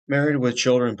Married with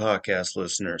Children podcast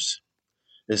listeners.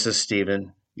 This is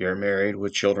Stephen, your Married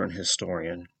with Children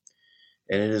historian,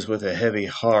 and it is with a heavy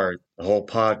heart the whole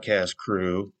podcast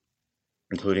crew,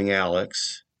 including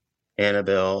Alex,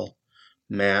 Annabelle,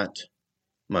 Matt,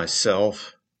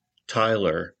 myself,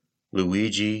 Tyler,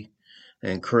 Luigi,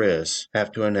 and Chris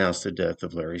have to announce the death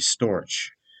of Larry Storch.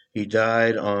 He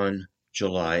died on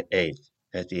July 8th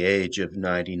at the age of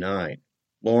 99.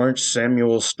 Lawrence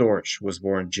Samuel Storch was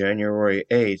born January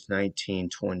 8,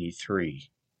 1923.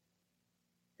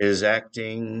 His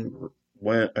acting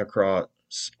went across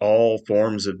all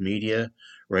forms of media,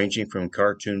 ranging from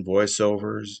cartoon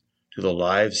voiceovers to the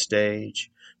live stage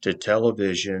to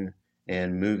television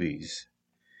and movies.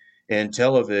 In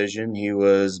television, he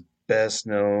was best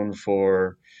known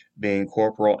for being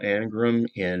Corporal Angram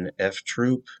in F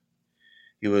Troop.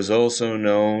 He was also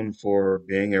known for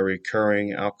being a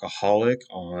recurring alcoholic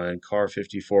on Car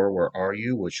 54, Where Are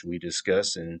You?, which we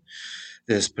discuss in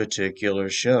this particular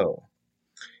show.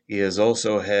 He has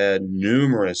also had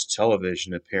numerous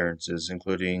television appearances,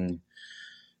 including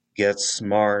Get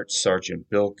Smart, Sergeant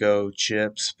Bilko,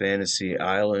 Chips, Fantasy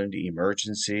Island,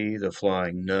 Emergency, The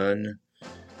Flying Nun,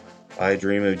 I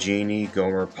Dream of Jeannie,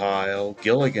 Gomer Pyle,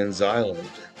 Gilligan's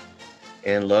Island,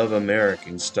 and Love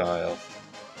American Style.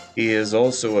 He has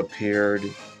also appeared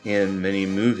in many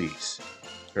movies,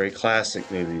 very classic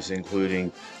movies,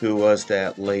 including Who Was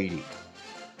That Lady?,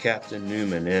 Captain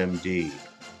Newman, M.D.,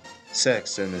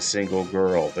 Sex and the Single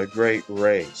Girl, The Great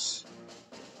Race,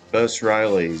 Bus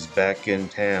Riley's Back in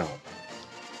Town,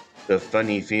 The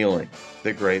Funny Feeling,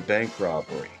 The Great Bank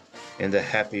Robbery, and The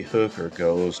Happy Hooker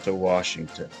Goes to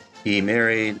Washington. He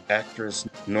married actress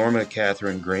Norma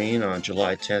Catherine Green on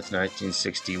July 10,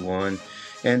 1961,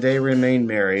 and they remained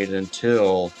married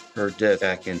until her death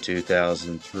back in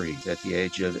 2003 at the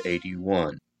age of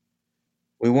 81.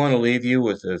 We want to leave you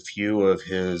with a few of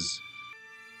his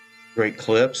great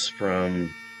clips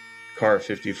from Car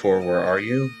 54, Where Are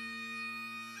You?,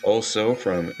 also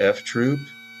from F Troop,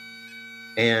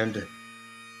 and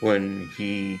when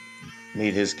he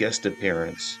made his guest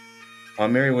appearance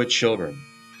on Married with Children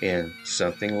in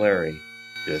Something Larry,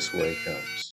 This Way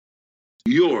Comes.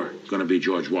 You're going to be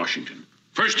George Washington.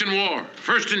 First in war,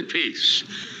 first in peace.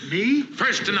 Me?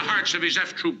 First in the hearts of his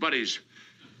F Troop buddies.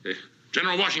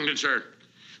 General Washington, sir,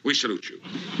 we salute you.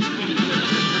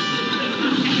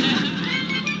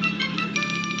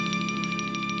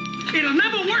 It'll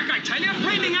never work, I tell you.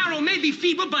 Flaming Arrow may be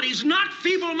feeble, but he's not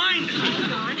feeble-minded.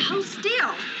 God, hold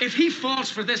still. If he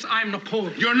falls for this, I'm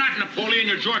Napoleon. You're not Napoleon,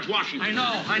 you're George Washington. I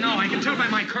know. I can tell by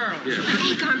my curls. Yeah.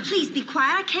 Aegon, please be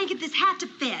quiet. I can't get this hat to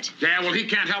fit. Yeah, well, he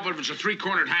can't help it if it's a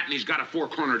three-cornered hat and he's got a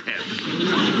four-cornered head.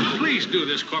 Please do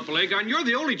this, Corporal Aegon. You're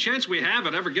the only chance we have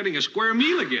at ever getting a square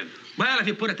meal again. Well, if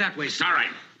you put it that way, sir. All right.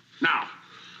 Now,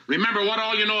 remember what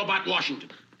all you know about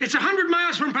Washington. It's 100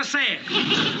 miles from Passaic.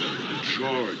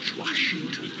 George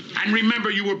Washington. And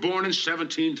remember, you were born in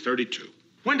 1732.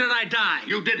 When did I die?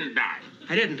 You didn't die.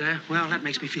 I didn't, Well, that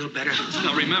makes me feel better.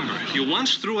 Now, remember, you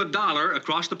once threw $1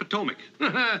 across the Potomac.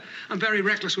 I'm very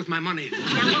reckless with my money.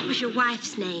 Now, what was your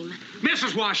wife's name?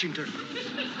 Mrs. Washington.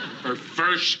 Her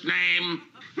first name?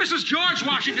 Mrs. George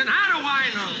Washington. How do I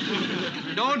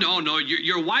know? No.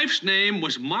 Your wife's name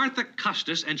was Martha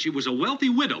Custis, and she was a wealthy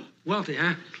widow. Wealthy,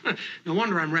 huh? No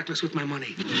wonder I'm reckless with my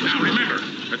money. Now, remember,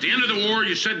 at the end of the war,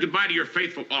 you said goodbye to your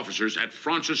faithful officers at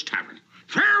Fraunces Tavern.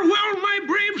 Farewell, my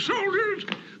brave soldiers.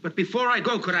 But before I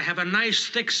go, could I have a nice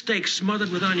thick steak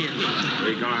smothered with onions?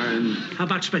 Aegon. How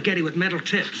about spaghetti with metal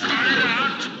tips?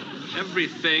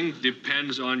 Everything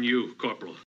depends on you,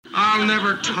 Corporal. I'll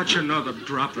never touch another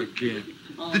drop again.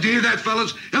 Did you hear that,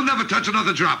 fellas? He'll never touch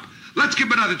another drop. Let's give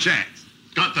him another chance.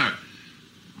 Gunther.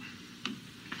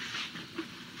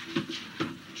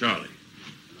 Charlie.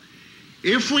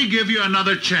 If we give you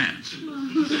another chance.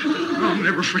 I'll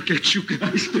never forget you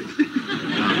guys.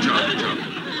 Now, Charlie.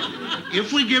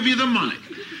 If we give you the money.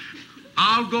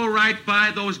 I'll go right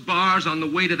by those bars on the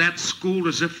way to that school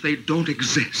as if they don't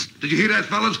exist. Did you hear that,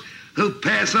 fellas? He'll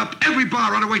pass up every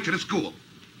bar on the way to the school.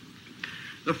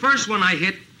 The first one I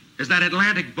hit is that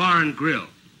Atlantic Bar and Grill.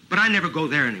 But I never go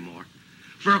there anymore.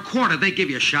 For a quarter, they give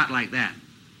you a shot like that.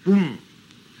 Boom.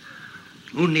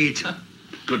 Who needs it?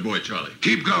 Good boy, Charlie.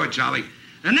 Keep going, Charlie.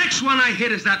 The next one I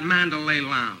hit is that Mandalay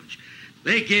Lounge.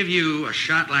 They give you a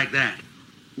shot like that.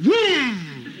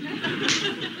 Boom!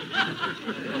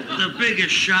 The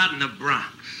biggest shot in the Bronx.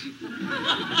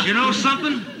 But you know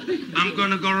something? I'm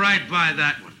gonna go right by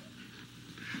that one.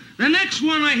 The next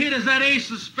one I hit is that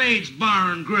Ace of Spades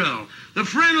Bar and Grill. The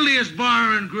friendliest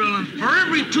bar and grill, and for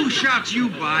every 2 shots you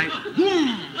buy,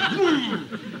 boom, boom,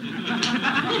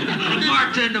 the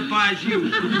bartender buys you.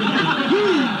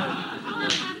 Boom.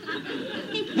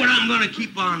 I'm going to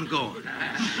keep on going.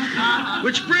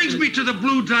 Which brings me to the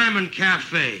Blue Diamond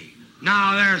Cafe.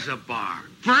 Now, there's a bar.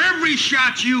 For every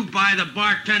shot you buy, the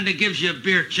bartender gives you a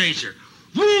beer chaser.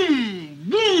 Boom!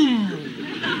 Boom!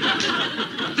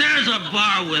 There's a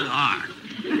bar with heart.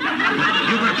 You're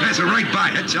going to pass it right by,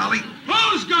 huh, Charlie?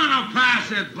 Who's gonna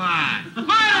pass it by?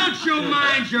 Why don't you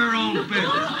mind your own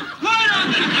business? Why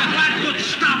don't you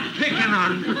stop picking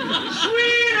on me?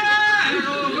 Sweetheart!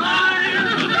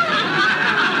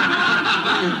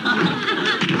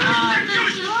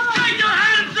 Take your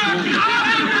hands up!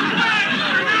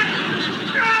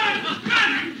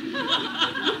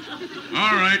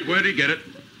 All right, where'd he get it?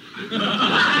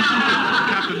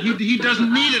 Captain, he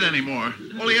doesn't need it anymore.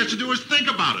 All he has to do is think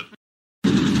about it.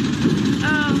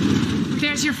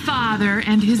 There's your father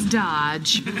and his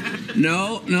Dodge.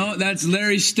 No, that's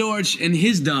Larry Storch and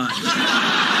his Dodge.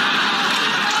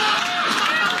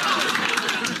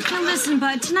 Now listen,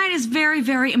 Bud, tonight is very,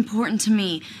 very important to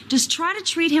me. Just try to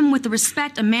treat him with the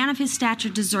respect a man of his stature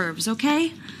deserves,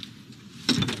 okay?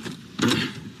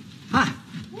 Hi.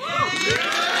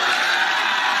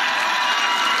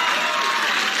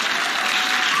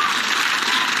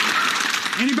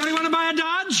 Anybody want to buy a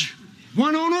Dodge?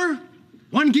 One owner,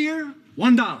 one gear,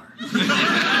 $1.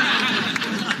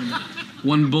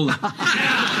 One bullet.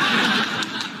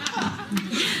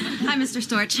 Hi, Mr.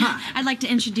 Storch. Hi. I'd like to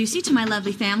introduce you to my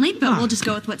lovely family, but we'll just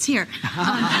go with what's here.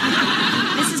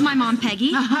 This is my mom,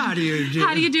 Peggy. How do you do?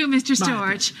 How do you do, Mr.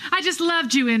 Storch? I just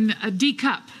loved you in a D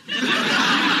cup.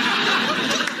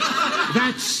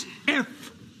 That's F.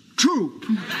 Troop.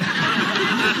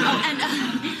 And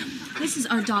this is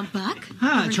our dog, Buck.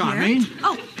 Charming. Here.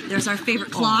 Oh, there's our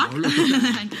favorite clock.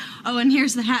 And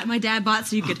here's the hat my dad bought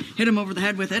so you could hit him over the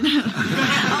head with it. And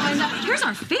here's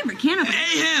our favorite canopy.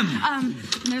 Hey, him! And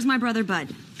there's my brother, Bud.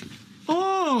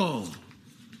 Oh,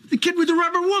 the kid with the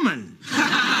rubber woman.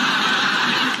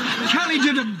 Kelly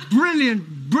did a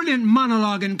brilliant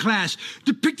monologue in class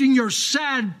depicting your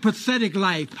sad, pathetic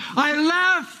life. I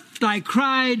laughed, I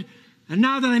cried, and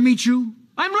now that I meet you,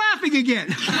 I'm laughing again.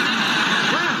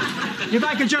 Well, if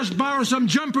I could just borrow some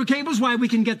jumper cables, why, we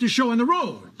can get the show on the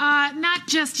road. Not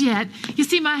just yet. You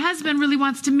see, my husband really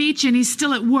wants to meet you, and he's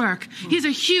still at work. He's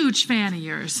a huge fan of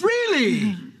yours. Really?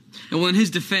 Mm-hmm. And well, in his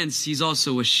defense, he's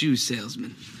also a shoe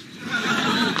salesman.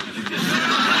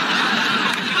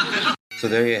 So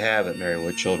there you have it, Married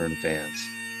with Children fans.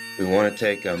 We want to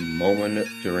take a moment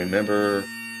to remember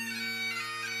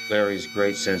Larry's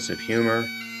great sense of humor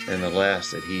and the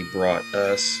laughs that he brought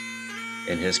us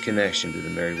and his connection to the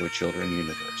Married with Children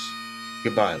universe.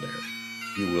 Goodbye, Larry.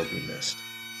 You will be missed.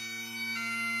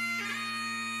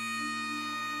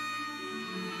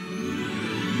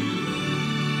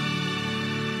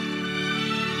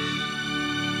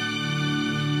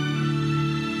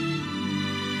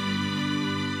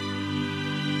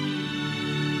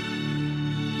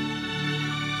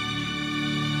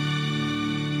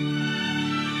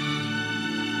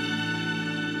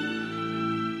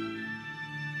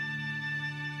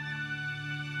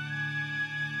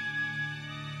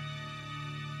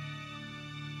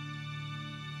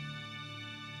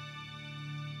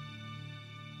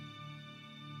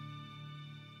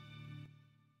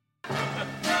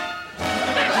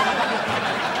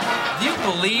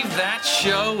 Believe that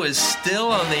show is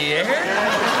still on the air?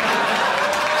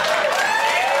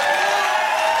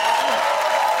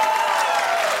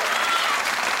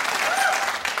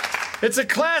 It's a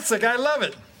classic. I love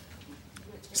it.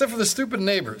 Except for the stupid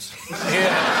neighbors.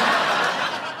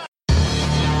 Yeah.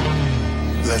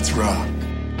 Let's rock.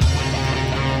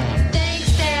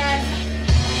 Thanks, Dad.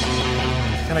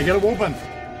 Can I get a whooping?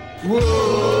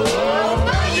 Whoa,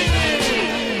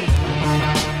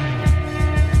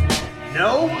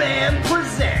 No Man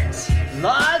presents,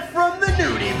 live from the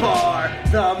nudie bar,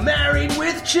 the Married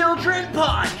with Children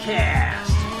podcast.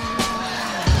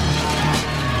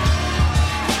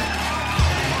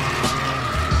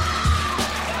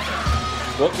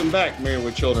 Welcome back, Married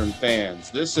with Children fans.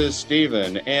 This is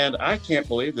Steven, and I can't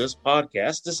believe this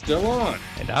podcast is still on.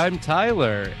 And I'm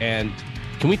Tyler, and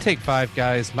can we take 5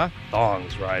 guys? My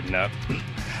thong's riding up.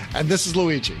 And this is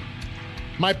Luigi.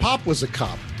 My pop was a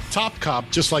cop. Top cop,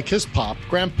 just like his pop,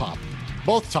 grandpop.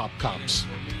 Both top cops.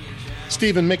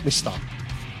 Steven, make me stop.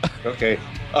 Okay.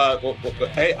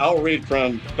 Hey, I'll read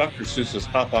from Dr. Seuss's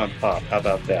Hop on Pop. How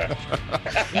about that?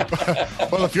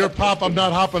 Well, if you're a pop, I'm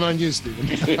not hopping on you, Steven.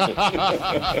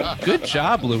 Good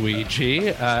job,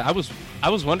 Luigi. I was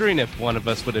wondering if one of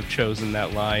us would have chosen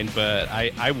that line, but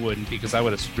I wouldn't, because I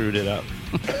would have screwed it up.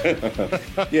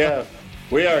 Yeah.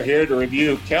 We are here to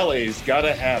review Kelly's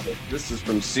Gotta Have It. This is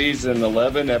from season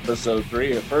 11, episode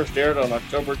 3. It first aired on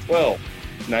October 12th,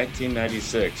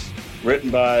 1996.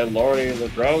 Written by Laurie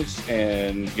LaGrosse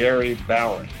and Gary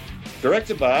Bowen.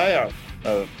 Directed by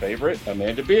our favorite,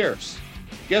 Amanda Beers.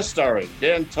 Guest starring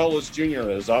Dan Tullis Jr.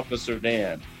 as Officer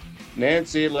Dan.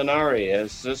 Nancy Linari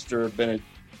as Sister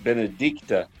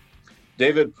Benedicta.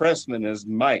 David Pressman as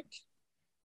Mike.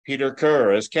 Peter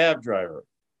Kerr as cab driver.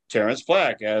 Terrence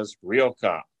Flack as real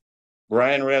cop.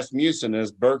 Brian Rasmussen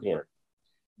as burglar.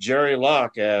 Jerry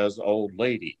Locke as old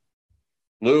lady.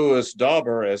 Louis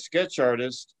Dauber as sketch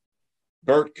artist.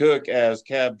 Bert Cook as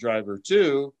cab driver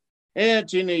 2. And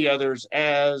Tina Yothers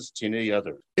as Tina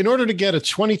Yothers. In order to get a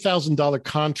 $20,000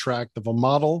 contract of a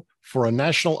model for a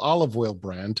national olive oil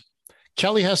brand,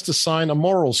 Kelly has to sign a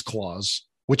morals clause,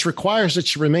 which requires that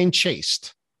she remain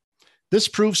chaste. This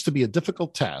proves to be a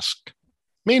difficult task.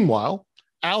 Meanwhile,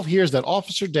 Al hears that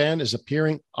Officer Dan is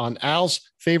appearing on Al's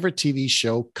favorite TV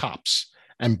show, Cops,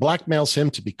 and blackmails him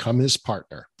to become his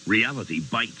partner. Reality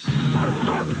bites,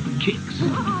 kicks,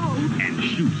 and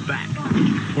shoots back.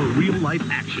 For real-life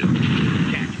action,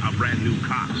 catch a brand new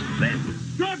Cops, then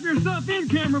Drop yourself in,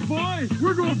 camera boys.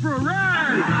 We're going for a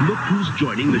ride. look who's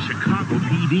joining the Chicago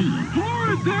PD.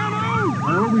 Forward, Dano!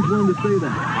 I always wanted to say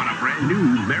that. On a brand new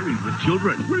Married with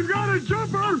Children. We've got a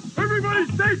jumper. Everybody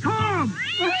stay calm.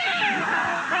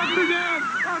 Officer down.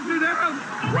 Officer down.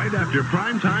 Right after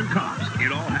Primetime Cops.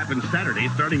 It all happens Saturday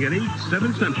starting at 8,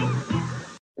 7 Central.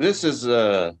 This is,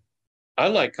 I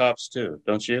like Cops too,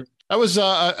 don't you? That was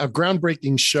a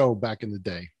groundbreaking show back in the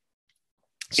day.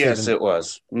 Yes, it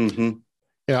was. Mm-hmm.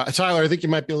 Yeah, Tyler, I think you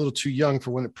might be a little too young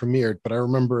for when it premiered, but I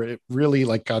remember it really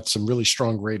got some really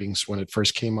strong ratings when it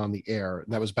first came on the air.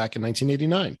 And that was back in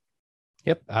 1989.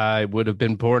 Yep, I would have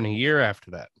been born a year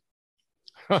after that.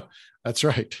 That's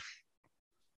right.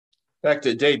 In fact,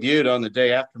 it debuted on the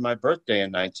day after my birthday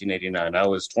in 1989. I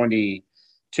was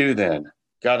 22 then.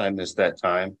 God, I missed that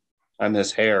time. I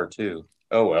miss hair too.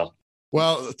 Oh, well.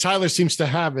 Well, Tyler seems to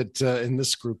have it in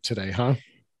this group today, huh?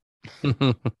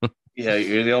 Yeah,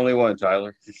 you're the only one,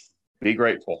 Tyler. Be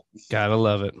grateful. Gotta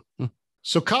love it.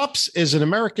 So Cops is an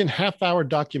American half-hour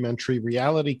documentary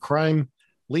reality crime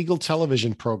legal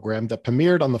television program that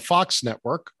premiered on the Fox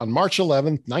network on March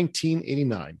 11th,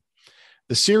 1989.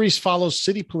 The series follows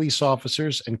city police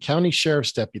officers and county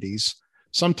sheriff's deputies,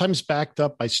 sometimes backed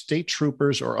up by state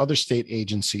troopers or other state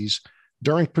agencies,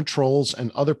 during patrols and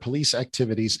other police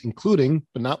activities, including,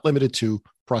 but not limited to,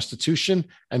 prostitution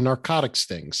and narcotics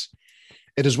stings.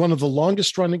 It is one of the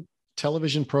longest running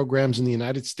television programs in the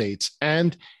United States,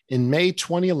 and in May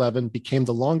 2011 became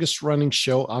the longest running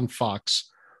show on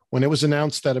Fox when it was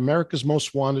announced that America's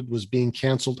Most Wanted was being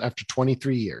canceled after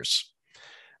 23 years.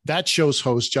 That show's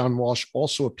host, John Walsh,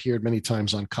 also appeared many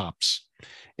times on Cops.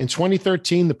 In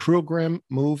 2013, the program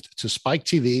moved to Spike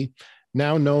TV,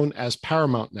 now known as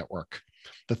Paramount Network.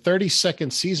 The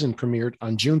 32nd season premiered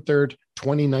on June 3rd,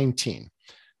 2019.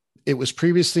 It was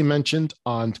previously mentioned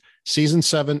on Season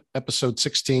 7, Episode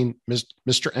 16,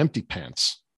 Mr. Empty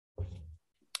Pants.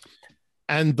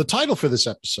 And the title for this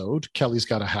episode, Kelly's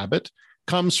Got a Habit,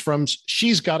 comes from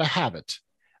She's Gotta Have It,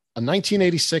 a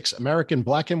 1986 American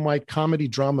black and white comedy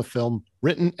drama film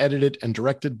written, edited, and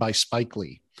directed by Spike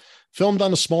Lee. Filmed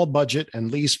on a small budget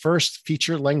and Lee's first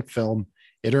feature-length film,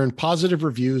 it earned positive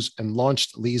reviews and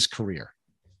launched Lee's career.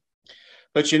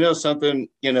 But you know something,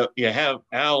 you have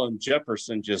Al and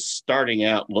Jefferson just starting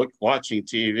out, watching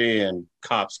TV, and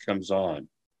Cops comes on.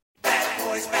 Bad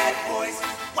boys,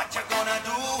 what you gonna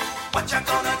do? What you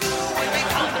gonna do when we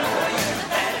come for you?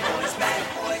 Bad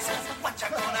boys, what you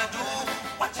gonna do?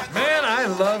 Man, I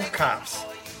love Cops.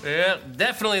 Yeah,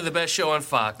 definitely the best show on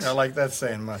Fox. I like that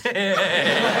saying much.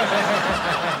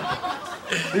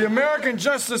 The American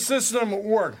justice system at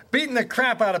work, beating the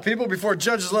crap out of people before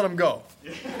judges let them go.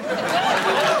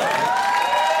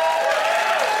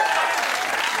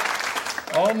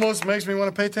 Almost makes me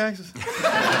want to pay taxes.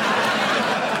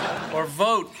 Or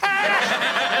vote.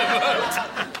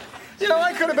 I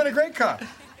could have been a great cop.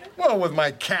 Well, with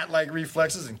my cat-like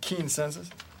reflexes and keen senses.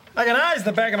 I got eyes in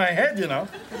the back of my head,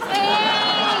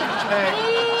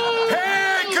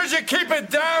 Hey, could you keep it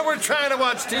down? We're trying to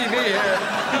watch TV here.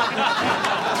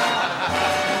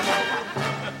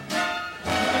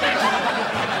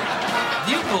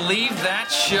 Do you believe that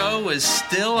show is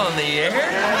still on the air?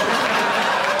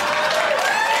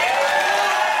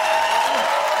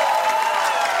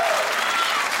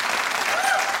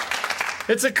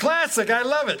 It's a classic. I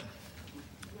love it.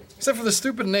 Except for the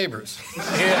stupid neighbors.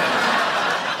 Yeah.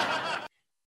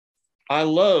 I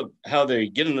love how they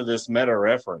get into this meta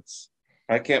reference.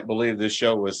 I can't believe this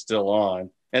show was still on.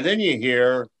 And then you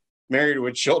hear Married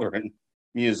with Children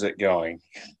music going.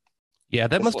 Yeah,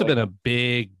 that It's must have like- been a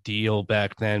big deal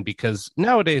back then, because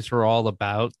nowadays we're all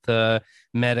about the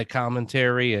meta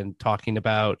commentary and talking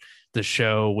about the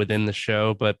show within the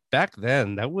show. But back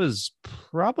then, that was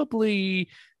probably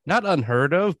not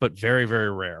unheard of, but very, very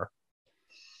rare.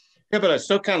 Yeah, but I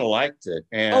still kind of liked it.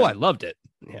 And Oh, I loved it.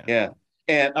 Yeah. yeah.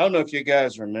 And I don't know if you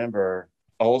guys remember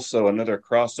also another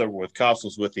crossover with Cops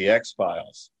was with the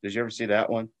X-Files. Did you ever see that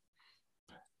one?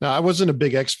 No, I wasn't a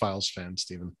big X-Files fan,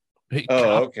 Stephen. Wait,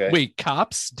 Oh, okay. Wait,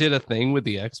 Cops did a thing with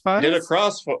the X-Files? Did a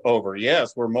crossover,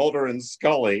 yes, where Mulder and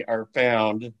Scully are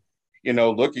found,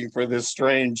 looking for this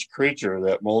strange creature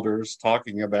that Mulder's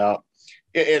talking about.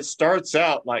 It starts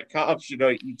out like Cops,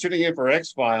 you're tuning in for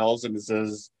X-Files, and it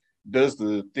says, does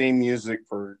the theme music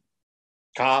for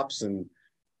Cops, and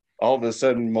all of a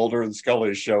sudden Mulder and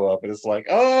Scully show up, and it's like,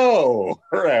 oh,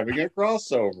 we're having a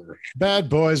crossover. Bad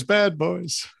boys, bad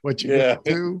boys. What you Yeah. gonna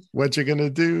do? What you gonna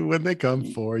do when they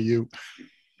come for you?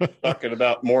 Talking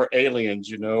about more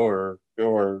aliens, or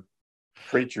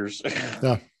creatures.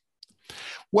 Yeah.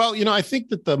 Well, I think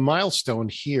that the milestone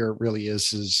here really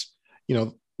is,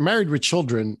 Married with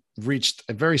Children reached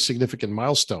a very significant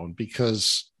milestone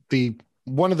because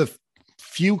one of the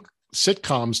few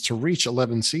sitcoms to reach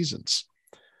 11 seasons.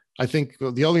 I think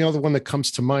the only other one that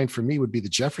comes to mind for me would be The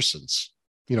Jeffersons,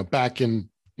 back in,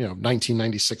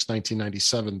 1996,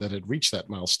 1997, that had reached that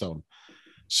milestone.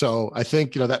 So I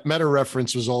think, that meta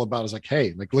reference was all about, is like,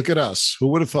 hey, look at us. Who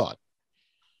would have thought?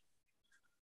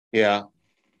 Yeah.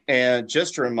 And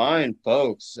just to remind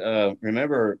folks,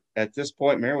 remember at this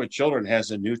point, Married with Children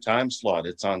has a new time slot.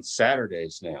 It's on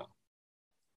Saturdays now.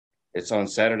 It's on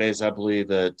Saturdays, I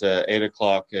believe, at 8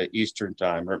 o'clock Eastern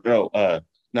time, or no,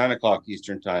 9 o'clock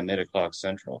Eastern time, 8 o'clock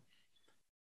Central.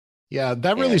 Yeah,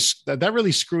 that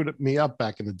really screwed me up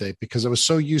back in the day because I was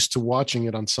so used to watching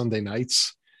it on Sunday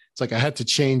nights. It's like I had to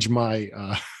change my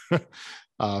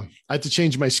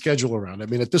schedule around. I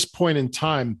mean, at this point in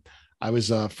time, I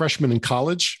was a freshman in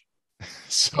college,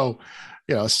 so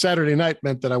Saturday night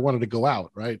meant that I wanted to go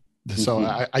out, right? So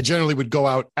I generally would go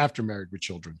out after Married with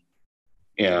Children.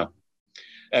 Yeah,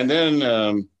 and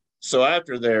then so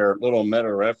after their little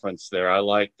meta reference there, I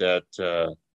like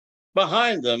that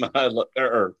behind them,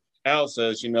 Al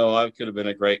says, I could have been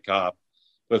a great cop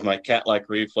with my cat-like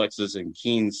reflexes and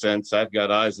keen sense. I've got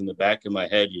eyes in the back of my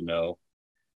head,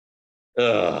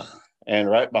 And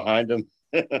right behind him,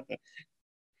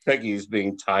 Peggy's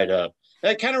being tied up.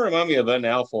 That kind of reminded me of an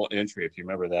Alpha Entry, if you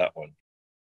remember that one.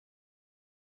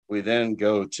 We then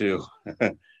go to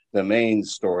the main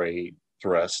story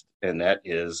thrust, and that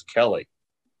is Kelly.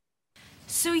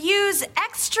 So use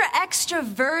extra, extra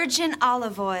virgin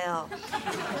olive oil.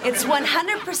 It's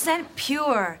 100%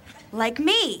 pure, like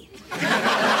me.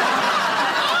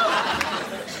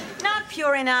 Not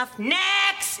pure enough.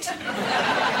 Next!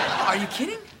 Are you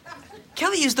kidding?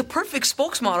 Kelly is the perfect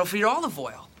spokesmodel for your olive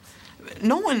oil.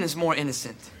 No one is more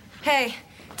innocent. Hey,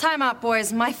 time out,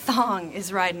 boys. My thong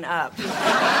is riding up.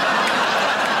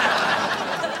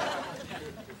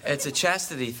 It's a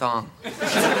chastity thong.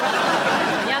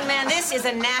 Young man, this is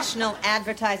a national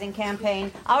advertising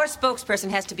campaign. Our spokesperson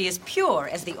has to be as pure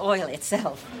as the oil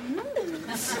itself.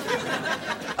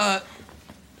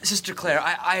 Sister Claire,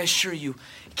 I assure you,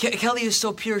 Kelly is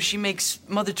so pure she makes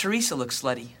Mother Teresa look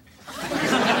slutty.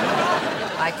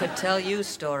 I could tell you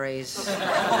stories.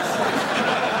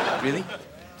 Really?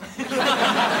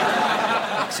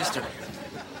 Look, sister,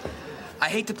 I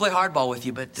hate to play hardball with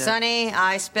you, but... Sonny,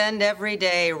 I spend every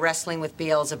day wrestling with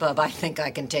Beelzebub. I think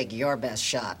I can take your best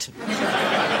shot.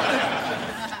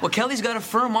 Well, Kelly's got a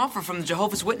firm offer from the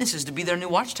Jehovah's Witnesses to be their new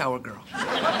Watchtower girl.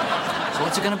 So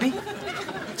what's it gonna be?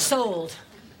 Sold.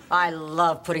 I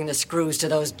love putting the screws to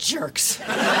those jerks.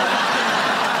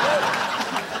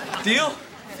 Deal?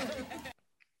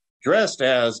 Dressed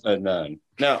as a nun.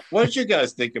 Now, what did you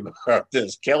guys think about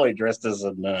this? Kelly dressed as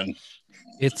a nun.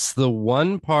 It's the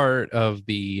one part of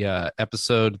the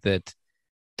episode that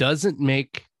doesn't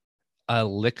make a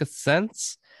lick of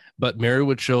sense, but Married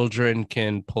with Children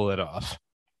can pull it off.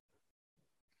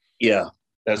 Yeah,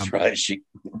 that's right.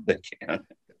 They can.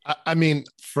 I mean,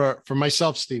 for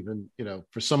myself, Stephen,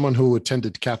 for someone who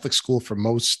attended Catholic school for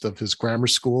most of his grammar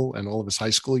school and all of his high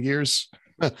school years,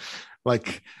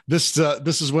 like this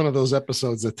is one of those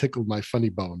episodes that tickled my funny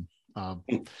bone.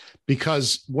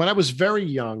 Because when I was very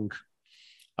young,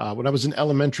 when I was in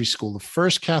elementary school, the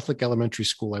first Catholic elementary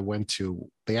school I went to,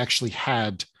 they actually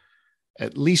had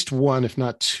at least one, if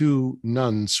not two,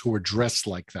 nuns who were dressed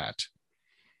like that.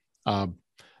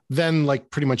 Then, like,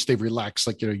 pretty much they relaxed.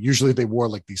 Like, usually they wore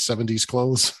like these 70s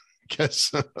clothes, I guess.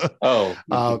 Oh,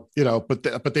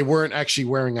 but they weren't actually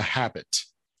wearing a habit.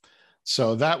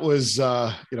 So that was,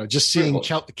 just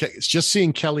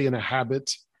seeing Kelly in a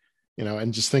habit,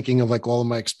 and just thinking of like all of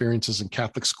my experiences in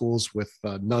Catholic schools with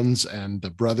nuns and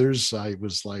brothers. I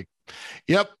was like,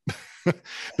 yep,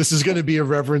 this is going to be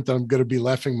irreverent. I'm going to be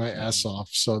laughing my ass off.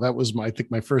 So that was I think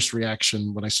my first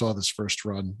reaction when I saw this first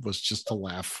run was just to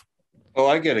laugh. Oh,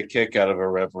 I get a kick out of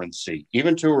irreverency,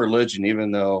 even to a religion,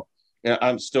 even though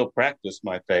I'm still practice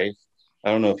my faith. I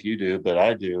don't know if you do, but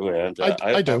I do. And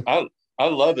I do. I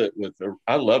love it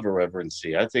I love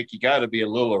irreverency. I think you got to be a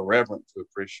little irreverent to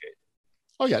appreciate it.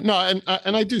 Oh yeah, no,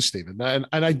 and I do, Stephen, and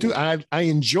I do. I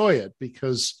enjoy it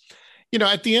because,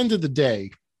 at the end of the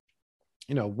day,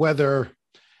 whether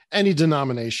any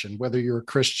denomination, whether you're a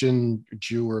Christian,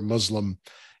 Jew, or Muslim,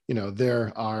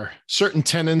 there are certain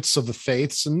tenets of the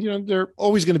faiths, and there are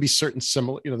always going to be certain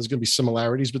there's going to be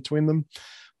similarities between them,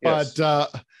 yes.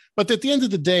 But at the end of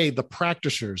the day, the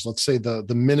practitioners, let's say the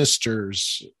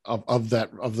ministers of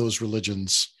those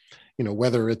religions,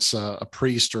 whether it's a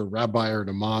priest or a rabbi or an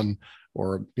imam,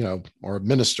 or a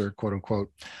minister, quote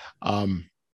unquote,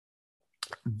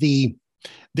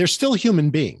 they're still human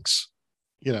beings,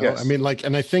 yes. I mean,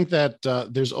 and I think that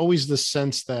there's always this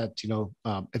sense that,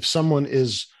 if someone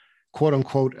is, quote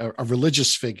unquote, a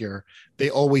religious figure, they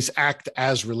always act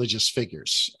as religious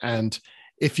figures. And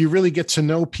if you really get to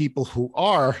know people who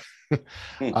are,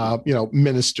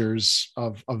 ministers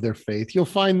of their faith, you'll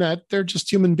find that they're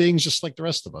just human beings, just like the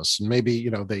rest of us. And maybe,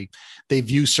 they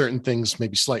view certain things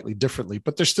maybe slightly differently,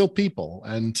 but they're still people.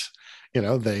 And,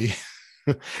 they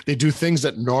do things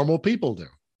that normal people do.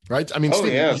 Right. I mean,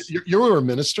 Steve, yes. you were a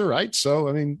minister, right? So,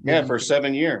 I mean, for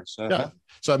 7 years. Uh-huh. Yeah.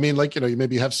 So, I mean, you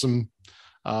maybe have some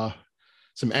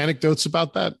anecdotes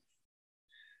about that.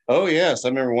 Oh, yes. I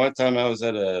remember one time I was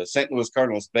at a St. Louis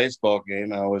Cardinals baseball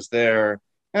game. I was there.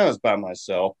 I was by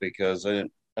myself because I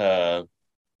didn't.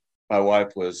 My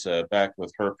wife was back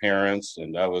with her parents,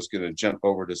 and I was going to jump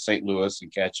over to St. Louis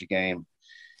and catch a game.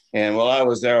 And while I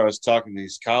was there, I was talking to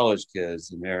these college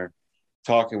kids, and they're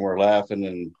talking, we're laughing,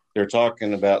 and they're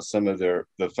talking about some of the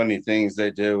funny things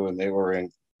they do when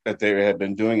that they had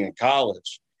been doing in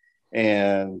college,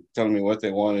 and telling me what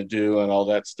they want to do and all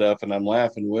that stuff. And I'm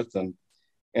laughing with them.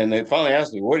 And they finally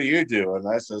asked me, "What do you do?" And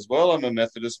I says, "Well, I'm a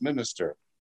Methodist minister."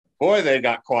 Boy, they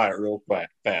got quiet real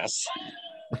fast.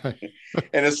 And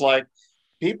it's like,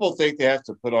 people think they have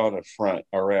to put on a front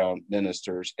around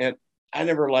ministers. And I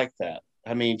never liked that.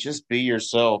 I mean, just be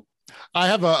yourself. I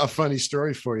have a funny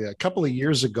story for you. A couple of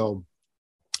years ago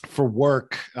for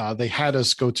work, they had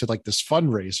us go to this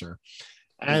fundraiser.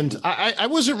 And I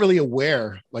wasn't really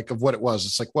aware of what it was.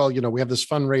 It's like, well, we have this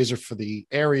fundraiser for the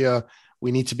area.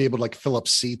 We need to be able to fill up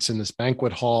seats in this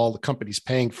banquet hall. The company's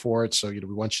paying for it. So, we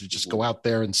want you to just go out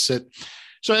there and sit.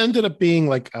 So it ended up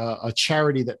being a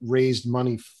charity that raised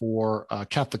money for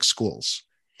Catholic schools.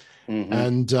 Mm-hmm.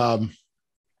 And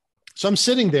so I'm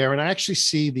sitting there and I actually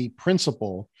see the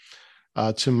principal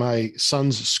to my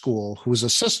son's school, who's a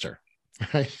sister.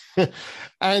 Right?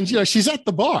 And, she's at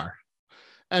the bar.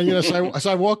 And, so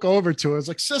I walk over to her. I was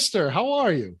like, "Sister, how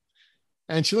are you?"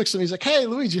 And she looks at me. He's like, "Hey,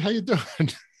 Luigi, how you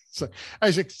doing?" So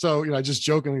I just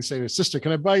jokingly say to her, "Sister,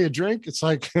 can I buy you a drink?" It's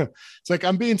like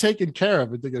I'm being taken care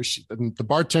of. And the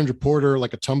bartender poured her a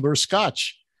tumbler of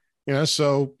scotch,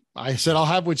 So I said, "I'll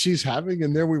have what she's having,"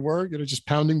 and there we were, just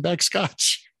pounding back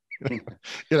scotch. I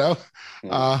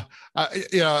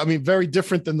mean, very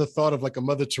different than the thought of a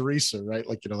Mother Teresa, right?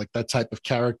 That type of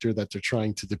character that they're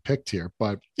trying to depict here.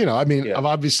 But I mean, yeah. I've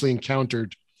obviously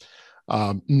encountered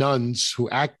nuns who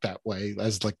act that way,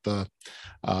 as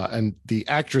and the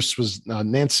actress was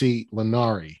Nancy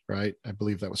Linari, right? I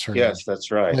believe that was her name. Yes,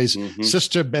 that's right. Plays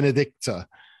Sister Benedicta,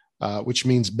 which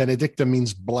means Benedicta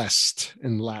means blessed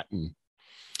in Latin.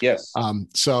 Yes.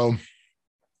 So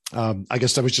I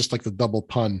guess that was just the double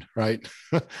pun, right?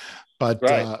 But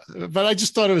I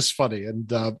just thought it was funny,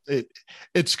 and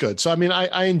it's good. So I mean,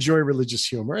 I enjoy religious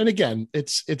humor, and again,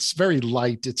 it's very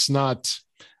light. It's not.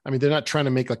 I mean, they're not trying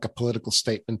to make a political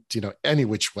statement, any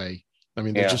which way. I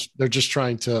mean, they're just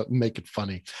trying to make it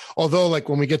funny. Although,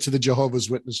 when we get to the Jehovah's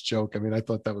Witness joke, I mean, I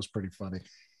thought that was pretty funny.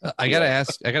 I gotta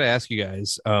ask you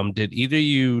guys. Did either of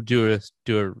you do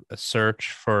a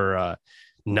search for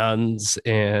nuns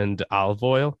and olive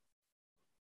oil?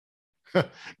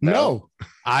 No,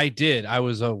 I did. I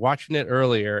was watching it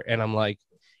earlier, and I'm like,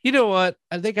 you know what?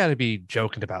 They got to be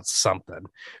joking about something.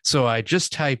 So I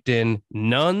just typed in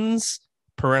nuns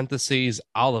parentheses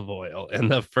olive oil,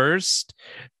 and the first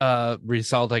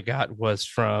result I got was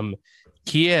from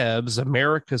Kiev's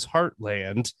America's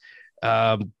Heartland.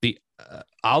 The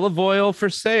olive oil for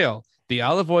sale. The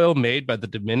olive oil made by the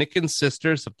Dominican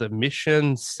Sisters of the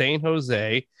Mission San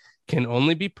Jose can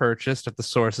only be purchased at the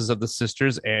sources of the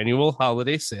Sisters annual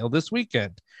holiday sale this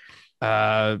weekend.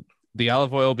 The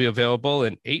olive oil will be available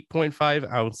in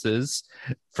 8.5 ounces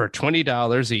for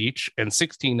 $20 each and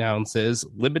 16 ounces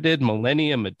limited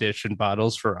Millennium Edition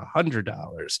bottles for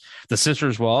 $100. The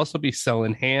Sisters will also be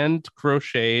selling hand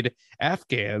crocheted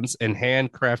Afghans and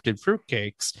handcrafted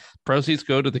fruitcakes. Proceeds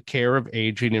go to the care of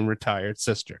aging and retired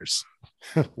sisters.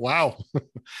 Wow.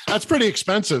 That's pretty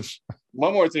expensive.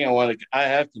 One more thing I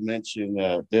have to mention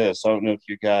this. I don't know if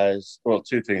you guys, well,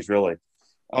 two things really.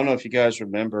 I don't know if you guys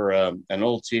remember an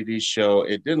old TV show.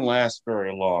 It didn't last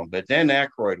very long, but Dan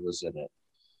Aykroyd was in it,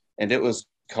 and it was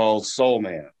called Soul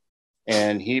Man.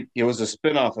 And it was a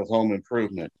spinoff of Home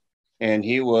Improvement, and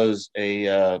he was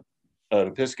an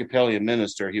Episcopalian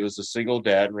minister. He was a single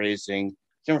dad raising, I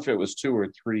can't remember if it was 2 or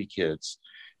 3 kids,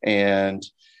 and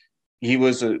he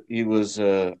was a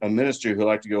minister who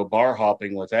liked to go bar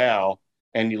hopping with Al,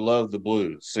 and he loved the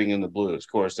blues, singing the blues.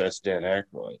 Of course, that's Dan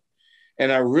Aykroyd. And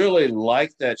I really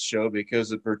liked that show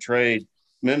because it portrayed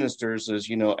ministers as,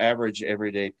 average,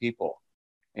 everyday people.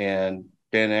 And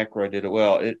Dan Aykroyd did it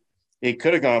well. It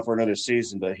could have gone for another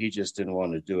season, but he just didn't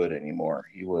want to do it anymore.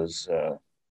 He was,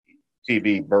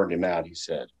 TV burned him out, he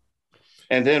said.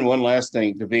 And then one last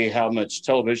thing, to be how much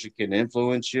television can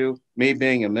influence you. Me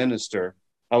being a minister,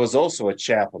 I was also a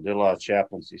chaplain, did a lot of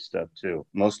chaplaincy stuff too,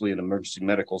 mostly in emergency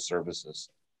medical services.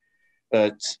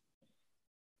 But,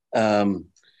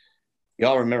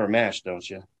 y'all remember MASH, don't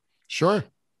you? Sure.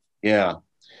 Yeah.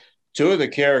 2 of the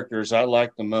characters I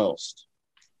liked the most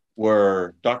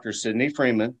were Dr. Sidney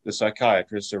Freeman, the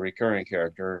psychiatrist, a recurring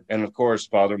character, and of course,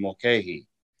 Father Mulcahy.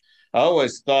 I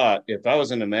always thought if I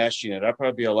was in a MASH unit, I'd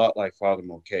probably be a lot like Father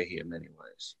Mulcahy in many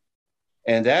ways.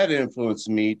 And that influenced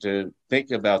me to think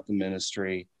about the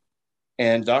ministry.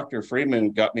 And Dr.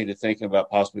 Freeman got me to thinking about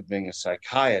possibly being a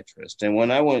psychiatrist. And when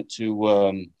I went to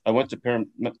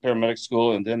paramedic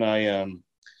school, and then I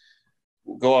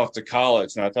go off to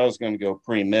college, and I thought I was going to go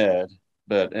pre-med,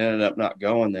 but ended up not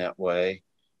going that way.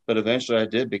 But eventually I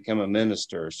did become a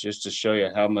minister. It's just to show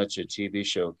you how much a TV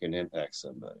show can impact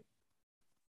somebody.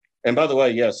 And by the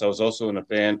way, yes, I was also a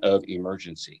fan of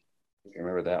Emergency. You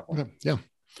remember that one? Yeah.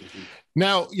 Mm-hmm.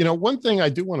 Now, one thing I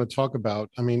do want to talk about,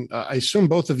 I assume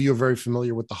both of you are very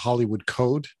familiar with the Hollywood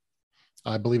Code.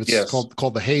 I believe it's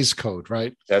called the Hays Code,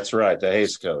 right? That's right, the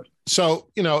Hays Code. So,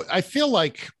 I feel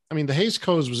like, the Hays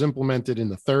Code was implemented in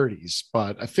the 30s,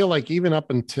 but I feel like even up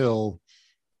until,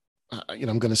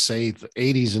 I'm going to say the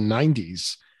 80s and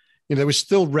 90s, there was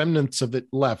still remnants of it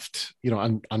left,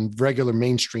 on regular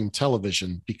mainstream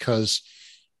television because,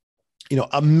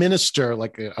 a minister,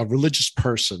 like a religious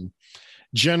person,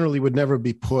 generally would never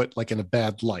be put like in a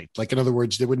bad light. Like, in other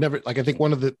words, they would never, like, I think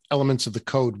one of the elements of the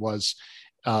code was,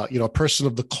 a person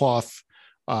of the cloth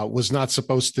was not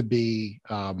supposed to be,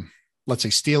 let's say,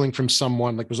 stealing from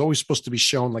someone, like was always supposed to be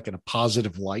shown like in a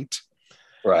positive light.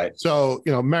 Right. So,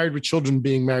 Married with Children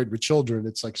being Married with Children,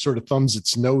 it's like sort of thumbs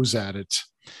its nose at it.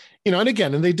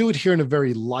 And they do it here in a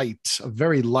very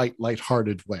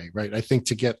lighthearted way, right? I think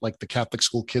to get like the Catholic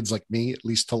school kids like me, at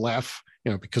least to laugh,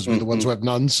 because we're the ones who have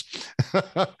nuns.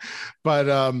 But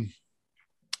I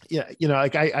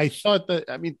thought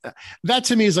that, that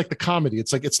to me is like the comedy.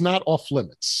 It's like, it's not off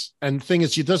limits. And the thing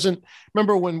is,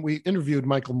 remember when we interviewed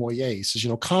Michael Moyer, he says,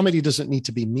 comedy doesn't need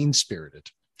to be mean-spirited.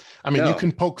 No. You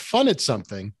can poke fun at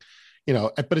something,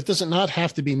 but it doesn't not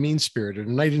have to be mean-spirited.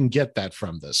 And I didn't get that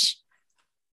from this.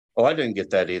 Oh, I didn't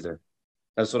get that either.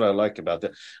 That's what I like about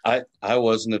that. I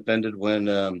wasn't offended when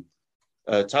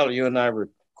Tyler, you and I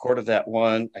recorded that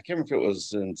one. I can't remember if it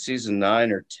was in season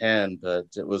 9 or 10, but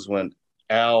it was when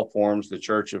Al forms the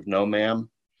Church of No Ma'am.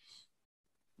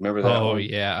 Remember that? Oh, one?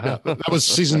 yeah. That was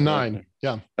season 9.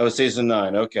 Yeah. That was season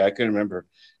 9. Okay, I couldn't remember.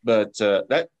 But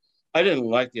that I didn't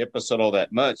like the episode all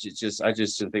that much. I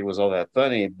just didn't think it was all that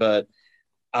funny, but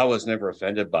I was never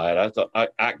offended by it. I thought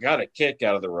I got a kick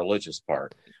out of the religious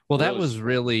part. Well, that was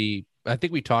really, I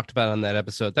think we talked about on that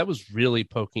episode, that was really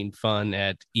poking fun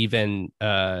at even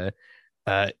the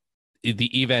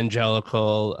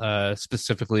evangelical,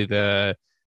 specifically the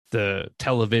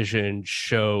television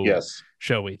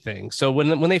showy thing. So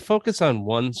when they focus on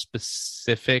one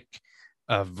specific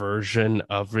version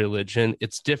of religion,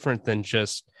 it's different than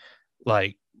just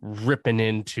like ripping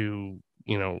into,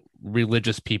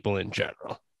 religious people in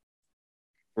general.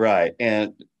 Right.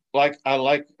 And I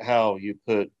like how you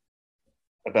put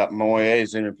about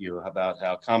Moyer's interview about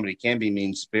how comedy can be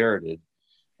mean-spirited.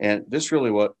 And this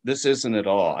isn't at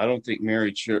all. I don't think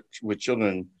Married with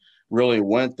Children really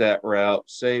went that route,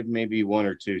 save maybe 1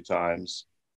 or 2 times,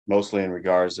 mostly in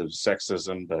regards of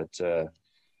sexism, but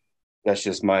that's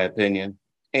just my opinion.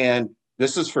 And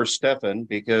This is for Stefan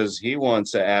because he wants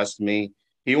to ask me,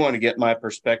 he wanted to get my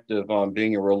perspective on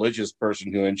being a religious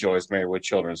person who enjoys Married with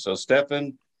Children. So,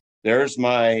 Stefan, there's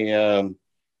my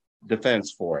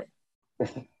defense for it.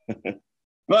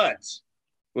 But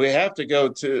we have to go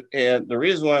to, and the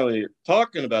reason why we're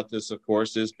talking about this, of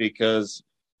course, is because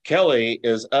Kelly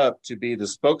is up to be the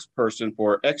spokesperson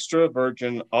for extra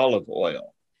virgin olive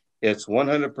oil. It's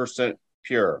 100%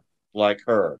 pure, like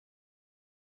her.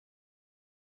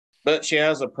 But she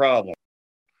has a problem.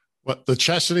 What, the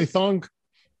chastity thong?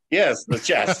 Yes, the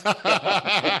chest.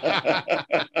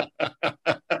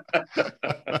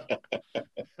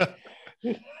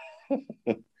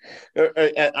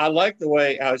 I like the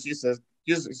way how she says,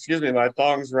 excuse me, my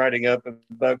thong's riding up, and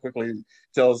Bud quickly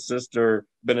tells Sister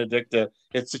Benedicta,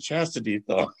 it's a chastity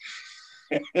thong.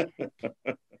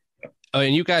 Oh,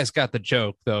 and you guys got the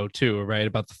joke, though, too, right?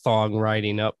 About the thong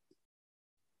riding up.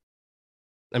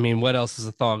 I mean, what else does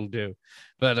a thong do?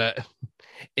 But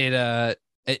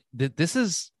this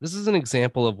is an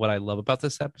example of what I love about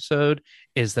this episode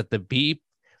is that the B,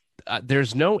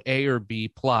 there's no A or B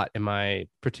plot in my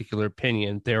particular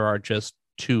opinion. There are just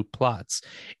two plots,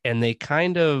 and they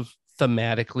kind of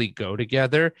thematically go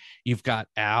together. You've got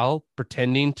Al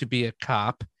pretending to be a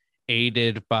cop,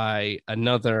 aided by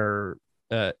another,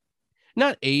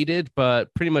 not aided,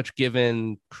 but pretty much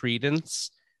given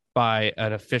credence by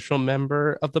an official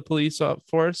member of the police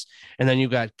force. And then you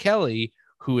got Kelly,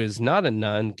 who is not a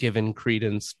nun, given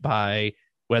credence by,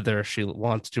 whether she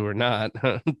wants to or not,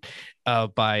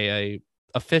 by a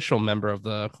official member of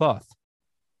the cloth.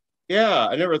 Yeah,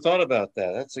 I never thought about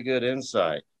that. That's a good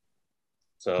insight.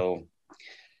 So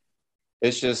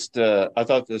it's just, I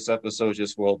thought this episode was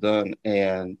just well done.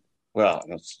 And, well,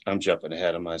 I'm jumping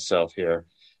ahead of myself here.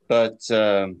 But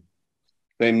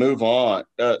they move on.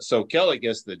 So Kelly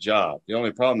gets the job. The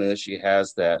only problem is she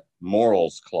has that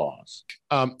morals clause.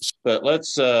 But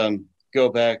let's go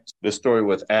back to the story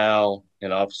with Al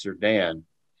and Officer Dan.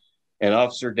 And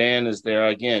Officer Dan is there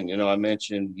again. You know, I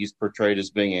mentioned he's portrayed as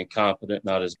being incompetent,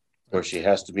 not as, or she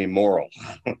has to be moral.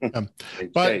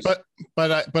 But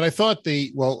I thought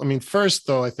first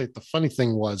though, I think the funny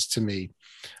thing was to me,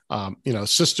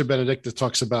 Sister Benedicta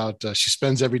talks about she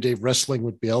spends every day wrestling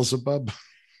with Beelzebub.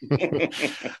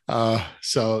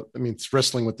 So I mean, it's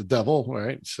wrestling with the devil,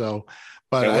 right? So,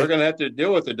 but we're going to have to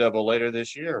deal with the devil later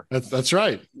this year. That's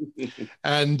right.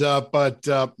 And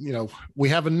we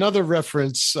have another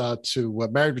reference to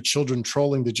Married with Children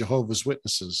trolling the Jehovah's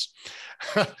Witnesses.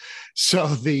 So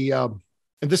and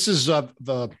this is there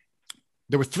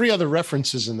were three other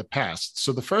references in the past.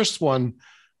 So the first one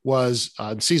was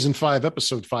in season 5,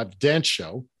 episode 5, Dance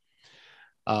Show.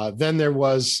 Then there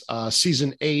was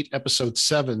season 8, episode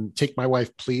 7, Take My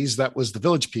Wife Please. That was the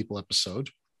Village People episode.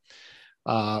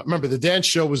 Remember, the Dance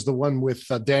Show was the one with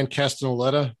Dan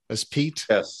Castellaneta as Pete.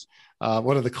 Yes.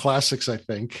 One of the classics, I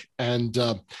think. And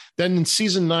then in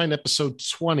season 9, episode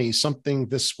 20, Something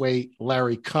This Way,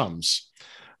 Larry Comes.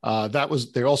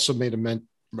 They also made a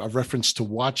reference to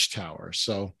Watchtower.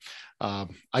 So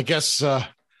I guess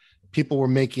people were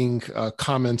making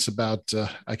comments about,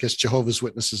 Jehovah's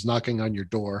Witnesses knocking on your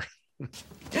door.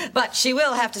 But she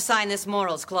will have to sign this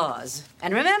morals clause.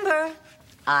 And remember,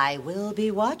 I will be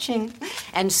watching,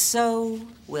 and so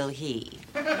will he.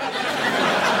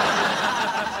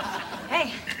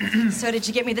 Hey, so did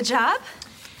you get me the job?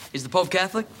 Is the Pope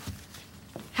Catholic?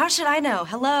 How should I know?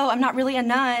 Hello, I'm not really a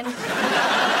nun.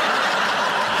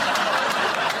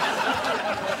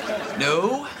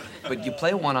 No, but you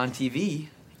play one on TV.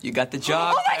 You got the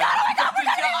job. Oh my God, we're gonna be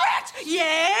rich!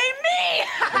 Yay, me!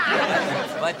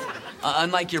 But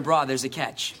unlike your bra, there's a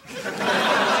catch.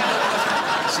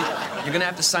 See, you're gonna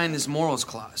have to sign this morals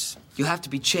clause. You'll have to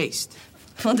be chaste.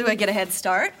 Well, do I get a head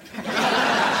start?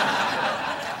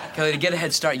 Kelly, to get a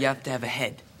head start, you have to have a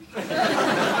head.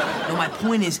 No, my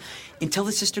point is, until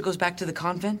the sister goes back to the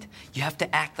convent, you have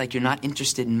to act like you're not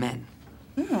interested in men.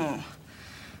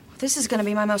 This is gonna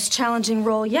be my most challenging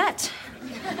role yet.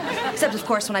 Except, of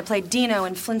course, when I played Dino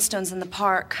in Flintstones in the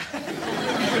Park.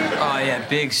 Oh, yeah,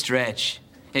 big stretch.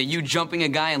 Hey, you jumping a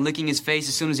guy and licking his face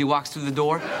as soon as he walks through the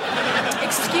door?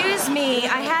 Excuse me,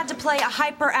 I had to play a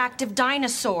hyperactive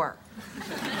dinosaur.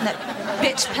 And that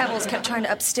bitch Pebbles kept trying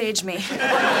to upstage me.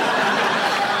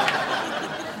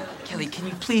 Kelly, can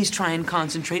you please try and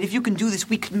concentrate? If you can do this,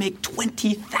 we could make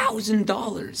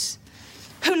 $20,000.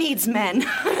 Who needs men?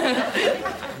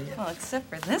 Well, except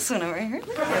for this one over here.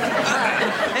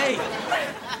 Hey!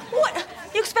 What?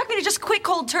 You expect me to just quit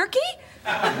cold turkey?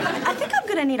 I think I'm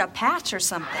gonna need a patch or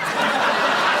something.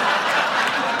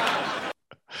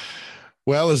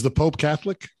 Well, is the Pope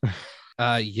Catholic?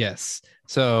 Yes.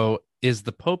 So Is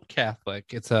the Pope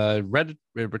Catholic? It's a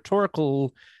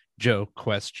rhetorical joke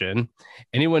question.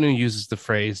 Anyone who uses the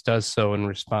phrase does so in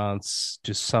response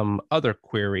to some other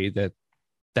query that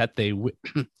they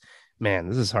man,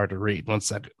 this is hard to read. One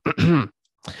second.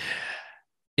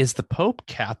 Is the Pope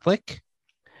Catholic?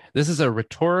 This is a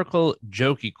rhetorical,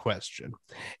 jokey question.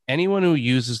 Anyone who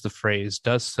uses the phrase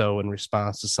does so in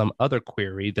response to some other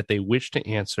query that they wish to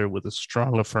answer with a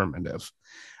strong affirmative.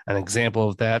 An example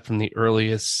of that from the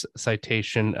earliest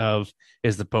citation of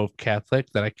 "Is the Pope Catholic?"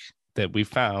 that we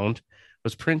found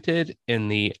was printed in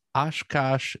the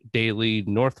Oshkosh Daily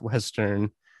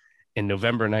Northwestern in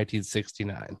November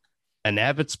 1969. An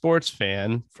avid sports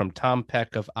fan from Tom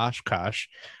Peck of Oshkosh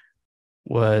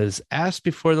was asked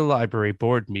before the library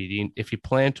board meeting if he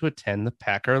planned to attend the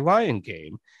Packer-Lion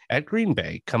game at Green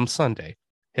Bay come Sunday.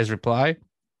 His reply,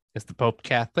 "Is the Pope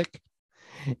Catholic?"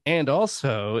 And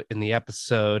also in the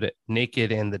episode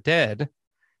Naked and the Dead,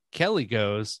 Kelly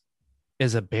goes,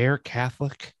 "Is a bear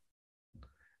Catholic?"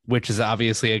 Which is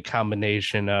obviously a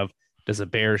combination of, does a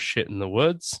bear shit in the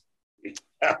woods?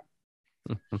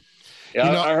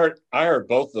 Yeah, I heard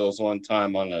both of those one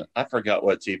time on I forgot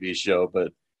what TV show,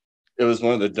 but it was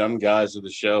one of the dumb guys of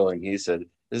the show, and he said,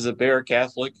 "Is a bear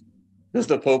Catholic? Does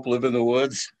the Pope live in the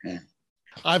woods?"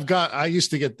 I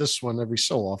used to get this one every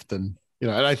so often,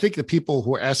 and I think the people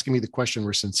who were asking me the question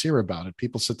were sincere about it.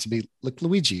 People said to me, "Look,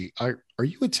 Luigi, are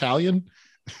you Italian?"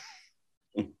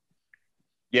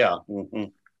 Yeah.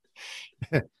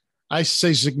 Mm-hmm. I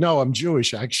say, "No, I'm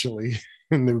Jewish, actually,"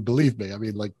 and they would believe me. I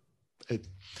mean, like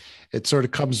it sort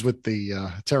of comes with the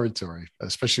territory,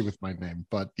 especially with my name.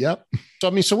 But yep.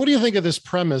 So what do you think of this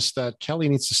premise that Kelly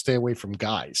needs to stay away from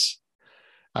guys?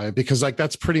 Because like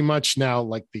that's pretty much now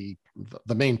like the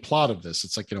main plot of this.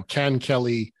 It's like, can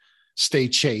Kelly stay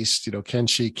chaste? Can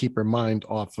she keep her mind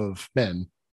off of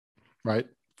men? Right.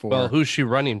 Well, who's she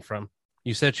running from?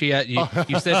 You said she had. You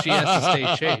said she has to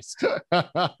stay chaste.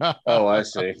 Oh, I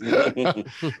see.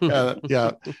 yeah,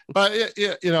 but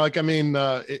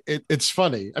it's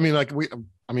funny. I mean,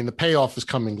 the payoff is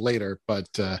coming later, but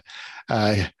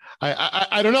I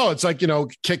don't know. It's like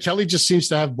Kelly just seems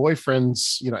to have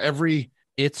boyfriends. Every.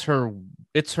 It's her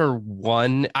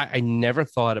one. I never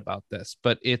thought about this,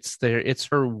 but it's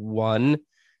her one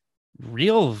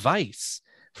real vice.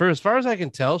 For as far as I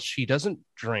can tell, she doesn't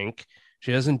drink.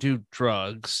 She doesn't do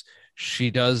drugs. She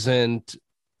doesn't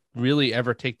really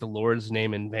ever take the Lord's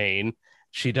name in vain.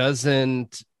 She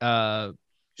doesn't smoke.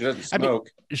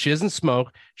 She doesn't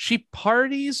smoke. She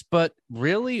parties, but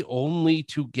really only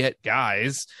to get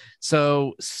guys.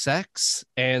 So sex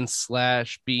and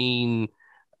 / being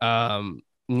floozy,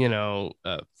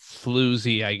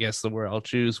 I guess the word I'll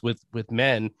choose with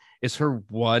men, is her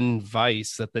one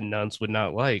vice that the nuns would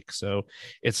not like. So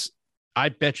I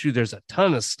bet you there's a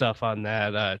ton of stuff on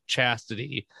that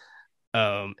chastity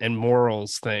and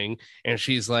morals thing. And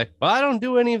she's like, well, I don't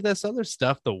do any of this other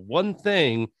stuff. The one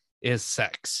thing is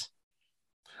sex.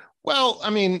 Well, I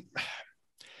mean,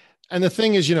 and the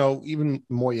thing is, even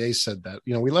Moye said that,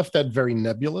 we left that very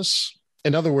nebulous.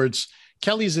 In other words,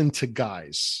 Kelly's into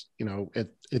guys.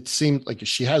 It seemed like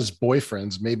she has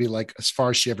boyfriends, maybe like as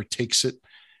far as she ever takes it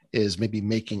is maybe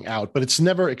making out, but it's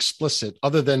never explicit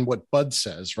other than what Bud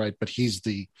says, right? But he's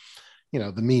the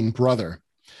mean brother.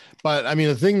 But I mean,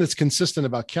 the thing that's consistent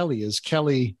about Kelly is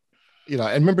Kelly, and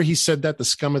remember he said that the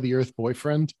scum of the earth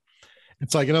boyfriend.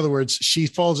 It's like, in other words, she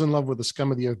falls in love with the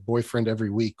scum of the earth boyfriend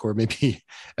every week or maybe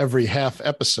every half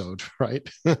episode, right?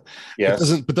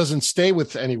 Yes. But doesn't stay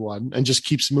with anyone and just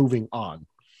keeps moving on.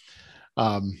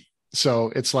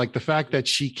 So it's like the fact that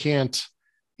she can't,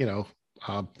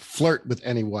 flirt with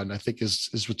anyone, I think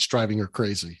is what's driving her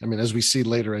crazy. I mean, as we see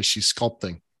later, as she's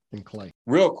sculpting in clay.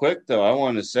 Real quick, though, I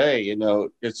want to say,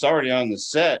 it's already on the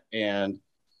set, and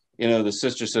the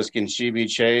sister says, "Can she be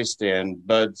chaste?" And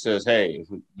Bud says, "Hey, if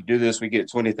we do this, we get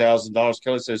 $20,000.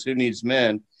 Kelly says, "Who needs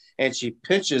men?" And she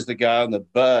pinches the guy on the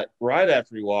butt right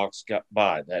after he walks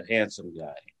by, that handsome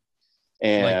guy.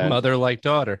 And like mother, like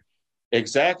daughter.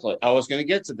 Exactly. I was going to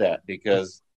get to that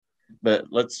but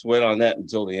let's wait on that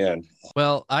until the end.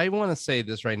 Well, I want to say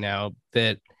this right now,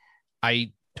 that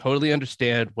I totally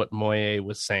understand what Moye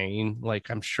was saying. Like,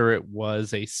 I'm sure it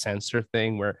was a censor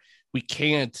thing where we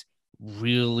can't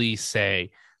really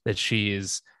say that she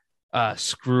is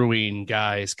screwing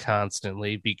guys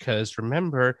constantly, because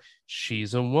remember,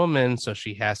 she's a woman, so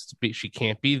she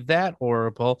can't be that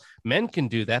horrible. Men can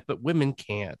do that, but women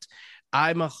can't.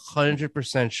 I'm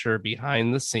 100% sure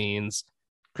behind the scenes,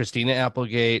 Christina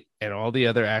Applegate and all the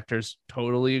other actors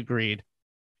totally agreed.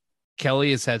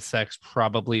 Kelly has had sex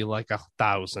probably like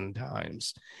 1,000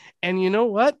 times. And you know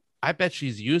what? I bet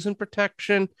she's using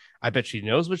protection. I bet she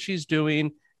knows what she's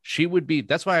doing. She would be.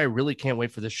 That's why I really can't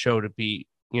wait for the show to be,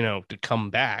 to come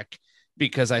back,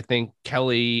 because I think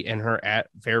Kelly and her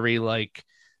very like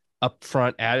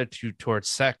upfront attitude towards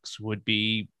sex would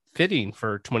be fitting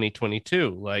for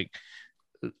 2022. Like,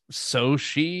 so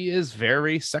she is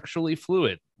very sexually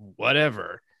fluid,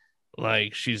 whatever.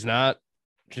 Like, she's not,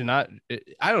 I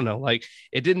don't know. Like,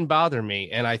 it didn't bother me.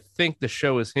 And I think the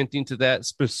show is hinting to that,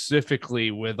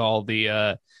 specifically with all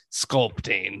the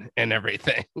sculpting and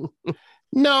everything.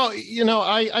 No,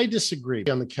 I disagree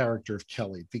on the character of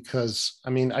Kelly, because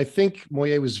I think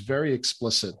Moyer was very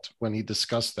explicit when he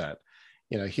discussed that.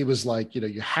 He was like,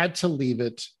 you had to leave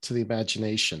it to the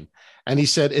imagination. And he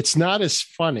said, it's not as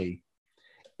funny.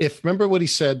 Remember what he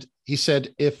said? He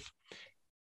said, if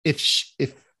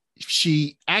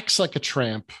she acts like a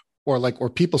tramp, or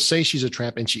people say she's a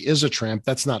tramp and she is a tramp,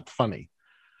 that's not funny.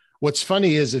 What's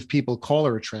funny is if people call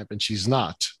her a tramp and she's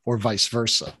not, or vice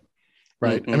versa.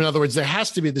 Right. Mm-hmm. In other words, there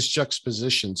has to be this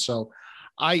juxtaposition. So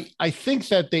I think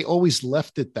that they always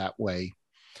left it that way,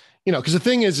 because the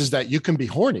thing is that you can be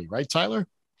horny, right, Tyler?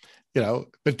 But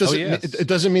it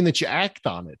doesn't mean that you act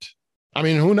on it.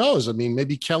 Who knows?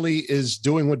 Maybe Kelly is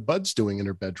doing what Bud's doing in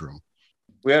her bedroom.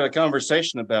 We had a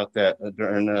conversation about that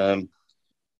during,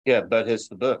 Bud Hits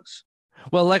the Books.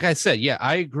 Well, like I said,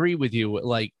 I agree with you.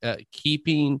 Like,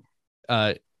 keeping,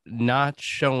 not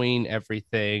showing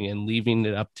everything and leaving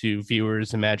it up to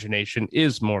viewers' imagination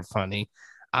is more funny.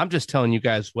 I'm just telling you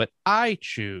guys what I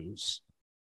choose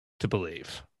to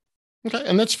believe. Okay,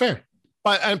 and that's fair.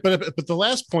 But the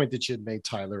last point that you had made,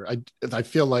 Tyler, I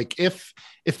feel like if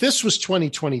this was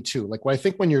 2022, like I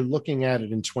think when you're looking at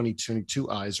it in 2022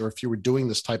 eyes, or if you were doing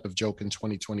this type of joke in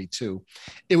 2022,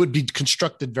 it would be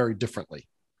constructed very differently.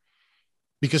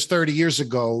 Because 30 years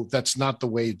ago, that's not the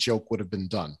way a joke would have been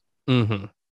done. Mm-hmm.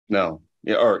 No.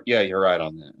 You're right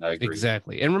on that. I agree.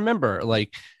 Exactly. And remember,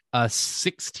 like a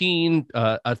 13 to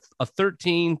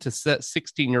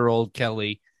 16-year-old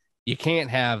Kelly, you can't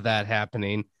have that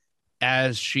happening.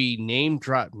 As she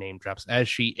as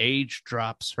she age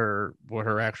drops what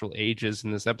her actual age is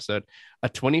in this episode, a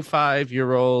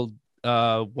 25-year-old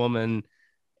woman,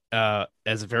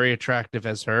 as very attractive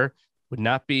as her, would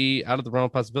not be out of the realm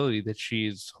of possibility that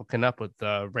she's hooking up with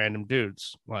random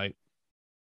dudes. Like,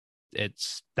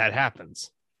 that happens.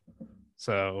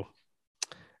 So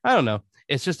I don't know.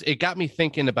 It's just, it got me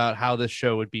thinking about how this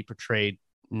show would be portrayed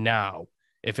now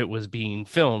if it was being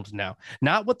filmed now,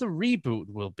 not what the reboot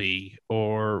will be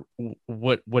or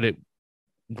what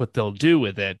they'll do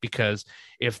with it. Because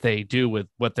if they do with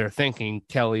what they're thinking,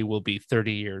 Kelly will be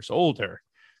 30 years older.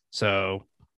 So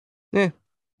I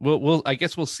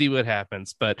guess we'll see what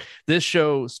happens. But this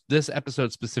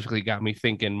episode specifically got me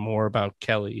thinking more about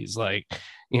Kelly's, like,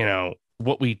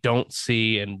 what we don't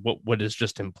see and what is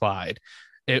just implied.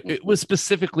 It was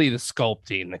specifically the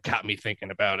sculpting that got me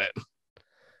thinking about it.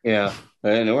 Yeah,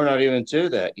 and we're not even to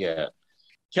that yet.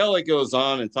 Kelly goes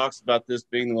on and talks about this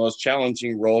being the most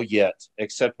challenging role yet,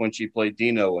 except when she played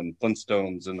Dino in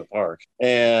Flintstones in the park.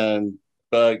 And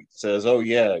Bug says, "Oh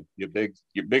yeah, your big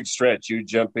stretch, you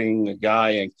jumping a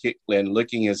guy and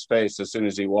licking his face as soon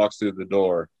as he walks through the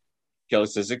door." Kelly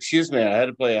says, "Excuse me, I had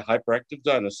to play a hyperactive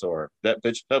dinosaur. That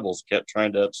bitch Pebbles kept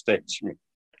trying to upstage me."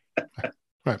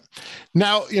 Right.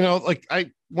 Now,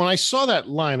 when I saw that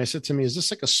line, I said to me, is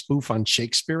this like a spoof on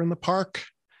Shakespeare in the Park?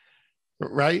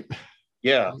 Right?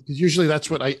 Yeah. Because usually that's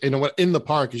what what in the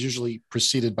park is usually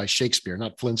preceded by Shakespeare,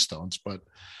 not Flintstones. But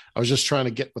I was just trying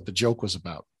to get what the joke was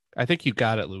about. I think you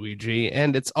got it, Luigi.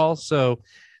 And it's also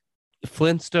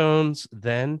Flintstones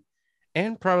then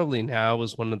and probably now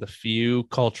was one of the few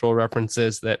cultural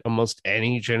references that almost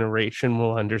any generation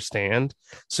will understand.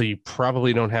 So you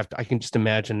probably don't have to, I can just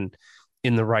imagine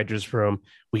in the writer's room,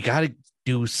 we got to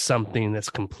do something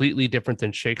that's completely different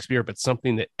than Shakespeare, but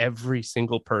something that every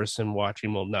single person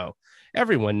watching will know.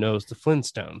 Everyone knows the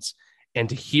Flintstones. And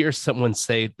to hear someone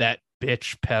say that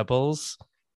bitch Pebbles,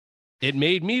 it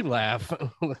made me laugh.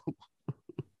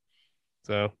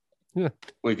 So, yeah.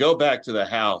 We go back to the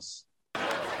house.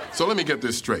 So let me get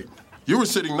this straight. You were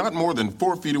sitting not more than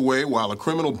 4 feet away while a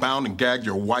criminal bound and gagged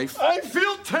your wife? I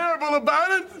feel terrible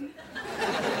about it.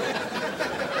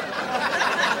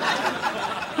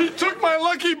 He took my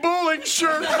lucky bowling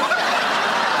shirt.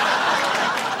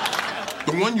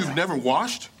 The one you've never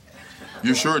washed?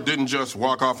 You sure it didn't just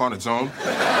walk off on its own?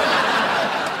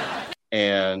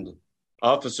 And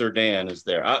Officer Dan is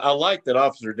there. I like that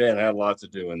Officer Dan had a lot to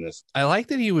do in this. I like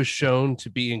that he was shown to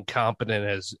be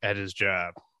incompetent at his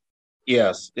job.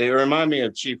 Yes, it reminded me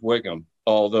of Chief Wiggum,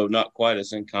 although not quite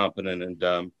as incompetent and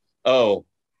dumb. Oh,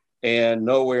 and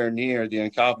nowhere near the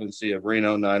incompetency of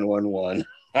Reno 911.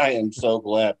 I am so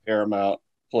glad Paramount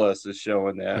Plus is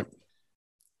showing that.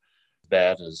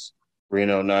 Bad as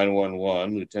Reno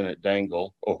 911, Lieutenant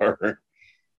Dangle, or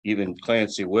even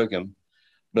Clancy Wickham.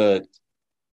 But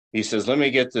he says, let me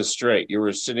get this straight. You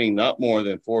were sitting not more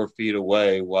than 4 feet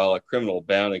away while a criminal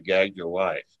bound and gagged your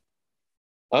wife.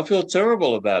 I feel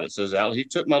terrible about it, says Al. He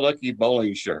took my lucky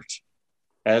bowling shirt.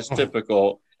 As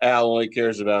typical, Al only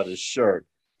cares about his shirt.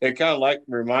 It kind of like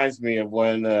reminds me of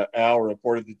when Al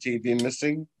reported the TV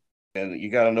missing, and you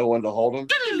got to know when to hold him.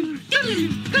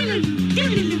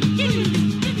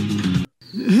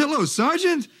 Hello,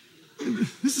 Sergeant.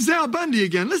 This is Al Bundy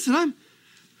again. Listen, I'm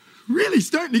really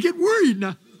starting to get worried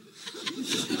now.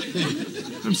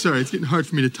 I'm sorry, it's getting hard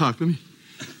for me to talk. Let me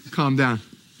calm down.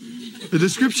 The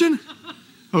description?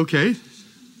 Okay.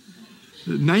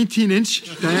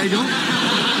 19-inch diagonal.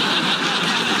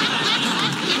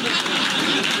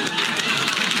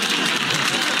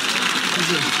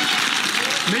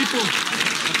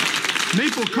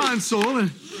 Maple console,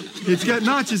 and it's got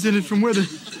notches in it from where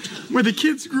the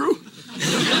kids grew.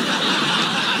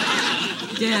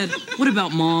 Dad, what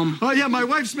about Mom? Oh, yeah, my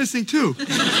wife's missing, too.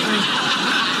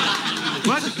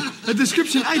 What? A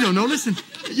description? I don't know. Listen,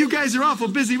 you guys are awful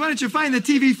busy. Why don't you find the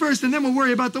TV first, and then we'll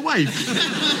worry about the wife.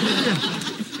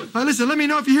 Yeah. Listen, let me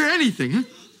know if you hear anything, huh?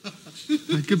 All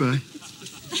right, goodbye.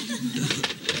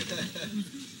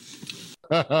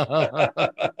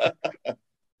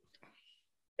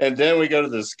 And then we go to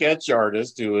the sketch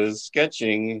artist who is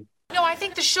sketching. No, I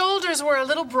think the shoulders were a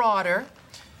little broader.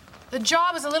 The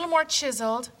jaw was a little more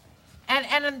chiseled.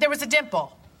 And there was a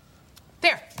dimple.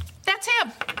 There. That's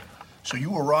him. So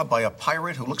you were robbed by a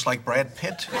pirate who looks like Brad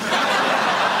Pitt?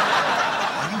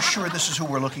 Are you sure this is who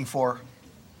we're looking for?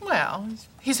 Well,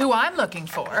 he's who I'm looking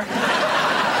for.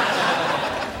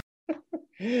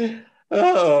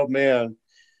 Oh, man.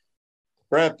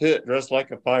 Brad Pitt dressed like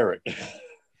a pirate.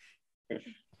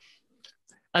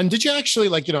 And did you actually,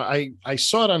 I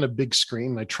saw it on a big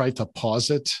screen. I tried to pause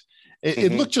it.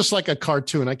 It looked just like a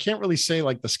cartoon. I can't really say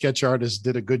the sketch artist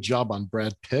did a good job on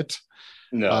Brad Pitt.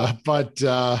 No. But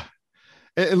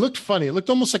it looked funny. It looked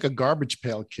almost like a Garbage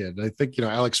Pail Kid. I think,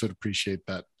 Alex would appreciate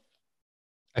that.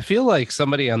 I feel like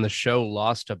somebody on the show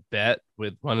lost a bet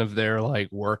with one of their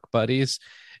work buddies.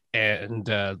 And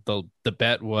the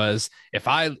bet was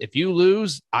if you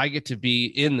lose, I get to be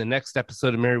in the next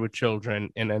episode of Married with Children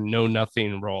in a know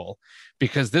nothing role,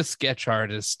 because this sketch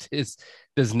artist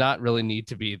does not really need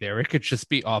to be there. It could just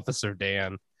be Officer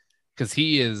Dan, because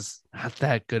he is not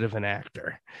that good of an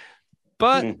actor.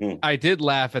 But I did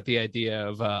laugh at the idea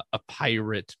of a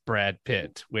pirate Brad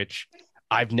Pitt, which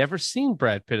I've never seen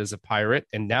Brad Pitt as a pirate,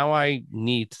 and now I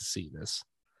need to see this.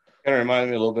 Kind of reminded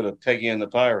me a little bit of Peggy and the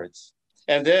Pirates.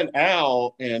 And then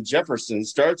Al and Jefferson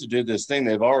start to do this thing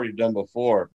they've already done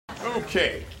before.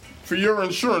 Okay. For your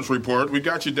insurance report, we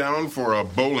got you down for a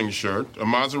bowling shirt, a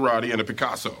Maserati, and a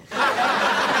Picasso.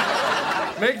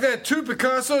 Make that 2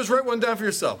 Picassos, write one down for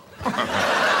yourself.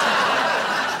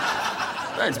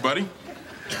 Thanks, buddy.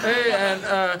 Hey,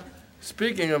 and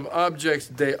speaking of objects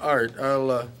d'art,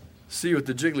 I'll see you at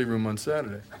the Jiggly Room on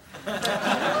Saturday.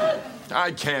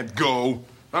 I can't go.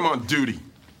 I'm on duty.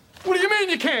 What do you mean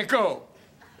you can't go?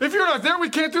 If you're not there, we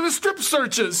can't do the strip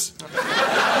searches.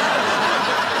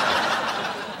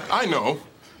 I know,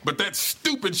 but that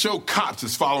stupid show Cops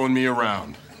is following me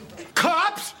around.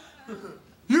 Cops?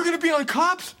 You're gonna be on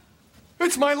Cops?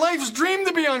 It's my life's dream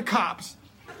to be on Cops.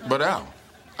 But Al,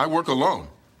 I work alone.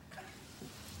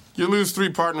 You lose 3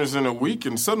 partners in a week,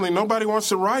 and suddenly nobody wants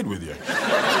to ride with you.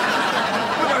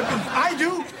 I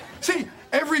do. See,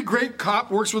 every great cop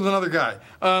works with another guy.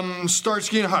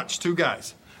 Starsky and Hutch, 2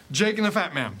 guys. Jake and the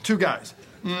Fat Man, 2 guys.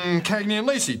 Cagney and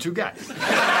Lacey, 2 guys.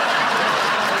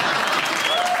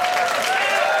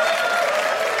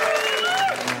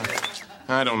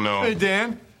 I don't know. Hey,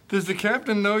 Dan, does the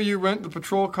captain know you rent the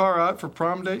patrol car out for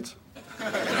prom dates?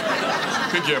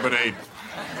 Good job at 8.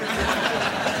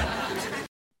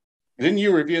 Didn't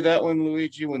you review that one,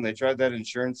 Luigi, when they tried that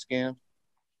insurance scam?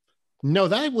 No,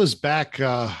 that was back.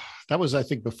 That was, I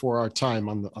think, before our time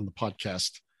on the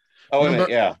podcast. Oh,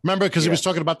 remember, Remember, because he was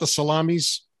talking about the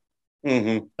salamis.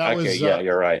 Mm-hmm. That okay, was, yeah,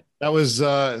 you're right. That was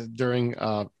during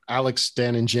Alex,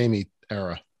 Dan, and Jamie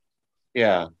era.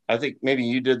 Yeah, I think maybe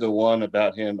you did the one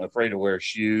about him afraid to wear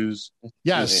shoes.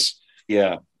 Yes.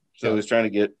 Yeah. So he was trying to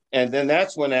get, and then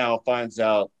that's when Al finds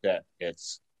out that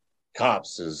it's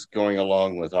Cops is going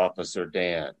along with Officer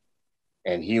Dan,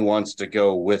 and he wants to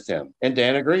go with him, and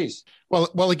Dan agrees.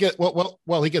 Well,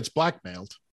 he gets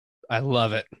blackmailed. I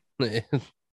love it.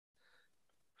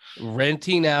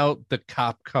 Renting out the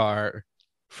cop car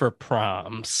for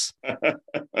proms.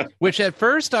 Which at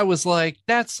first I was like,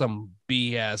 that's some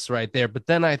BS right there. But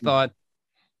then I thought,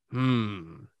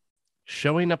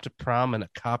 showing up to prom in a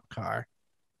cop car.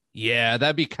 Yeah,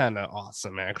 that'd be kind of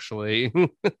awesome, actually.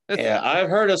 Yeah, I've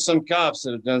heard of some cops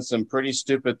that have done some pretty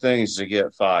stupid things to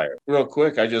get fired. Real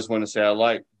quick, I just want to say I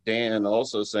like Dan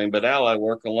also saying, but Al, I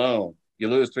work alone. You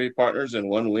lose 3 partners in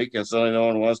 1 week and suddenly no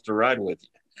one wants to ride with you.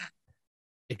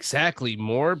 Exactly.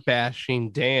 More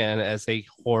bashing Dan as a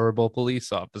horrible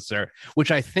police officer,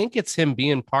 which I think it's him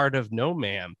being part of No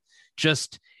Ma'am.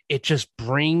 It just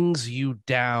brings you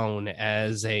down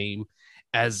as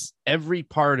every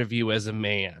part of you as a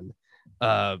man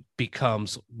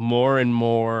becomes more and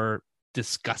more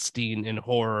disgusting and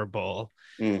horrible.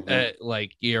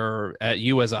 Like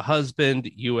you as a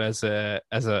husband, you as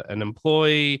an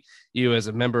employee, you as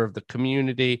a member of the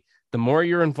community. The more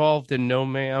you're involved in No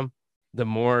Ma'am, the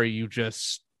more you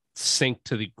just sink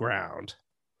to the ground.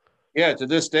 Yeah, to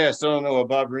this day, I still don't know what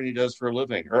Bob Rooney does for a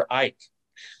living, or Ike.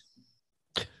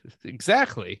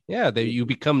 Exactly. Yeah, you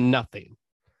become nothing.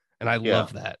 And I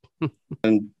love that.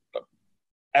 And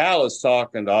Al is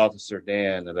talking to Officer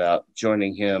Dan about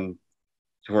joining him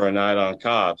for a night on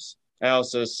Cops. Al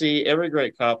says, see, every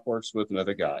great cop works with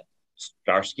another guy.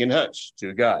 Starsky and Hutch,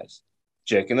 2 guys.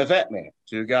 Jake and the Fat Man,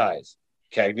 2 guys.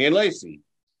 Cagney and Lacey,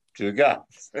 2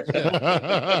 guys.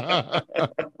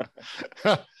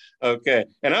 Okay,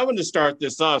 and I want to start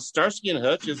this off. Starsky and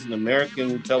Hutch is an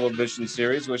American television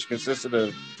series which consisted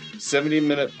of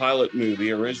 70-minute pilot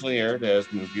movie, originally aired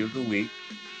as Movie of the Week,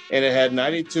 and it had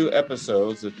 92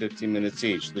 episodes of 15 minutes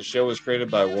each. The show was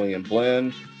created by William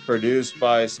Blinn, produced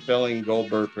by Spelling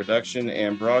Goldberg Production,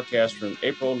 and broadcast from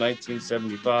April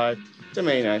 1975 to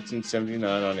May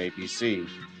 1979 on ABC.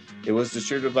 It was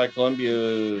distributed by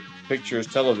Columbia Pictures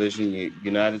Television,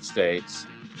 United States,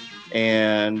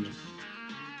 and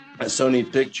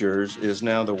Sony Pictures is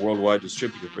now the worldwide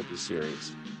distributor for the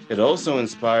series. It also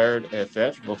inspired a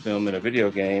theatrical film and a video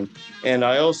game, and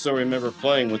I also remember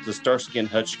playing with the Starsky and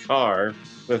Hutch car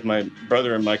with my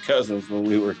brother and my cousins when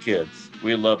we were kids.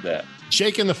 We loved that.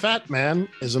 Jake and the Fat Man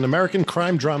is an American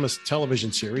crime drama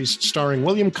television series starring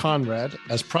William Conrad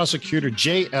as prosecutor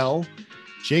J.L.,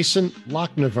 Jason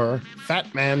Lochnever,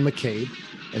 Fat Man McCabe,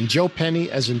 and Joe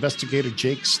Penny as investigator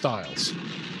Jake Stiles.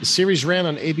 The series ran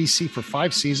on ABC for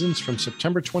 5 seasons from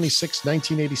September 26,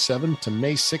 1987 to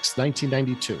May 6,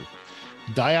 1992.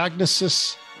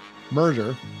 Diagnosis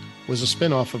Murder was a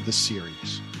spin-off of the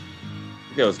series.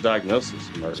 It was Diagnosis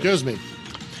Murder. Excuse me.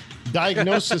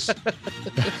 Diagnosis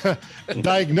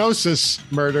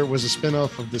Murder was a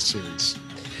spin-off of the series.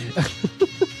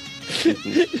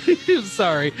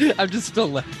 Sorry, I'm just still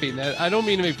laughing. I don't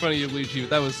mean to make fun of you, Luigi.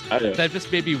 That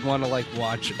just made me want to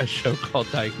watch a show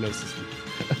called Diagnosis.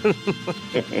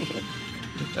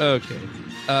 Okay.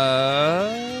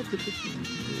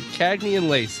 Cagney and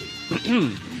Lacey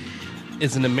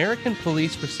is an American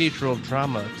police procedural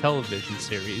drama television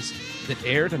series that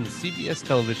aired on the CBS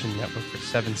television network for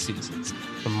 7 seasons,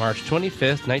 from March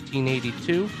 25th,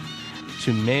 1982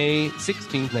 to May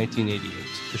 16th, 1988.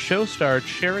 The show starred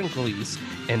Sharon Gless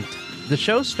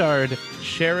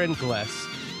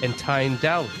and Tyne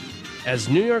Dowling as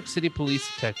New York City police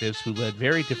detectives who led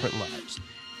very different lives.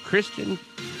 Christine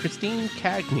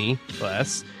Cagney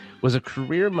Gless was a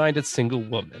career-minded single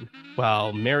woman,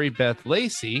 while Mary Beth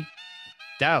Lacey,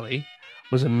 Dally,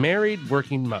 was a married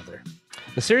working mother.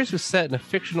 The series was set in a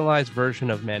fictionalized version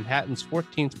of Manhattan's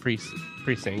 14th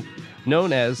precinct,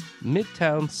 known as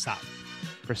Midtown South.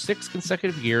 For 6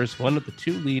 consecutive years, one of the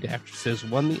 2 lead actresses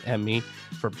won the Emmy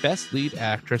for Best Lead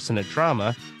Actress in a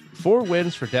Drama, 4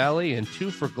 wins for Dally and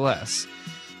 2 for Gless.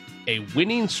 A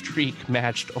winning streak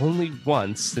matched only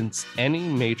once since any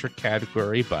major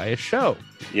category by a show.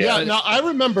 Yeah, now I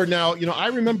remember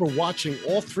watching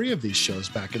all 3 of these shows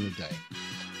back in the day.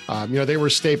 They were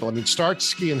staple. I mean,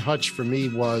 Starsky and Hutch for me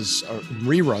was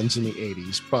reruns in the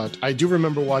 80s, but I do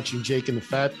remember watching Jake and the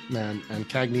Fat Man and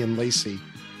Cagney and Lacey,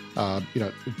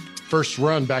 first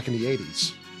run back in the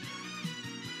 80s.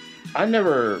 I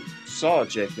never saw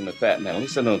Jake and the Fat Man. At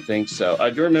least I don't think so. I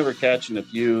do remember catching a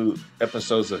few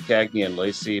episodes of Cagney and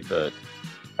Lacey, but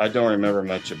I don't remember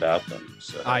much about them.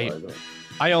 So I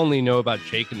only know about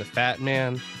Jake and the Fat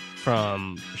Man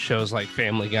from shows like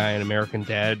Family Guy and American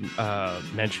Dad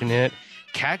mention it.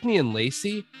 Cagney and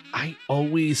Lacey, I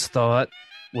always thought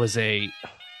it was Cagney,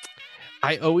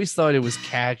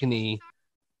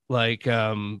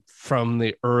 from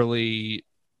the early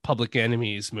Public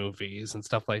Enemies movies and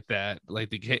stuff like that. Like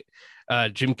the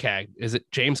is it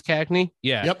James Cagney?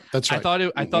 Yeah. Yep, that's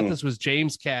right. I thought this was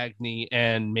James Cagney,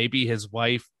 and maybe his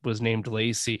wife was named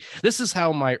Lacey. This is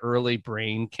how my early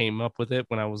brain came up with it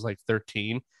when I was like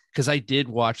 13, because I did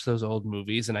watch those old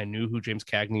movies and I knew who James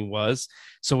Cagney was.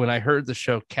 So when I heard the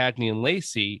show Cagney and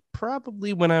Lacey,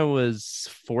 probably when I was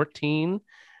 14,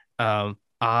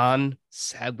 on,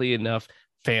 sadly enough,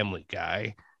 Family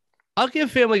Guy. I'll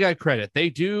give Family Guy credit. They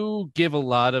do give a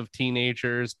lot of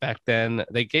teenagers back then.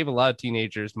 They gave a lot of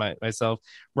teenagers, myself,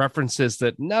 references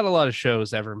that not a lot of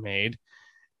shows ever made.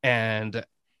 And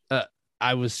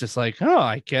I was just like, oh,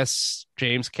 I guess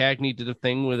James Cagney did a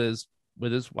thing with his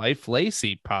wife,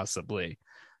 Lacey, possibly.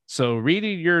 So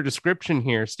reading your description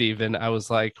here, Stephen, I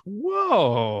was like,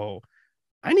 whoa,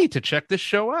 I need to check this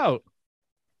show out.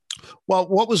 Well,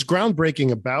 what was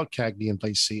groundbreaking about Cagney and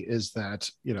Lacey is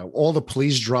that, all the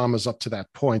police dramas up to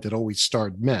that point had always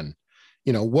starred men.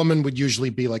 Woman would usually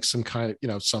be like some kind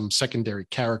of, some secondary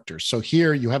character. So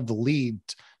here you have the lead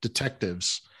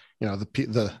detectives,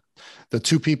 the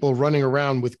two people running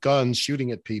around with guns,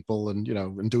 shooting at people and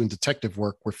doing detective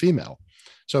work were female.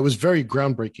 So it was a very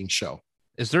groundbreaking show.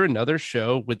 Is there another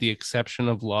show, with the exception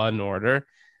of Law and Order?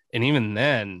 And even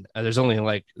then, there was only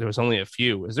a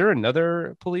few. Is there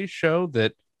another police show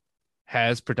that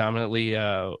has predominantly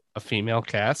a female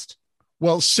cast?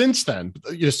 Well, since then,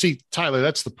 see, Tyler,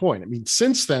 that's the point. I mean,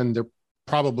 since then, there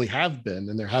probably have been,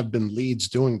 and there have been leads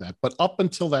doing that. But up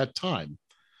until that time,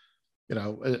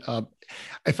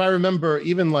 if I remember,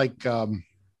 even like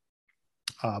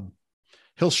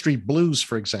Hill Street Blues,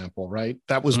 for example, right?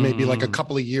 That was maybe like a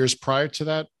couple of years prior to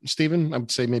that, Stephen. I would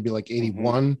say maybe like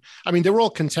 81. I mean, they were all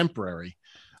contemporary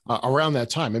around that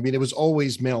time. I mean, it was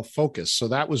always male focused. So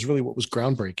that was really what was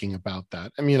groundbreaking about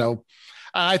that. I mean,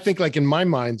 I think like in my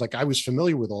mind, like I was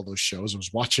familiar with all those shows. I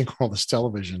was watching all this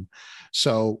television.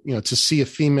 So, to see a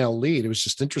female lead, it was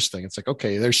just interesting. It's like,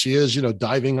 okay, there she is,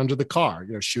 diving under the car,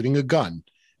 shooting a gun.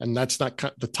 And that's not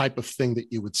the type of thing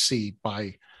that you would see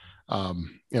by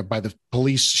the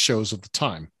police shows of the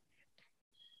time.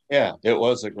 Yeah, it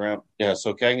was a ground. Yeah,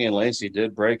 so Cagney and Lacey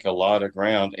did break a lot of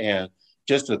ground. And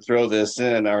just to throw this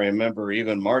in, I remember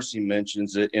even Marcy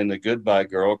mentions it in The Goodbye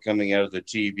Girl coming out of the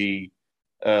TV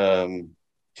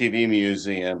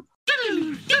museum.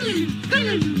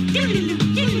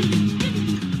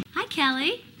 Hi,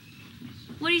 Kelly.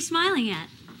 What are you smiling at?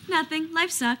 Nothing.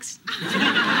 Life sucks.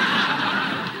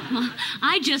 Well,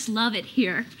 I just love it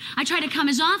here. I try to come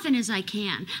as often as I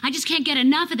can. I just can't get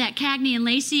enough of that Cagney and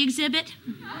Lacey exhibit.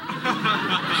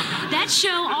 That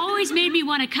show always made me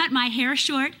want to cut my hair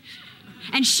short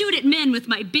and shoot at men with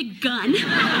my big gun.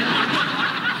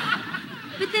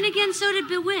 But then again, so did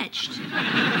Bewitched.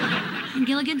 And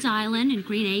Gilligan's Island and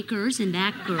Green Acres and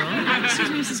That Girl. Excuse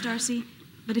me, Mrs. Darcy,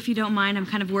 but if you don't mind, I'm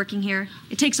kind of working here.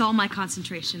 It takes all my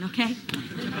concentration, okay?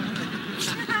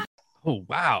 Oh,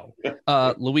 wow.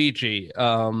 Luigi,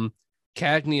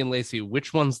 Cagney and Lacey,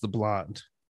 which one's the blonde?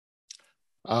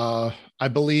 I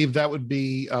believe that would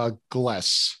be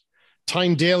Gless.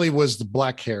 Tyne Daly was the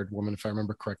black-haired woman, if I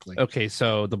remember correctly. Okay,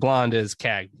 so the blonde is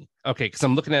Cagney. Okay, because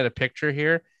I'm looking at a picture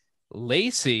here.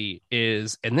 Lacey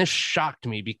is, and this shocked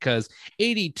me because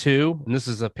 82, and this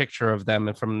is a picture of them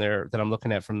that I'm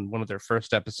looking at from one of their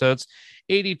first episodes.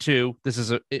 82, this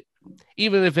is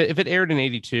even if it aired in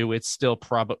 82, it's still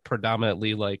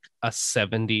predominantly like a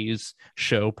 70s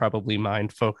show, probably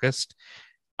mind focused.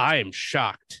 I am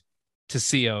shocked to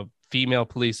see a female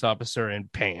police officer in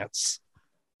pants.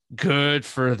 Good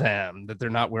for them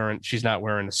that she's not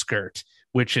wearing a skirt,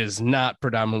 which is not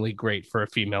predominantly great for a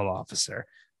female officer.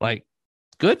 Like,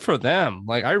 good for them.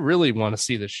 Like, I really want to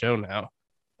see the show now.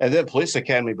 And then Police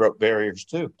Academy broke barriers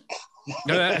too.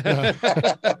 Yep.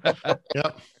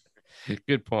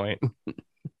 Good point.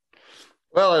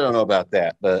 Well, I don't know about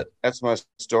that, but that's my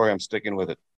story. I'm sticking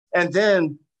with it. And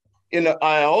then,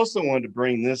 I also wanted to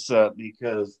bring this up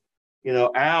because,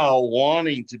 Al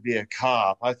wanting to be a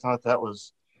cop, I thought that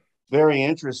was very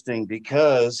interesting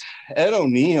because Ed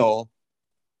O'Neill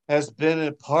has been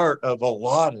a part of a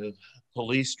lot of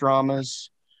police dramas,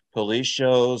 police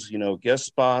shows, guest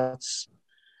spots,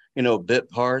 bit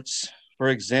parts. For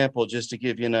example, just to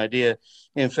give you an idea,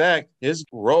 in fact, his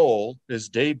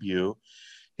debut,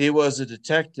 he was a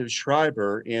detective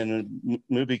Schreiber in a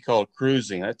movie called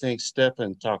Cruising. I think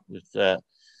Stephen talked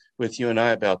with you and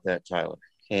I about that, Tyler.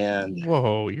 And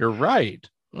whoa, you're right.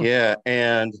 Yeah,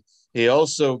 and he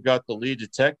also got the lead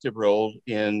detective role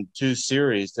in 2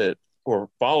 series that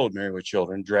followed Married with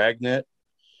Children, Dragnet.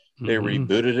 They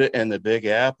rebooted it, and The Big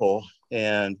Apple.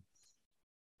 And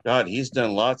God, he's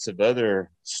done lots of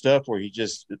other stuff where he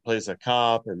just plays a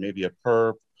cop or maybe a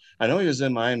perp. I know he was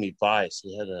in Miami Vice.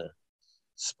 He had a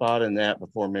spot in that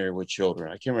before Married with Children.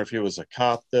 I can't remember if he was a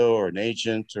cop though, or an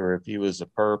agent, or if he was a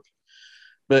perp.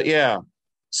 But yeah,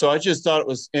 so I just thought it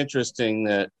was interesting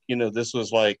that this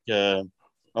was like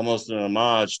almost an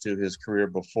homage to his career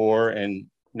before and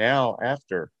now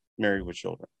after Married with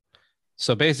Children.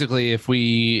 So basically, if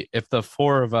the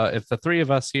three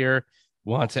of us here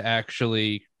want to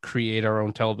actually create our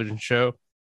own television show,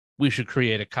 we should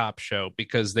create a cop show,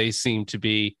 because they seem to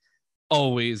be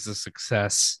always a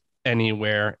success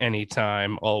anywhere,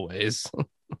 anytime, always.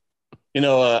 One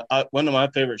of my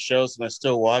favorite shows, and I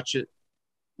still watch it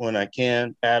when I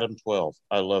can, Adam 12.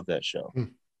 I love that show.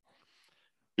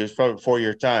 It was probably before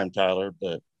your time, Tyler,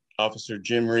 but Officer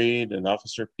Jim Reed and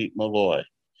Officer Pete Malloy.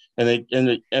 And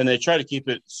they try to keep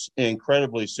it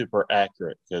incredibly super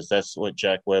accurate, because that's what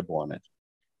Jack Webb wanted.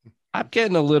 I'm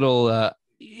getting a little,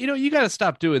 you got to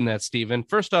stop doing that, Steven.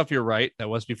 First off, you're right. That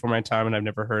was before my time and I've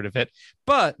never heard of it.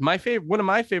 But one of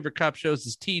my favorite cop shows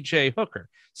is TJ Hooker.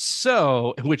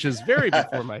 So, which is very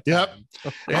before my time. Yep.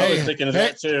 I was thinking of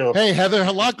that too. Hey, Heather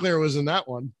Locklear was in that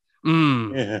one.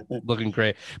 Looking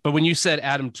great. But when you said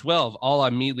Adam 12, all I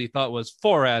immediately thought was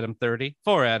for Adam 30.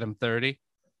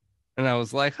 And I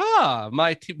was like,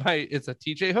 it's a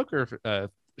TJ Hooker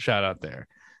shout out there.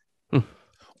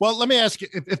 Well, let me ask you,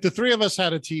 if the three of us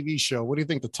had a TV show, what do you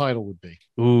think the title would be?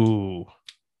 Ooh.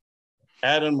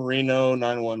 Adam Reno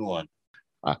 911.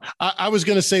 I was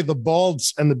going to say The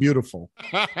Balds and the Beautiful.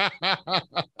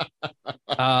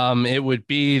 It would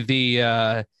be the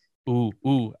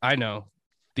I know.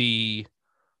 The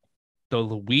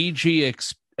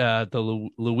Luigi's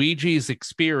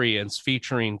Experience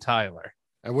featuring Tyler.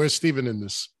 And where's Steven in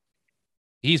this?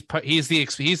 He's the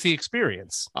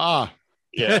experience.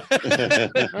 Yeah.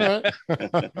 I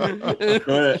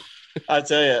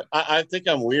tell you, I think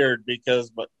I'm weird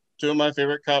because two of my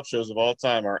favorite cop shows of all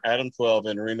time are Adam 12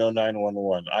 and Reno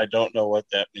 911. I don't know what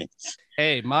that means.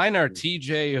 Hey, mine are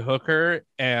TJ Hooker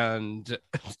and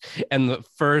the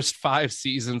first 5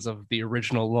 seasons of the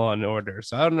original Law and Order.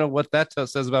 So I don't know what that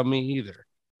says about me either.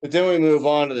 But then we move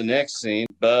on to the next scene.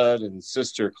 Bud and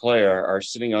Sister Claire are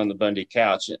sitting on the Bundy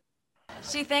couch.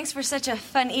 Gee, thanks for such a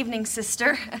fun evening,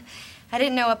 sister. I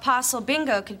didn't know Apostle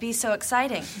Bingo could be so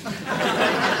exciting.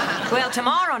 Well,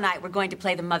 tomorrow night we're going to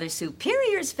play the Mother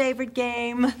Superior's favorite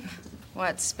game.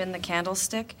 What, spin the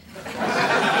candlestick?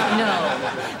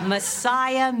 No,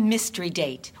 Messiah Mystery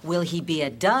Date. Will he be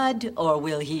a dud or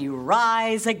will he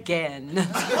rise again?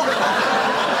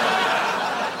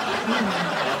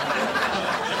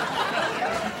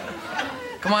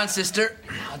 Come on, sister.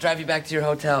 I'll drive you back to your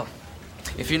hotel.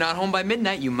 If you're not home by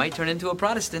midnight, you might turn into a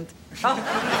Protestant. Oh.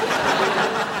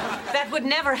 That would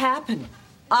never happen.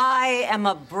 I am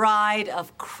a bride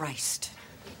of Christ.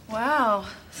 Wow,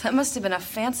 that must have been a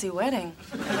fancy wedding.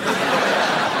 She's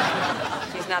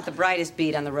not the brightest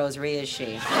bead on the rosary, is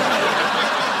she?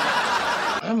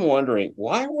 I'm wondering,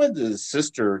 why would the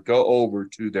sister go over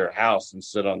to their house and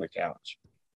sit on the couch?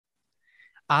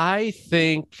 I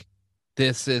think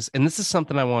this is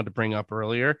something I wanted to bring up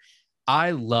earlier.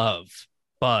 I love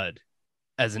Bud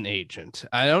as an agent.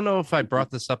 I don't know if I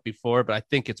brought this up before, but I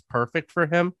think it's perfect for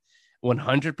him.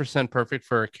 100% perfect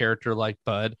for a character like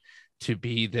Bud to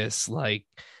be this, like,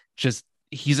 just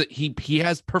he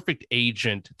has perfect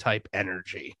agent type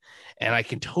energy. And I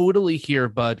can totally hear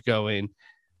Bud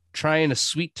trying to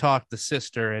sweet talk the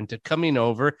sister into coming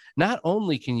over. Not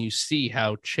only can you see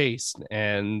how chaste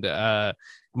and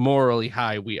morally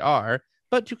high we are,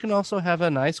 but you can also have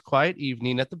a nice quiet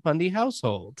evening at the Bundy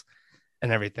household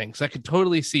and everything. So I could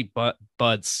totally see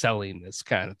Bud selling this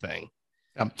kind of thing.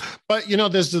 But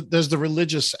there's the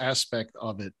religious aspect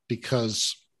of it,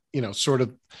 because sort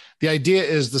of the idea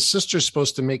is the sister's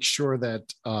supposed to make sure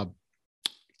that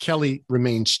Kelly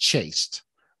remains chaste,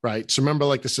 right? So remember,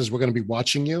 like this says, we're going to be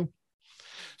watching you.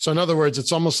 So in other words,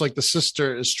 it's almost like the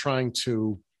sister is trying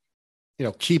to,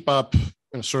 keep up,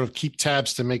 sort of keep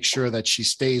tabs to make sure that she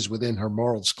stays within her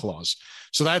morals clause.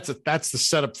 So that's the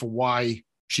setup for why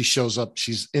she shows up.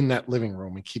 She's in that living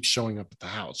room and keeps showing up at the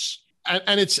house.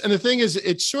 And the thing is,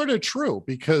 it's sort of true,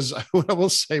 because what I will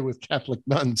say with Catholic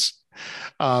nuns,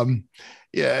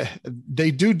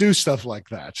 they do stuff like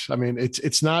that. I mean,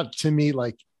 it's not, to me,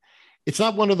 like, it's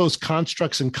not one of those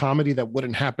constructs in comedy that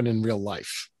wouldn't happen in real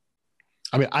life.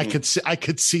 I mean, I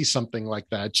could see something like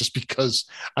that just because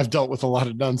I've dealt with a lot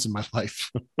of nuns in my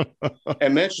life.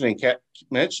 And mentioning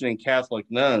Catholic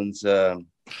nuns,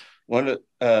 what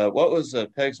was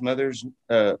Peg's mother's?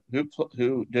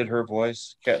 Who did her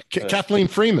voice? Kathleen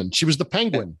Freeman. She was the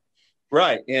Penguin,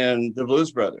 right? In the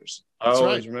Blues Brothers. I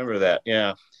always remember that.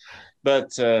 Yeah,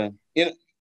 but let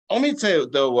me tell you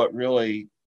though, what really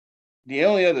the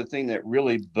only other thing that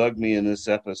really bugged me in this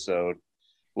episode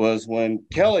was when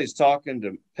Kelly's talking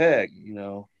to Peg,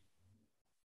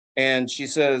 and she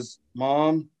says,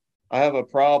 "Mom, I have a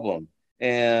problem."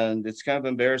 And it's kind of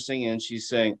embarrassing. And she's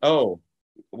saying, "Oh,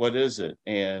 what is it?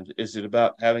 And is it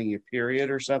about having your period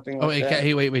or something like that?"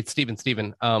 Hey, wait, Steven.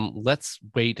 Let's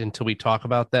wait until we talk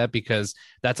about that, because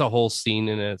that's a whole scene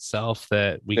in itself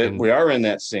that we are in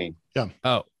that scene. Yeah.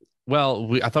 Oh,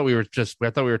 well, I thought we were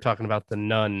talking about the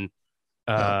nun.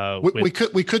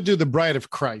 We could do the Bride of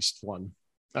Christ one.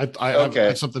 I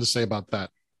have something to say about that.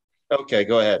 Okay,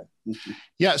 go ahead.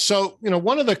 Yeah, so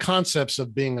one of the concepts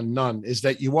of being a nun is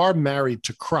that you are married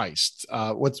to Christ. I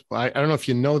don't know if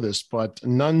you know this, but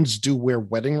nuns do wear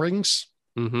wedding rings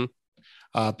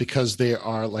because they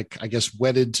are, like, I guess,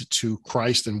 wedded to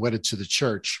Christ and wedded to the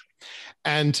church.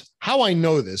 And how I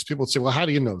know this, people would say, "Well, how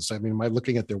do you know this?" I mean, am I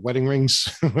looking at their wedding rings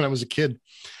when I was a kid?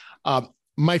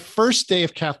 My first day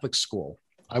of Catholic school,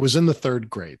 I was in the 3rd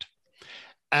grade.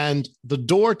 And the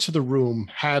door to the room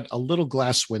had a little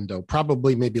glass window,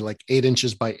 probably maybe like 8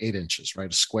 inches by 8 inches, right?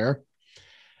 A square.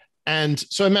 And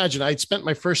so imagine I'd spent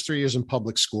my first 3 years in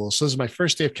public school. So this is my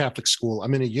first day of Catholic school.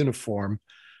 I'm in a uniform.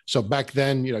 So back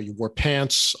then, you wore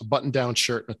pants, a button-down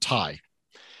shirt, and a tie.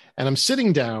 And I'm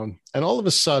sitting down, and all of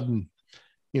a sudden,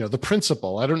 the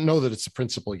principal, I don't know that it's the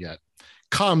principal yet,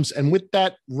 comes and with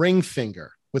that ring,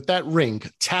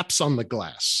 taps on the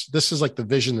glass. This is like the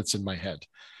vision that's in my head.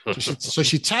 So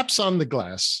she taps on the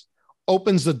glass,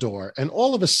 opens the door, and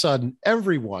all of a sudden,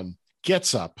 everyone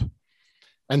gets up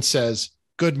and says,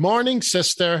 "Good morning,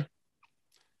 sister."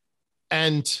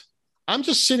 And I'm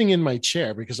just sitting in my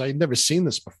chair because I had never seen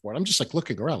this before. And I'm just like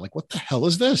looking around, like, what the hell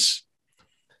is this?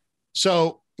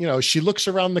 So, she looks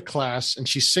around the class and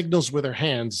she signals with her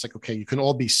hands. It's like, okay, you can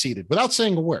all be seated, without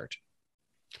saying a word.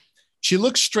 She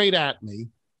looks straight at me,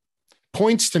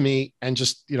 points to me, and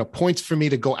just, points for me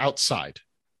to go outside.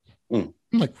 I'm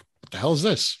like, what the hell is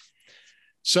this?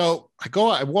 So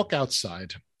I walk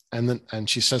outside, and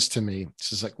she says to me,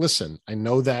 she's like, "Listen, I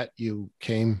know that you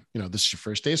came, this is your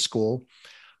first day of school.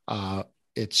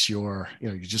 It's your,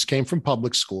 you just came from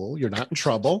public school. You're not in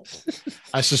trouble."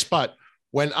 I says, "But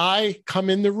when I come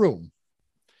in the room,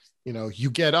 you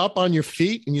get up on your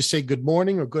feet and you say good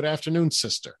morning or good afternoon,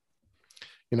 sister.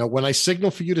 When I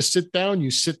signal for you to sit down,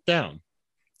 you sit down,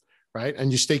 right?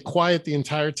 And you stay quiet the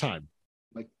entire time."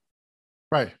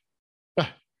 Right.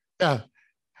 Yeah.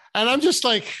 And I'm just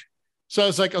like, so I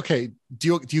was like, "Okay,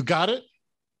 do you got it?"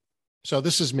 So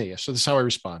this is me. So this is how I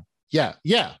respond. Yeah.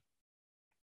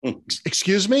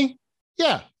 Excuse me?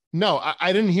 Yeah. No,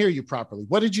 I didn't hear you properly.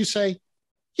 What did you say?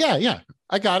 Yeah.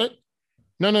 I got it.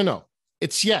 No.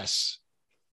 It's yes.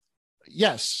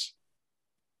 Yes.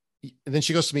 And then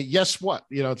she goes to me, "Yes, what?"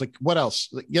 It's like, "What else?"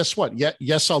 Like, "Yes, what?" "Yeah,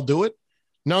 yes, I'll do it."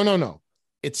 No.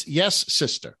 It's yes,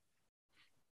 sister.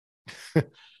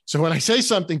 So when I say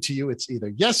something to you, it's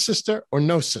either yes, sister, or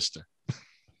no, sister.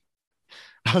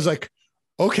 I was like,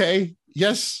 "Okay,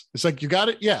 yes." It's like, "You got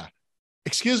it?" "Yeah."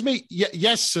 "Excuse me?"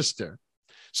 Yes, sister."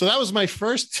 So that was my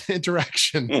first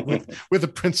interaction with the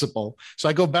principal. So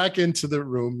I go back into the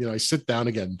room, I sit down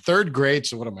again, 3rd grade.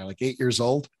 So what am I, like 8 years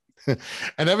old?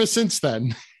 And ever since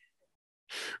then,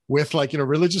 with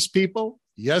religious people,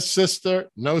 yes, sister,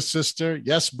 no, sister,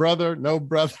 yes, brother, no,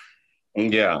 brother.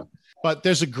 Yeah. But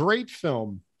there's a great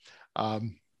film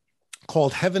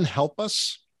called Heaven Help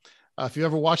Us. If you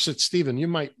ever watched it, Stephen, you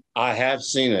might. I have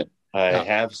seen it. I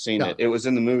have seen it. It was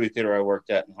in the movie theater I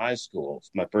worked at in high school. It's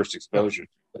my first exposure.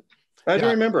 I do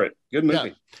remember it. Good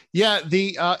movie. Yeah.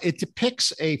 It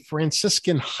depicts a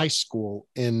Franciscan high school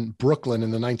in Brooklyn in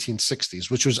the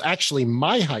 1960s, which was actually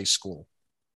my high school.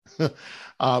 That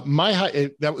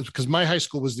was because my high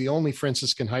school was the only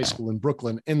Franciscan high school in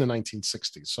Brooklyn in the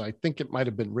 1960s. So I think it might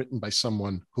have been written by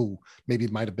someone who maybe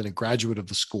might have been a graduate of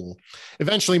the school.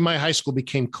 Eventually, my high school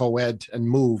became co-ed and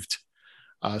moved.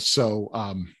 So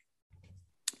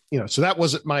that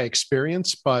wasn't my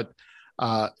experience, but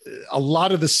a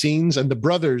lot of the scenes and the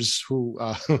brothers who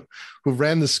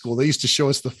ran the school, they used to show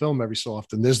us the film every so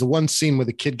often. There's the one scene where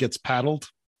the kid gets paddled.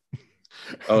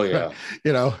 Oh yeah.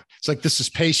 It's like, "This is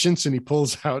Patience," and he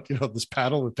pulls out, this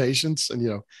paddle with Patience.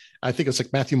 And, I think it's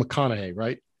like Matthew McConaughey,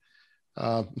 right?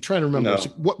 I'm trying to remember.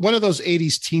 No. One of those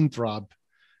 80s teen throb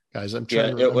guys. I'm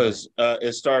trying to remember.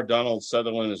 It starred Donald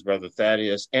Sutherland, his brother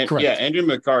Thaddeus. And correct. Yeah, Andrew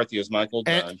McCarthy is Michael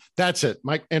Dunn. That's it.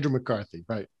 Andrew McCarthy.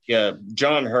 Right. Yeah.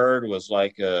 John Hurd was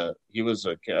he was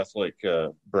a Catholic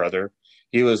brother.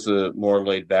 He was the more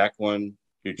laid back one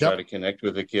who tried to connect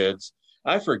with the kids.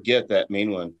 I forget that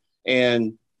main one.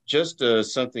 And just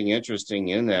something interesting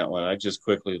in that one, I just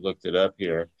quickly looked it up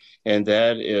here, and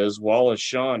that is Wallace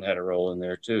Shawn had a role in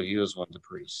there too. He was one of the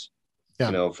priests.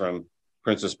 from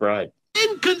Princess Bride.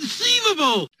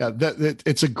 Inconceivable. Yeah,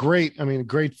 it's a great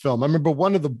film. I remember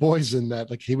one of the boys in that,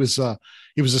 like he was a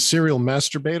serial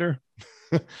masturbator.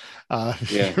 You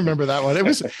remember that one?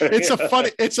 It's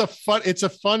a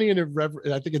funny and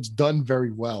irreverent. I think it's done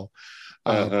very well.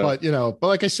 But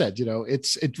like I said,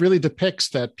 it really depicts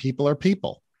that people are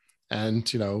people, and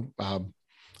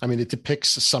it depicts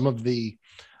some of the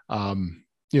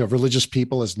religious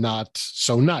people as not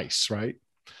so nice, right?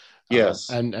 Yes.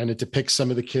 And it depicts some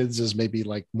of the kids as maybe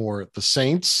like more the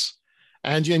saints,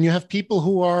 and you have people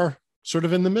who are sort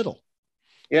of in the middle.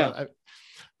 Yeah.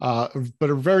 But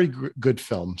a very good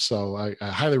film. So I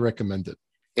highly recommend it.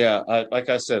 Yeah. Like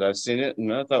I said, I've seen it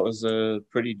and I thought it was a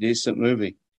pretty decent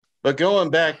movie. But going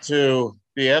back to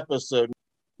the episode,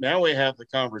 now we have the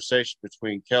conversation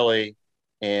between Kelly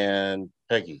and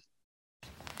Peggy.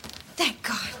 Thank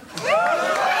God.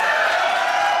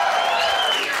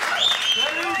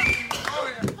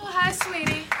 Hi,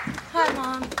 sweetie. Hi,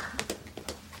 Mom.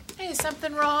 Hey, is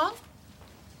something wrong?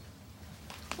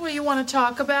 Well, you want to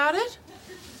talk about it?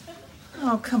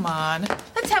 Oh, come on.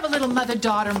 Let's have a little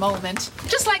mother-daughter moment,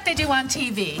 just like they do on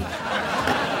TV.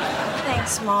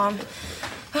 Thanks, Mom.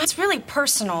 It's really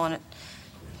personal, and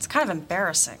it's kind of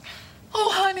embarrassing.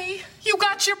 Oh, honey, you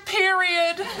got your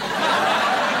period.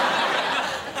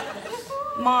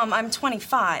 Mom, I'm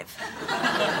 25.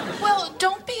 Well,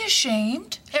 don't be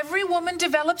ashamed. Every woman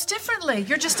develops differently.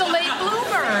 You're just a late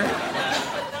bloomer.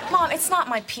 Mom, it's not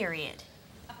my period.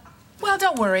 Well,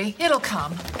 don't worry. It'll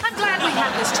come. I'm glad we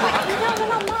had this talk.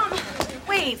 No, Mom.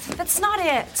 Wait, that's not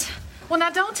it. Well, now,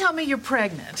 don't tell me you're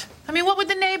pregnant. I mean, what would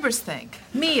the neighbors think?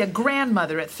 Me, a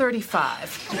grandmother at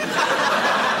 35.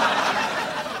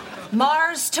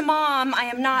 Mars to Mom, I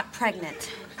am not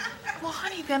pregnant. Well,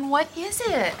 honey, then what is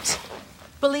it?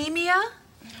 Bulimia?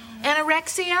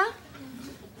 Anorexia?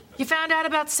 You found out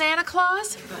about Santa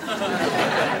Claus?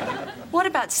 What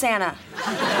about Santa?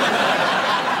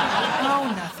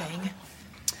 Oh, nothing.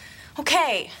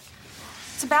 Okay.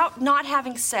 It's about not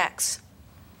having sex.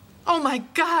 Oh, my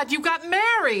God, you got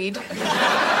married. No,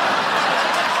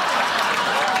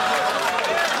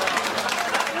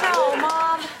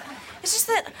 Mom. It's just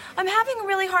that I'm having a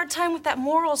really hard time with that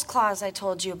morals clause I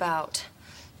told you about.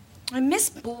 I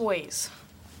miss boys.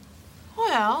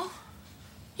 Well,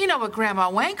 you know what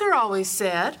Grandma Wanker always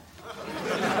said.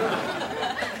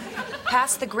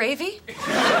 Pass the gravy?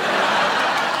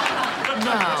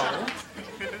 No.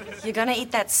 You gonna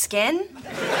eat that skin?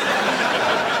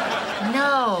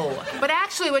 No. But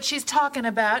actually what she's talking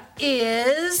about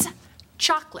is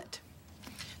chocolate.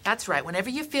 That's right. Whenever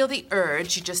you feel the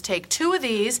urge, you just take 2 of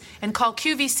these and call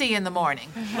QVC in the morning.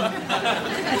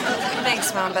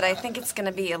 Thanks, Mom, but I think it's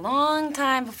gonna be a long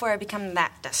time before I become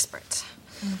that desperate.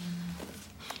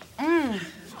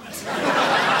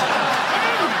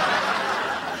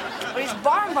 These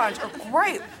bonbons are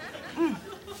great.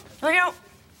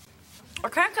 I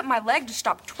can't get my leg to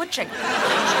stop twitching.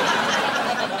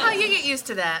 Oh, you get used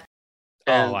to that.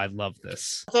 Oh, I love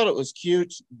this. I thought it was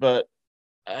cute, but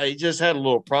I just had a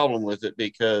little problem with it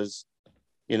because,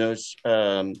 she wants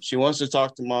to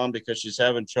talk to Mom because she's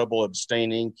having trouble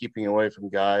abstaining, keeping away from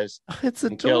guys. It's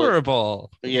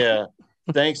adorable. Yeah.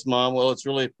 Thanks, Mom. Well, it's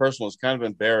really personal. It's kind of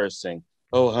embarrassing.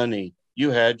 Oh, honey,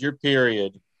 you had your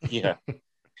period. Yeah.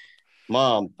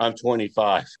 Mom, I'm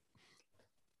 25.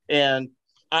 And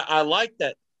I like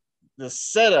that, the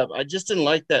setup. I just didn't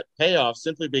like that payoff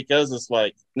simply because it's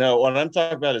like, no, what I'm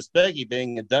talking about is Peggy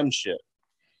being a dumb shit.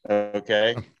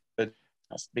 Okay. But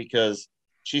that's because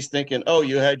she's thinking, oh,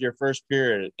 you had your first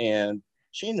period. And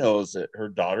she knows that her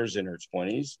daughter's in her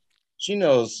 20s. She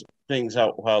knows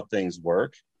how things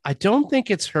work. I don't think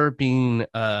it's her being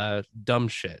dumb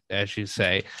shit, as you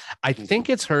say. I think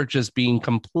it's her just being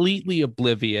completely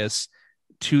oblivious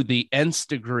to the nth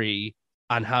degree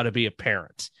on how to be a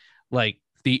parent. Like,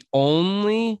 the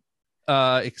only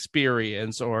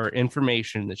experience or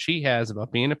information that she has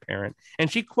about being a parent,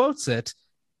 and she quotes it,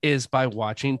 is by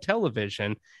watching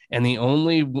television. And the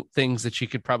only things that she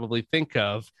could probably think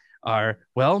of are,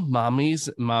 well,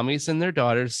 mommies and their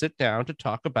daughters sit down to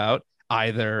talk about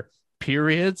either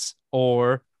periods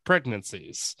or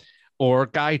pregnancies or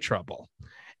guy trouble.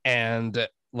 And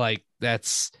like,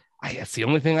 that's the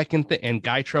only thing I can think. And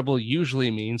guy trouble usually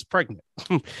means pregnant.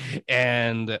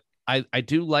 And I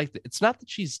do like that. It's not that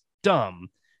she's dumb.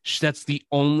 That's the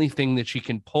only thing that she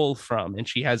can pull from. And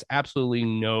she has absolutely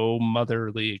no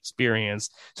motherly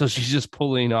experience. So she's just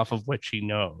pulling off of what she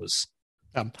knows.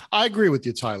 I agree with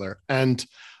you, Tyler. And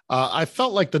I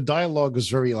felt like the dialogue was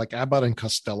very like Abbott and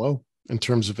Costello in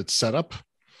terms of its setup.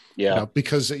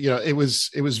 because it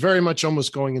was very much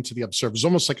almost going into the absurd. It was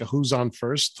almost like a who's on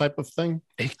first type of thing.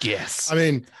 Yes. I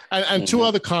mean, and two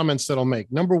other comments that I'll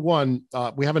make. Number one,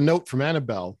 we have a note from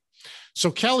Annabelle. So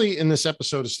Kelly in this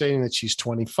episode is stating that she's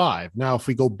 25. Now, if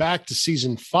we go back to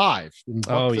season 5 in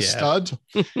Buck the Stud,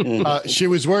 she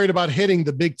was worried about hitting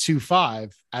the big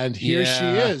 2.5, and here she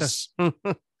is.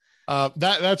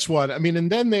 That's what I mean.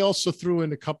 And then they also threw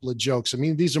in a couple of jokes. I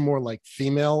mean, these are more like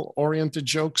female oriented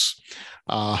jokes.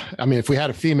 I mean, if we had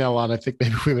a female on, I think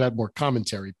maybe we would have more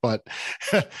commentary, but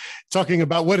talking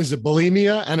about what is it,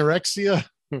 bulimia, anorexia,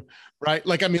 right?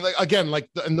 Like, I mean, like, again, like,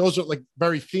 and those are like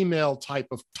very female type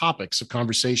of topics of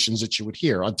conversations that you would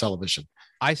hear on television.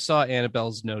 I saw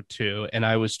Annabelle's note too, and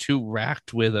I was too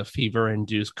racked with a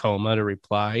fever-induced coma to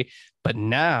reply. But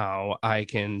now I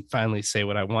can finally say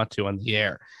what I want to on the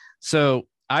air. So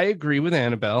I agree with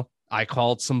Annabelle. I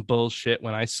called some bullshit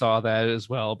when I saw that as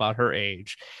well about her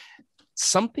age.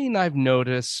 Something I've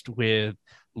noticed with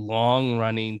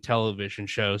long-running television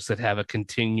shows that have a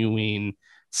continuing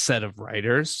set of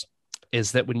writers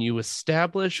is that when you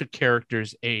establish a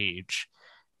character's age,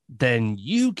 then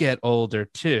you get older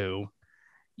too.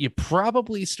 You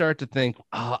probably start to think,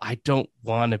 oh, I don't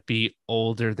want to be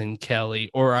older than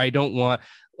Kelly, or I don't want,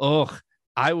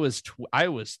 I was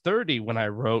 30 when I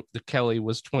wrote that Kelly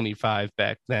was 25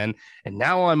 back then, and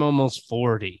now I'm almost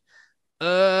 40.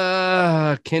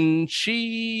 Can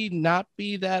she not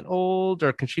be that old,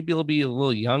 or can she be a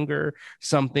little younger?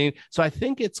 Something. So I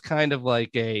think it's kind of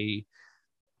like the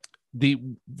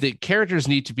characters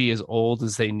need to be as old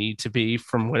as they need to be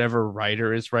from whatever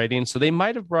writer is writing. So they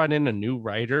might have brought in a new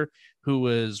writer who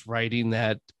was writing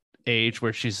that age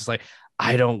where she's just like,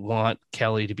 I don't want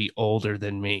Kelly to be older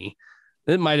than me.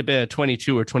 It might have been a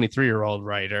 22 or 23-year-old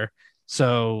writer.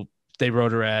 So they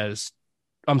wrote her as,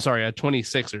 I'm sorry, a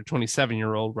 26 or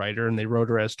 27-year-old writer, and they wrote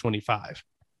her as 25.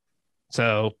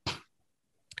 So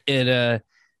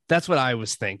that's what I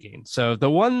was thinking. So the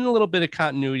one little bit of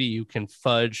continuity you can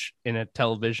fudge in a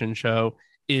television show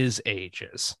is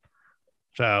ages.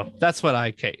 So that's what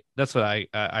I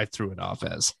threw it off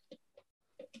as.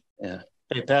 Yeah.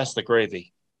 Hey, pass the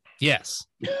gravy. Yes.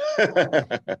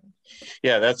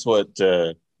 Yeah, that's what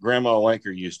Grandma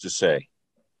Wanker used to say.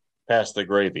 Pass the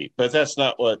gravy. But that's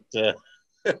not what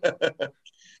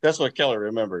that's what Kelly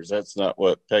remembers. That's not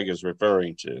what Peg is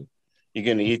referring to. You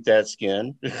gonna eat that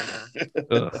skin?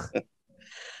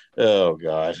 Oh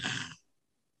God.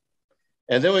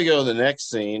 And then we go to the next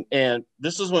scene, and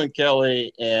this is when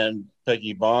Kelly and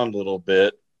Peggy bond a little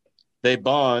bit. They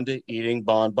bond eating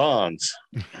bonbons.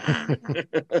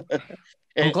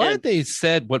 I'm glad they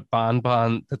said what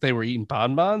that they were eating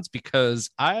bonbons, because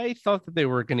I thought that they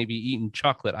were going to be eating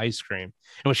chocolate ice cream.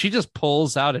 And when she just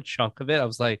pulls out a chunk of it, I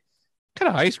was like, what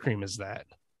kind of ice cream is that?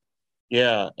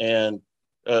 Yeah. And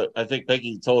I think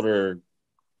Peggy told her,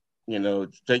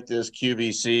 take this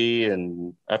QVC,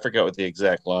 and I forgot what the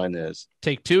exact line is.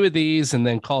 Take 2 of these and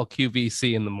then call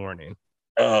QVC in the morning.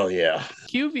 Oh, yeah.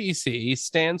 QVC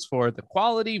stands for the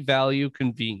Quality Value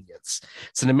Convenience.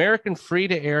 It's an American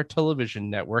free-to-air television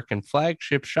network and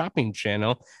flagship shopping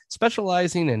channel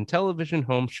specializing in television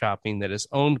home shopping that is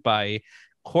owned by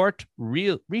Court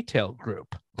Retail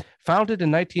Group. Founded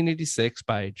in 1986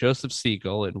 by Joseph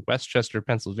Siegel in Westchester,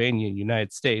 Pennsylvania,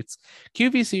 United States,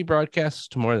 QVC broadcasts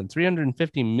to more than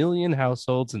 350 million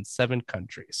households in 7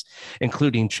 countries,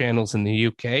 including channels in the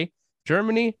UK,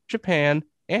 Germany, Japan,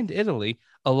 and Italy,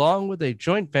 along with a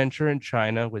joint venture in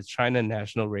China with China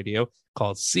National Radio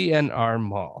called CNR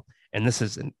Mall. And this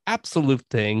is an absolute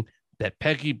thing that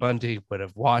Peggy Bundy would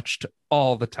have watched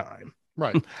all the time.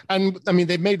 Right. And I mean,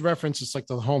 they made references like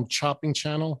the Home Shopping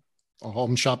Channel, a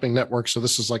Home Shopping Network. So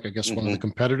this is like, I guess, one of the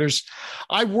competitors.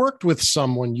 I worked with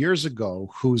someone years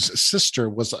ago whose sister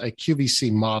was a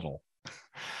QVC model.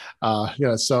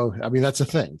 So, I mean, that's a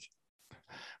thing.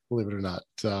 Believe it or not.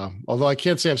 Although I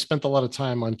can't say I've spent a lot of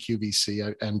time on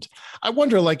QVC. And I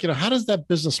wonder, like, how does that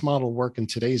business model work in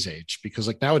today's age? Because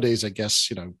like nowadays, I guess,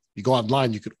 you go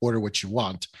online, you could order what you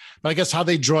want. But I guess how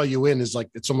they draw you in is like,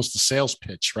 it's almost a sales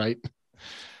pitch, right?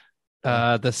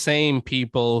 The same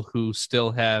people who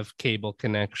still have cable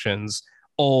connections,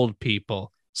 old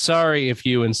people. Sorry if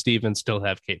you and Steven still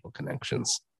have cable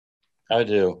connections. I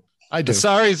do.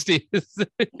 Sorry, Steve.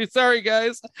 Sorry,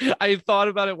 guys. I thought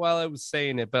about it while I was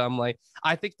saying it, but I'm like,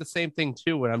 I think the same thing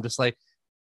too, when I'm just like,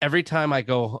 every time I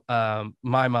go,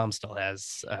 my mom still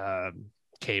has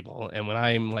cable. And when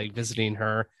I'm like visiting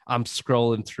her, I'm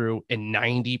scrolling through, and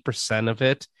 90% of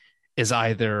it is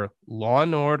either Law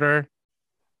and Order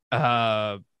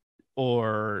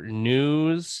or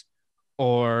news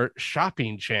or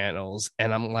shopping channels.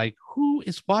 And I'm like, who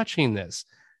is watching this?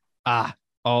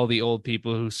 all the old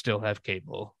people who still have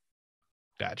cable.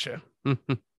 Gotcha.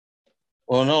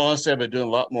 Well, no, honestly, I've been doing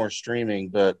a lot more streaming,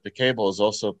 but the cable is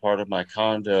also part of my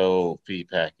condo fee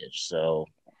package. So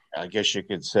I guess you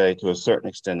could say to a certain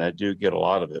extent, I do get a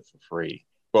lot of it for free.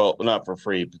 Well, not for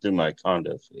free, but through my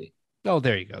condo fee. Oh,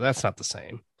 there you go. That's not the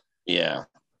same. Yeah.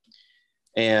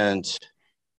 And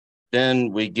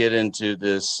then we get into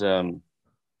this. They're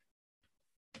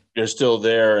still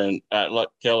there, and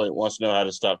Kelly wants to know how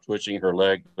to stop twitching her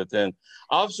leg. But then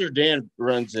Officer Dan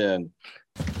runs in.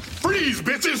 Freeze,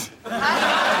 bitches! I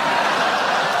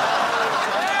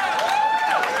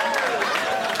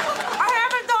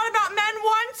haven't thought about men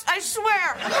once, I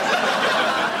swear.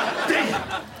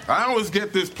 Damn! I always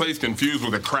get this place confused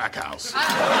with a crack house.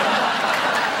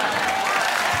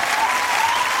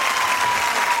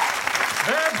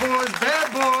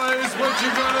 Bad boys, what you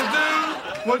gonna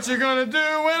do? What you gonna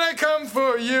do when I come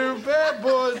for you? Bad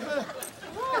boys.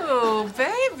 Oh,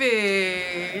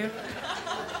 baby.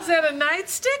 Is that a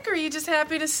nightstick, or are you just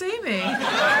happy to see me?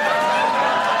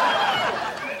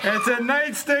 It's a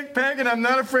nightstick, Peg, and I'm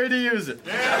not afraid to use it.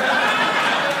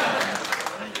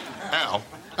 Al,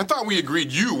 I thought we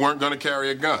agreed you weren't going to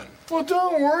carry a gun. Well,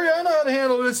 don't worry. I know how to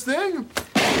handle this thing.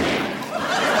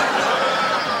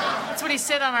 That's what he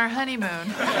said on our honeymoon.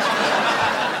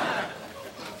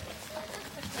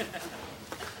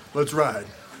 Let's ride.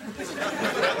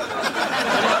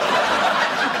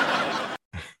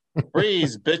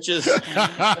 Freeze, bitches.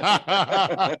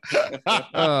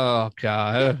 Oh,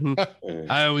 God.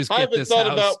 I always get this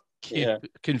house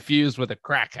confused with a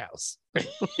crack house.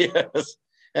 Yes.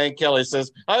 And Kelly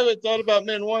says, I haven't thought about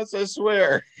men once, I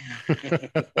swear.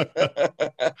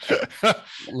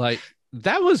 Like,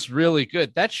 that was really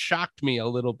good. That shocked me a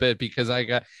little bit because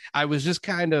I was just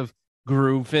kind of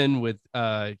grooving with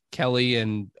Kelly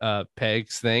and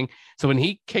Peg's thing. So when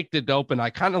he kicked it open, I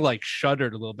kind of like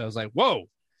shuddered a little bit. I was like, whoa,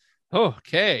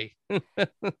 okay.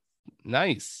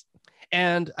 Nice.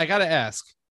 And I gotta ask,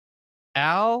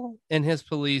 Al in his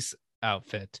police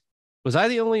outfit, was I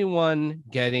the only one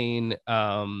getting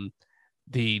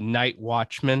the night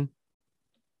watchman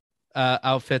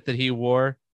outfit that he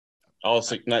wore?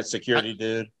 Night security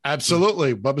dude.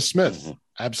 Absolutely. Bubba Smith.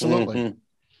 Absolutely. Mm-hmm.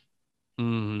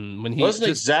 When he wasn't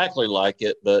exactly like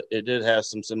it, but it did have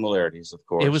some similarities, of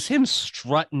course. It was him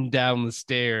strutting down the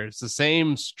stairs, the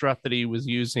same strut that he was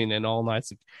using in All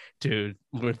Nights, dude.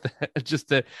 With just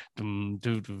the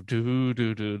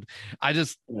dude. I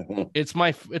just, it's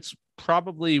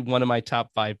probably one of my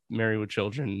top 5 Married with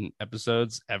Children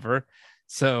episodes ever.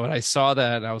 So when I saw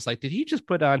that, and I was like, did he just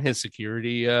put on his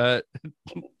security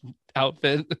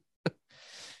outfit?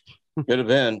 Could have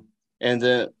been. And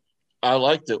then I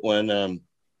liked it when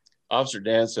Officer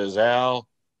Dan says, Al,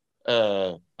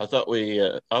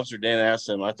 Officer Dan asked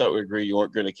him, I thought we agreed you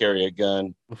weren't going to carry a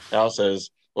gun. Al says,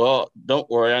 well, don't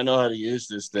worry, I know how to use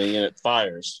this thing, and it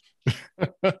fires.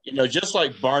 Just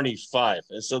like Barney Fife.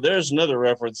 And so there's another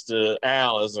reference to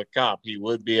Al as a cop. He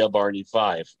would be a Barney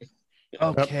Fife.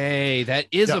 Okay, that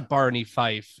is a Barney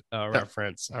Fife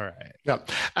reference. All right. Yeah.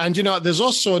 And, there's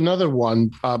also another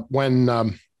one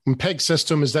when Peg says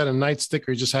to him, is that a nightstick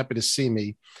or are you just happy to see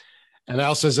me? And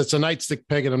Al says, it's a nightstick,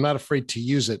 Peg, and I'm not afraid to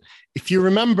use it. If you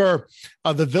remember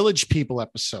the Village People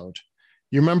episode,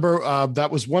 you remember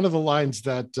that was one of the lines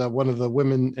that one of the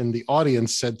women in the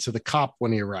audience said to the cop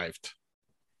when he arrived.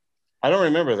 I don't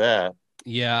remember that.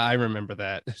 Yeah, I remember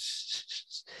that.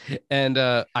 And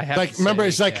I have like, remember,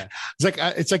 it's like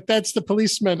that's the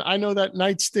policeman. I know that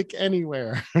nightstick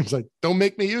anywhere. It's like, don't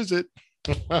make me use it.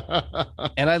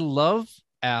 And I love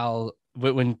Al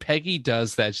when Peggy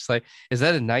does that. She's like, is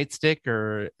that a nightstick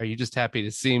or are you just happy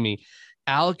to see me?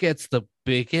 Al gets the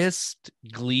biggest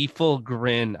gleeful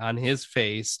grin on his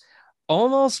face,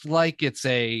 almost like it's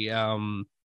a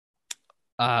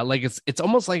it's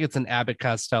almost like it's an Abbott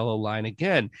Costello line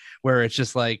again, where it's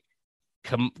just like,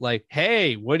 come, like,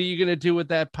 hey, what are you gonna do with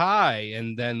that pie?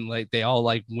 And then like they all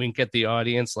like wink at the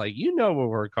audience, like, where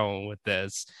we're going with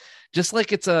this, just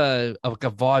like it's a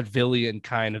vaudevillian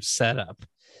kind of setup,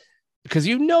 because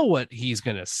what he's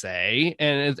gonna say,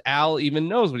 and Al even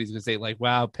knows what he's gonna say, like,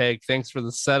 wow, Peg, thanks for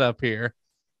the setup here.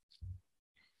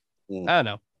 I don't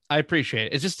know. I appreciate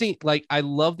it. It's just like, I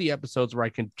love the episodes where I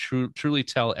can truly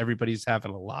tell everybody's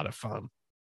having a lot of fun.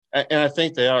 And I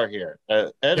think they are here.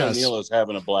 Ed O'Neill is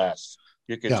having a blast.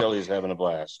 You can tell he's having a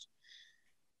blast.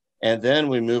 And then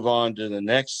we move on to the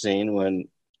next scene when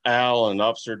Al and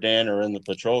Officer Dan are in the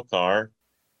patrol car.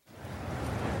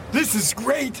 This is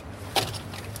great.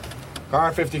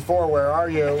 Car 54, where are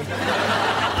you?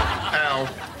 Al,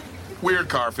 We're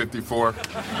Car 54.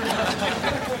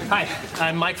 Hi,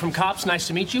 I'm Mike from Cops. Nice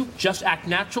to meet you. Just act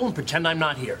natural and pretend I'm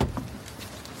not here.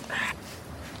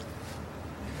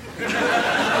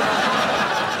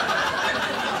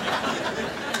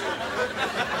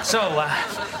 So,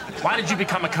 why did you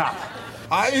become a cop?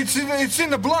 It's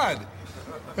in the blood.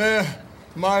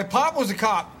 My pop was a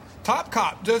cop. Top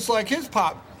cop, just like his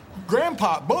pop.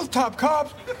 Grandpop, both top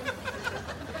cops.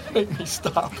 Make me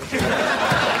stop.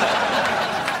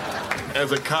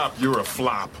 As a cop, you're a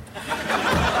flop.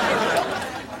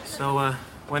 So,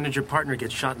 when did your partner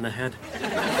get shot in the head?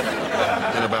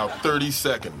 In about 30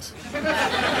 seconds.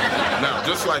 Now,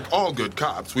 just like all good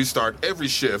cops, we start every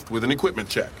shift with an equipment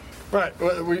check. Right.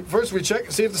 First we check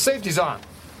and see if the safety's on.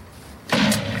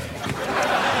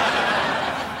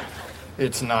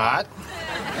 It's not.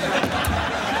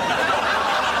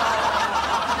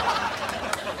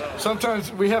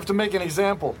 Sometimes we have to make an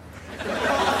example.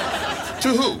 To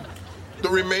who? The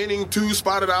remaining 2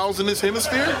 spotted owls in this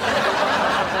hemisphere?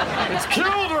 It's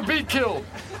killed or be killed.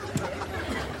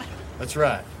 That's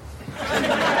right.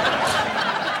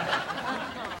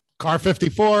 Car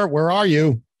 54, where are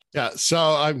you? Yeah,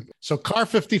 so Car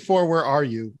 54, Where Are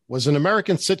You was an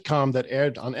American sitcom that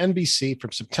aired on NBC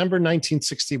from September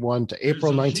 1961 to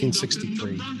April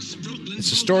 1963.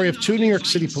 It's a story of 2 New York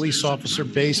City police officers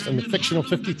based in the fictional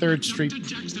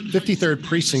 53rd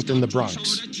Precinct in the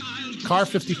Bronx. Car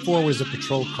 54 was a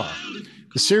patrol car.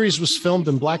 The series was filmed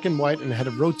in black and white and had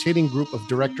a rotating group of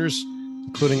directors,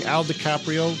 including Al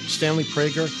DiCaprio, Stanley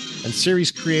Prager, and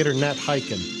series creator Nat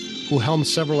Hiken, who helmed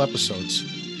several episodes.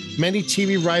 Many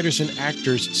TV writers and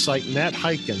actors cite Nat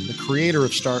Hiken, the creator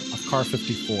of Car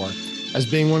 54, as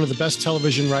being one of the best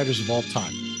television writers of all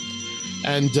time.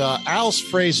 And Al's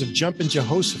phrase of "Jumpin'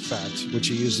 Jehoshaphat," which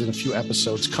he used in a few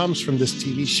episodes, comes from this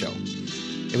TV show.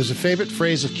 It was a favorite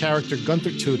phrase of character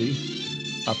Gunther Tootie,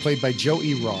 played by Joe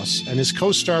E. Ross, and his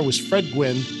co-star was Fred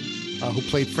Gwynne, who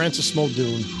played Francis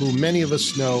Muldoon, who many of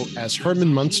us know as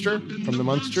Herman Munster from the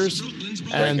Munsters,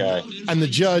 and the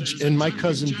judge in My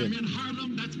Cousin Vinny.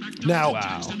 Now,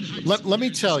 let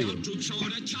me tell you,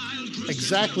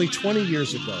 exactly 20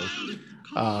 years ago,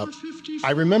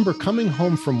 I remember coming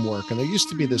home from work, and there used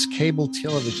to be this cable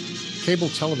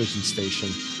television station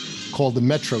called the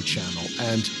Metro Channel,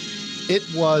 and it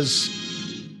was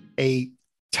a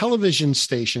television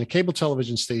station, a cable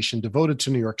television station devoted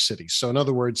to New York City. So in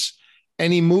other words,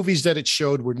 any movies that it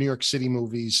showed were New York City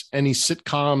movies, any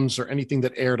sitcoms or anything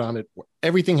that aired on it,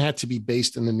 everything had to be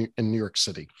based in New York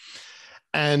City.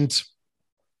 And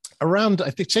around, I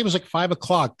think, say it was like 5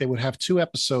 o'clock, they would have 2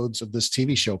 episodes of this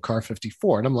TV show, Car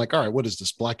 54. And I'm like, all right, what is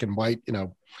this, black and white? You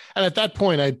know, and at that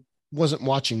point, I wasn't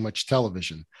watching much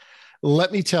television.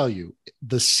 Let me tell you,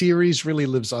 the series really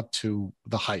lives up to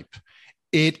the hype.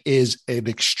 It is an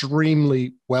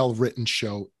extremely well-written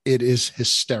show. It is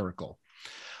hysterical.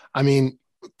 I mean,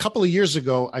 a couple of years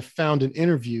ago, I found an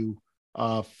interview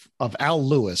of Al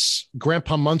Lewis,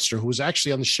 Grandpa Munster, who was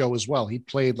actually on the show as well. He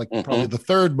played like probably the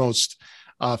 3rd most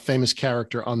famous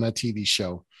character on that TV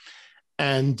show.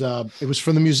 And it was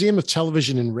from the Museum of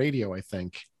Television and Radio, I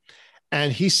think.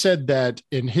 And he said that,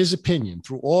 in his opinion,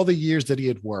 through all the years that he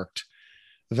had worked,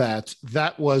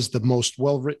 that was the most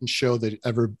well-written show that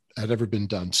had ever been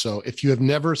done. So if you have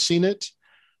never seen it,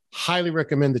 highly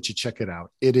recommend that you check it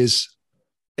out. It is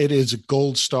a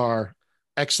gold star,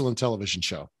 excellent television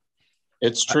show.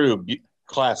 It's true.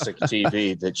 Classic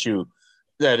TV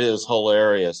that is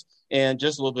hilarious. And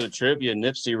just a little bit of trivia,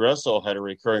 Nipsey Russell had a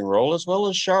recurring role, as well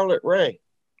as Charlotte Rae.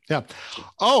 Yeah.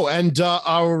 Oh, and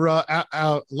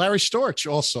our Larry Storch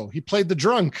also. He played the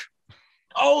drunk.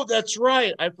 Oh, that's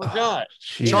right. I forgot.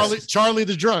 Charlie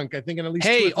the drunk, I think, in at least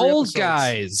 2 or 3 old episodes.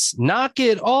 guys, knock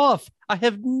it off. I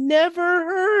have never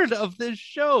heard of this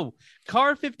show.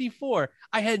 Car 54.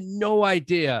 I had no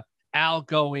idea Al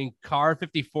going Car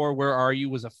 54, Where Are You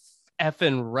was a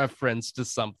effing reference to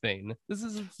something. This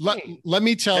is insane. Let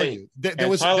me tell you. There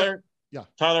was Tyler,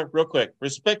 Tyler, real quick,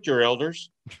 respect your elders.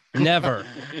 Never.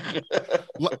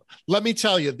 Let me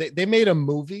tell you, they made a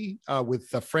movie with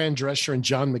Fran Drescher and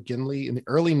John McGinley in the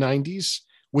early 90s,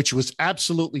 which was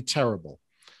absolutely terrible.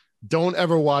 Don't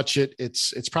ever watch it.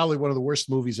 It's probably one of the worst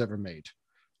movies ever made.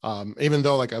 Even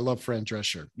though, like, I love Fran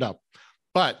Drescher. No,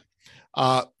 but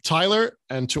Tyler,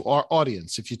 and to our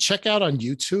audience, if you check out on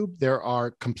YouTube, there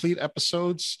are complete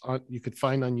episodes you could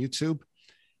find on YouTube.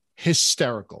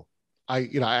 Hysterical.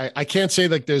 I can't say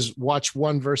like there's watch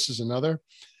one versus another.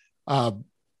 I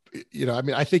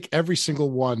mean, I think every single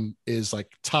one is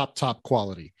like top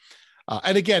quality.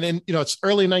 And again, it's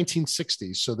early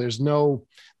 1960s, so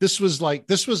this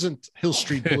wasn't Hill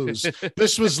Street Blues.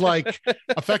 This was like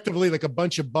effectively like a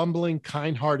bunch of bumbling,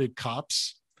 kind-hearted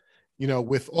cops,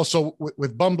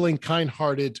 with bumbling,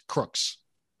 kind-hearted crooks.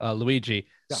 Luigi.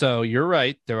 Yeah. So you're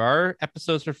right. There are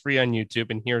episodes for free on YouTube,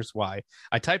 and here's why.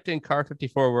 I typed in Car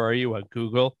 54, Where Are You on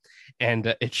Google,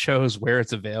 and it shows where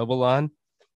it's available on.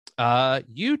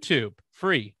 YouTube,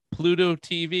 free. Pluto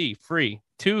TV, free.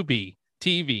 Tubi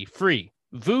TV, free.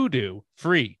 Vudu,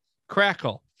 free.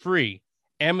 Crackle, free.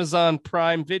 Amazon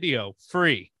Prime Video,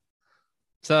 free.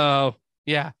 So,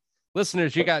 yeah.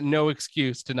 Listeners, you got no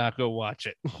excuse to not go watch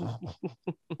it.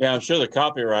 Yeah, I'm sure the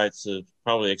copyrights have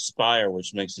probably expire,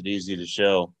 which makes it easy to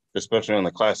show, especially on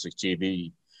the classic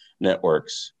TV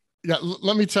networks. Yeah,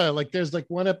 let me tell you, like, there's like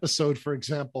one episode, for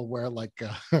example, where like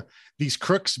these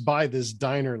crooks buy this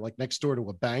diner like next door to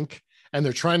a bank, and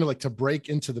they're trying to break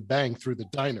into the bank through the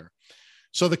diner.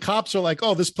 So the cops are like,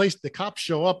 oh, this place, the cops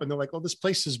show up and they're like, oh, this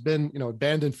place has been,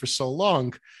 abandoned for so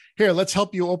long. Here, let's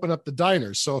help you open up the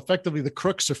diner. So effectively the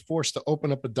crooks are forced to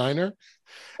open up a diner,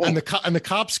 and the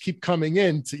cops keep coming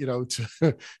in to,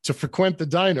 to frequent the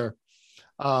diner,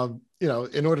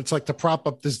 in order to prop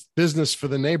up this business for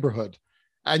the neighborhood.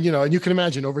 And, and you can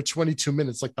imagine over 22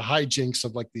 minutes, like the hijinks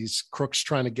of like these crooks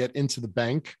trying to get into the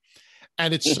bank.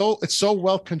 And it's so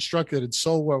well constructed. It's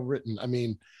so well written. I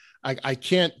mean, I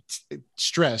can't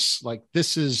stress, like,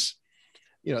 this is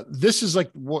like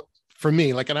what, for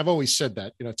me, like, and I've always said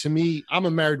that, to me, I'm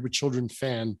a Married with Children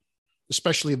fan,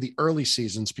 especially of the early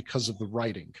seasons because of the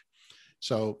writing.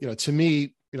 So, to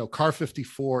me, Car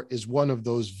 54 is one of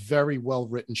those very well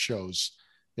written shows,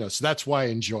 so that's why I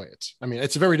enjoy it. I mean,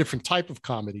 it's a very different type of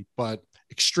comedy, but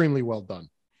extremely well done.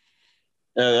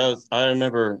 Yeah, I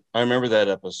remember that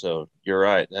episode. You're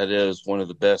right. That is one of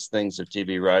the best things of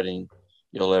TV writing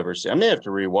you'll ever see. I may have to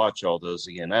rewatch all those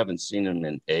again. I haven't seen them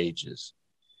in ages.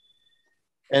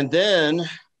 And then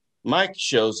Mike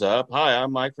shows up. Hi,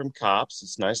 I'm Mike from Cops.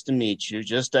 It's nice to meet you.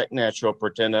 Just act natural.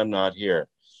 Pretend I'm not here.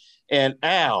 And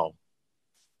Al,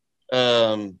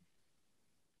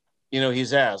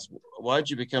 he's asked, why'd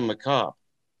you become a cop?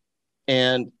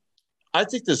 And I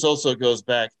think this also goes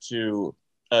back to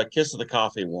Kiss of the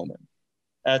Coffee Woman.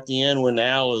 At the end, when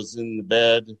Al is in the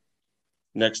bed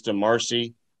next to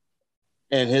Marcy,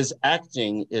 and his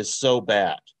acting is so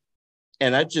bad.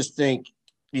 And I just think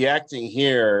the acting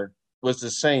here was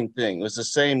the same thing. It was the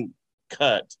same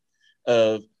cut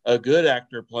of a good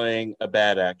actor playing a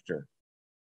bad actor.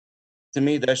 To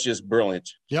me, that's just brilliant.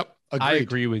 Yep. Agreed. I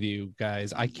agree with you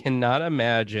guys. I cannot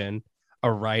imagine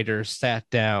a writer sat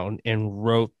down and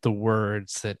wrote the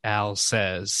words that Al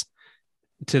says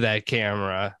to that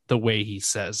camera the way he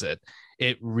says it.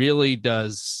 It really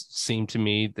does seem to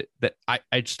me that I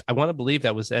want to believe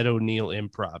that was Ed O'Neill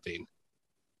improving.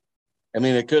 I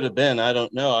mean, it could have been. I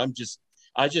don't know.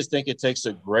 I just think it takes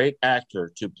a great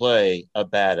actor to play a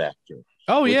bad actor.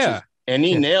 Oh, yeah. And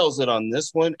he nails it on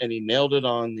this one, and he nailed it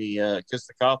on the Kiss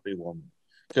the Coffee Woman,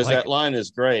 because that line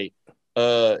is great.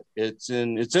 It's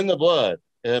in the blood.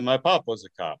 My pop was a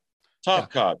cop.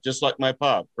 Top cop, just like my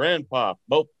pop. Grandpop,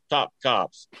 both top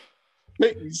cops.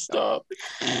 Make me stop.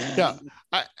 Yeah.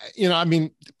 I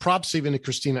mean, props even to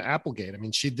Christina Applegate. I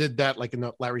mean, she did that like in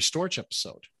the Larry Storch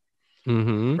episode.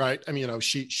 Mm-hmm. Right. I mean,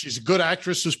 she's a good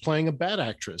actress who's playing a bad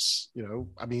actress.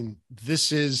 I mean,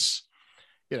 this is,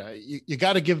 you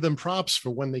got to give them props for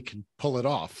when they can pull it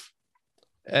off.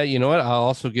 You know what? I'll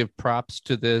also give props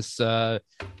to this. I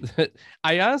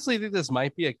honestly think this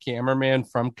might be a cameraman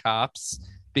from Cops,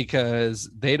 because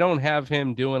they don't have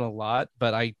him doing a lot,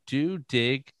 but I do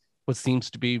dig what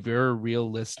seems to be very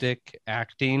realistic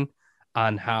acting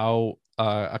on how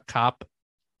a cop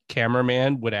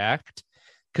cameraman would act.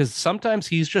 Because sometimes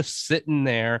he's just sitting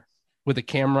there with a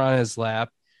camera on his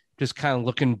lap, just kind of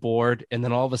looking bored. And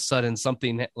then all of a sudden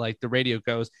something like the radio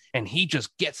goes and he just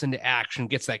gets into action,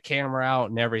 gets that camera out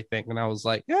and everything. And I was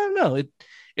like, I don't know.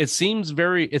 It seemed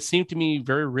to me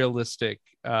very realistic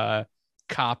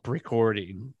cop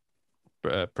recording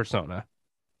persona.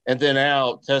 And then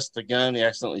Al tests the gun. He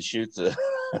accidentally shoots it.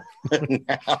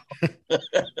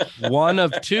 One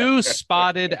of two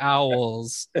spotted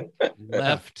owls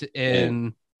left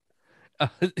in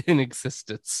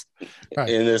existence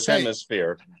in this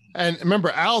hemisphere. And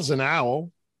remember, Al's an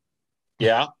owl.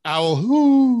 Yeah. Owl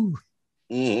who?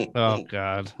 Oh,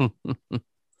 God.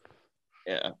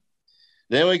 Yeah.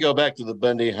 Then we go back to the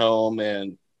Bundy home,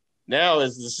 and now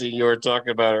is the scene you were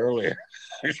talking about earlier.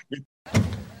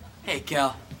 Hey,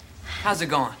 Kel. How's it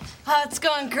going? Oh, it's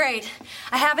going great.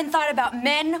 I haven't thought about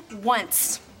men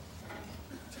once.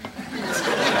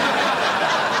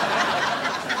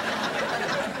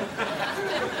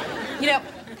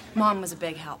 Mom was a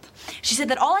big help. She said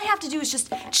that all I have to do is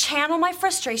just channel my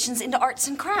frustrations into arts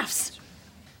and crafts.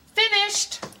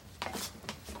 Finished.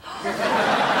 I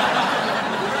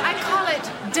call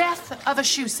it death of a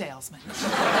shoe salesman.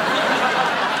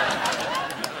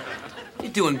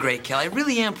 You're doing great, Kelly. I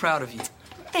really am proud of you.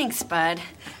 Thanks, Bud.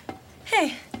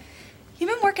 Hey, you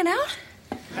been working out?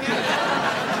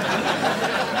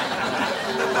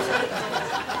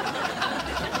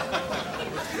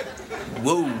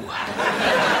 Whoa.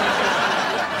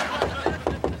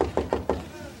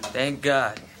 Thank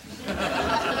God.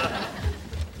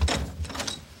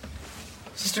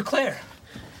 Sister Claire,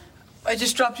 I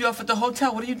just dropped you off at the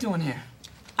hotel. What are you doing here?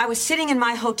 I was sitting in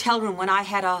my hotel room when I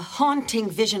had a haunting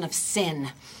vision of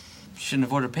sin. Shouldn't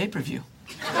have ordered pay-per-view.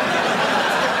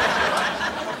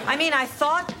 I mean, I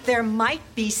thought there might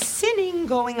be sinning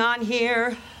going on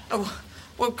here. Oh,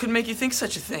 what could make you think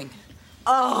such a thing?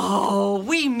 Oh,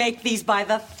 we make these by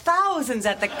the thousands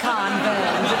at the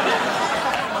convent.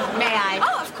 May I?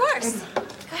 Oh, of course.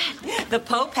 The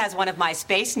Pope has one of my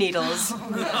space needles.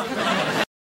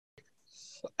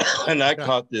 And I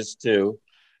caught this too.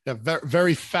 Yeah, very,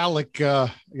 very phallic,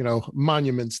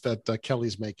 monuments that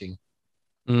Kelly's making.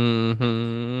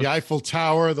 Mm-hmm. The Eiffel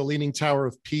Tower, the Leaning Tower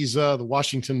of Pisa, the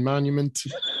Washington Monument.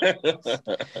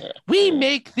 We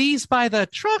make these by the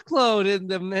truckload in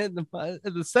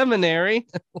the seminary.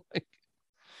 Like,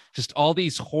 just all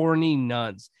these horny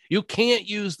nuns. You can't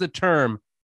use the term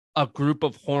a group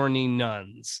of horny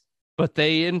nuns, but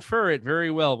they infer it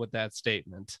very well with that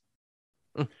statement.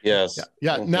 Yes.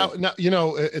 Yeah. Now,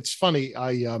 it's funny.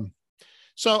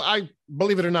 So I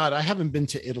believe it or not, I haven't been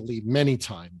to Italy many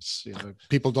times.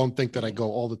 People don't think that I go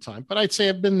all the time, but I'd say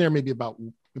I've been there maybe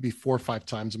 4 or 5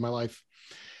 times in my life.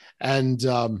 And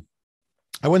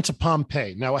I went to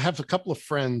Pompeii. Now I have a couple of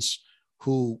friends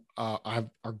who are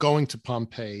going to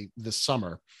Pompeii this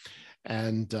summer,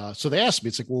 and so they asked me.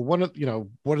 It's like, well,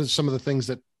 what are some of the things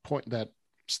that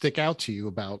stick out to you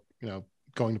about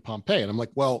going to Pompeii? And I'm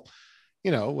like, well, I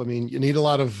mean, you need a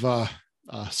lot of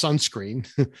sunscreen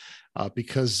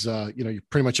because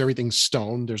pretty much everything's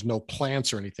stone. There's no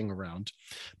plants or anything around.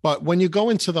 But when you go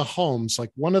into the homes,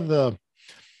 like one of the,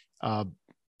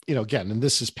 again, and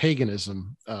this is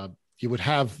paganism, you would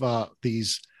have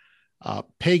these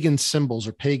pagan symbols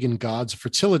or pagan gods,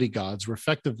 fertility gods, were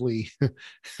effectively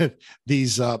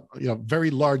these,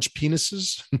 very large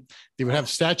penises. They would have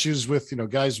statues with,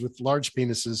 guys with large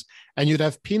penises, and you'd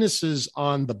have penises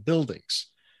on the buildings.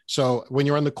 So when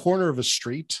you're on the corner of a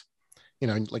street,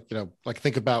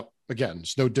 think about, again,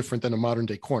 it's no different than a modern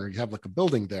day corner. You have like a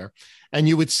building there, and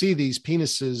you would see these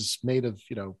penises made of,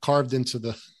 carved into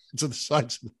the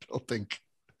sides of the building.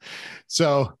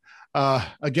 So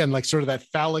again, like sort of that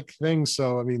phallic thing.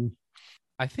 So, I mean,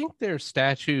 I think they're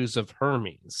statues of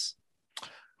Hermes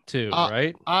too,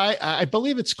 right? I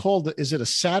believe it's called, is it a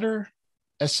satyr?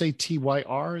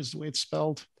 Satyr is the way it's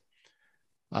spelled.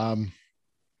 But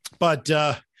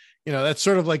that's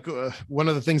sort of like one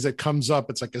of the things that comes up.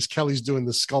 It's like as Kelly's doing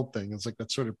the sculpting, it's like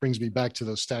that sort of brings me back to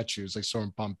those statues I saw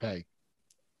in Pompeii.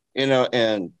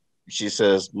 And she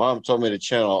says, Mom told me to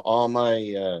channel all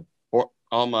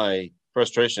my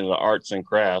frustration into arts and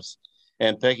crafts.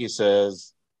 And Peggy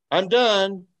says, I'm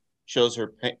done. Shows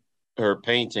her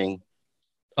painting.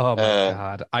 Oh my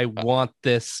God. I want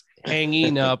this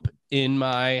hanging up in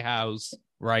my house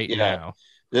right now.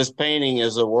 This painting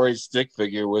is a worried stick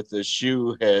figure with the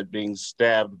shoe head being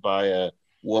stabbed by a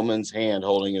woman's hand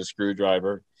holding a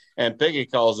screwdriver. And Peggy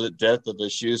calls it Death of the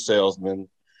Shoe Salesman,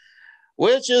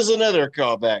 which is another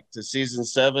callback to season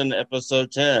 7,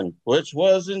 episode 10, which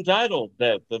was entitled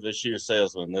Death of the Shoe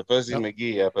Salesman, the Fuzzy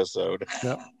McGee episode.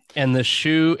 Yep. And the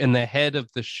shoe and the head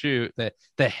of the shoe,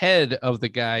 the head of the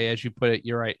guy, as you put it,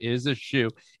 you're right, is a shoe.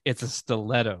 It's a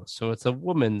stiletto. So it's a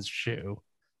woman's shoe.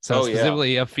 So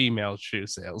specifically a female shoe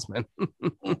salesman.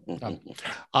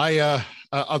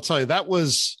 I'll tell you, that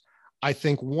was, I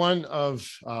think, one of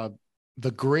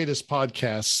the greatest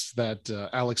podcasts that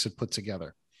Alex had put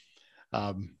together.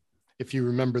 If you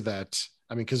remember that,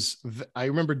 I mean, because I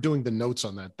remember doing the notes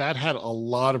on that. That had a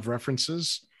lot of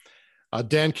references.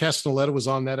 Dan Castelletta was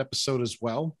on that episode as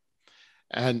well.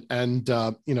 And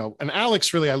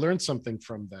Alex, really, I learned something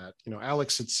from that.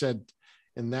 Alex had said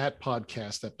in that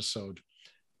podcast episode,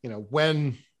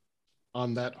 when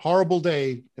on that horrible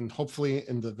day, and hopefully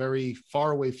in the very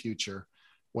far away future,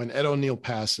 when Ed O'Neill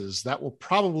passes, that will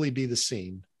probably be the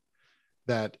scene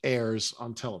that airs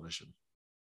on television.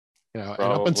 And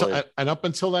up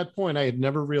until that point, I had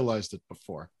never realized it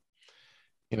before.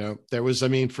 There was,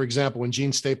 for example, when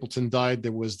Gene Stapleton died,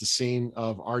 there was the scene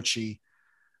of Archie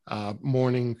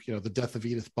mourning, the death of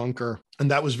Edith Bunker.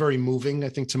 And that was very moving, I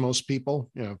think, to most people,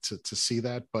 to see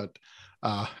that. But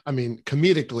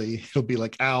comedically, it'll be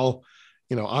like Al,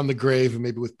 on the grave and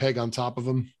maybe with Peg on top of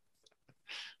him.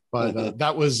 But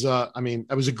that was,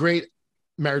 it was a great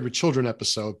Married with Children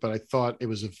episode, but I thought it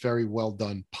was a very well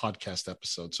done podcast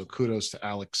episode. So kudos to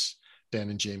Alex, Dan,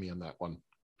 and Jamie on that one.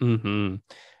 Mm-hmm.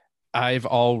 I've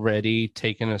already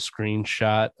taken a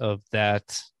screenshot of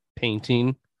that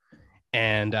painting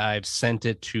and I've sent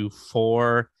it to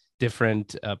 4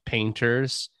 different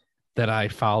painters that I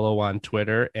follow on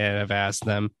Twitter, and I've asked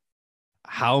them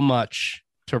how much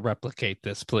to replicate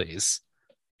this, please,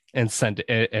 and send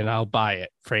it, and I'll buy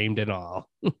it, framed and all.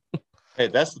 Hey,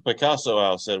 that's the Picasso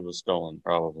Al said was stolen,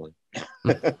 probably.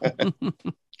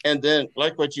 And then,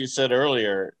 like what you said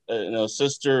earlier, the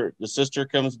sister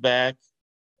comes back,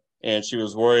 and she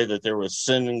was worried that there was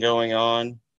sin going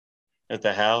on at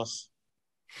the house.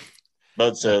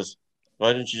 Bud says,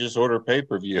 "Why didn't you just order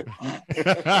pay-per-view?"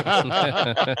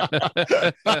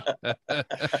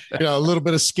 A little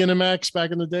bit of Skinamax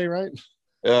back in the day, right?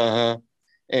 Uh-huh.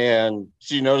 And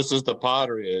she notices the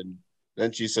pottery, and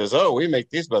then she says, "Oh, we make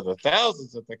these by the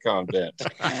thousands at the convent."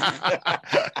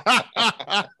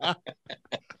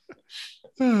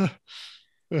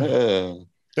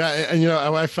 Yeah, and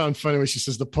I found funny when she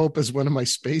says the Pope is one of my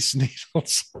space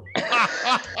needles.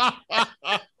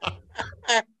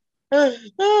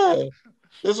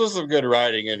 This was some good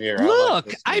writing in here.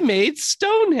 Look, I made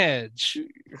Stonehenge.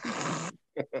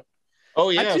 Oh,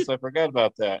 yes, I forgot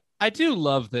about that. I do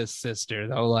love this sister,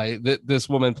 though. Like this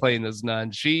woman playing this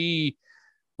nun. She,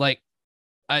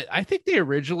 I think they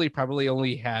originally probably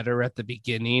only had her at the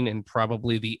beginning and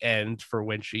probably the end for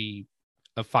when she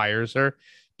fires her.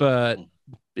 But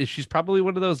she's probably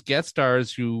one of those guest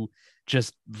stars who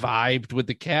just vibed with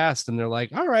the cast. And they're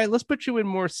like, all right, let's put you in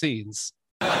more scenes.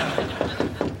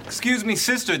 Excuse me,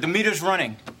 sister, the meter's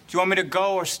running. Do you want me to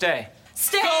go or stay?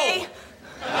 Stay!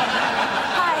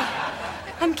 Hi,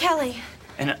 I'm Kelly.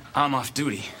 And I'm off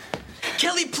duty.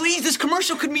 Kelly, please, this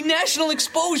commercial could be national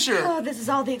exposure. Oh, this is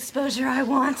all the exposure I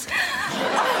want. Oh,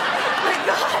 my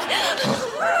God.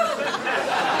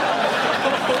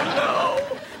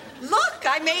 Look,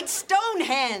 I made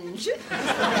Stonehenge.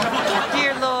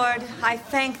 Dear Lord, I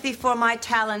thank thee for my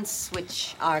talents,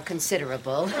 which are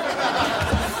considerable.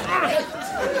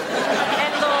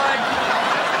 And Lord,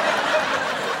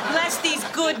 bless these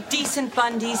good, decent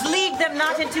Bundys. Lead them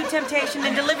not into temptation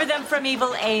and deliver them from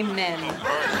evil. Amen.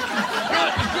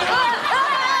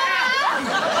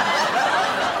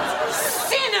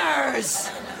 Sinners!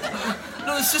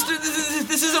 No, sister,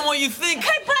 this isn't what you think.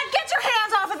 Hey, Bud, get your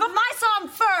hands off of him. My song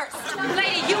first.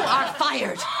 Lady, you are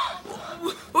fired.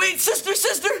 Wait, sister,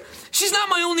 she's not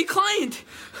my only client.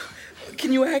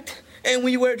 Can you act? And will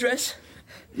you wear a dress?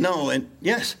 No, and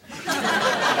yes.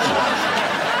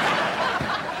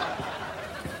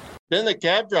 Then the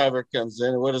cab driver comes in,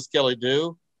 and what does Kelly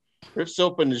do? Rips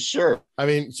open his shirt. I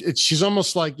mean, she's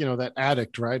almost like that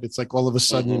addict, right? It's like all of a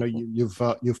sudden,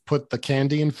 you've put the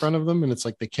candy in front of them, and it's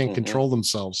like they can't control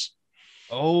themselves.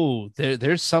 Oh,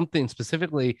 there's something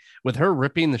specifically with her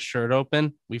ripping the shirt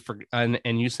open. We forgot,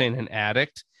 and you saying an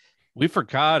addict. We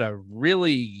forgot a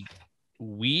really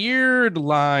weird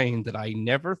line that I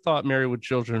never thought Married with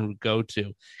Children would go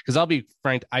to. Because I'll be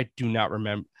frank, I do not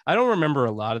remember. I don't remember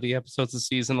a lot of the episodes of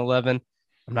season 11.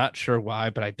 I'm not sure why,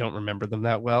 but I don't remember them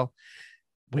that well.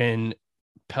 When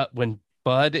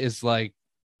Bud is like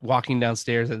walking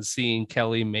downstairs and seeing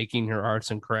Kelly making her arts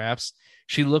and crafts,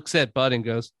 she looks at Bud and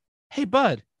goes, "Hey,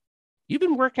 Bud, you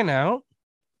been working out?"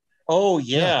 Oh,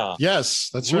 yeah.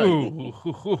 Yes, that's right.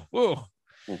 Ooh.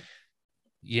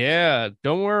 Yeah,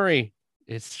 don't worry.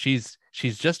 She's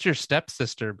just your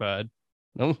stepsister, Bud.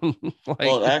 No,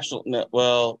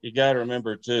 well, you got to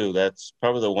remember too. That's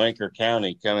probably the Wanker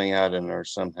County coming out in her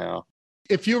somehow.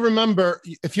 If you remember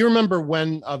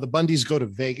when the Bundys go to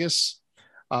Vegas,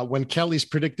 when Kelly's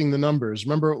predicting the numbers,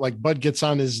 remember like Bud gets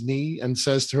on his knee and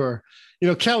says to her,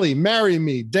 "Kelly, marry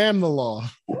me. Damn the law."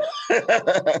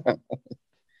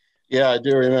 Yeah, I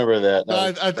do remember that.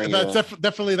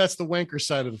 Definitely that's the Wanker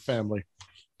side of the family.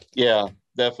 Yeah,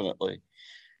 definitely.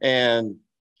 And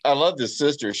I love this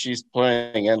sister. She's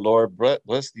playing, and Lord,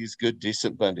 bless these good,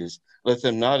 decent Bundys. Let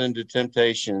them not into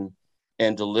temptation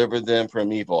and deliver them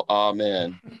from evil.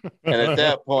 Amen. And at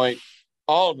that point,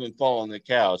 all of them fall on the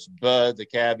couch. Bud, the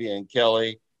cabbie, and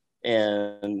Kelly.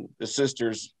 And the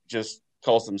sisters just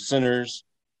calls them sinners.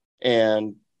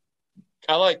 And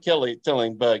I like Kelly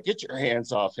telling Bud, "Get your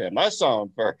hands off him. I saw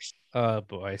him first." Oh,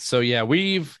 boy. So, yeah,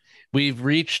 we've we've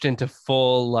reached into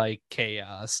full like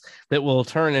chaos that will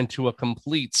turn into a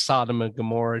complete Sodom and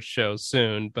Gomorrah show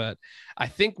soon. But I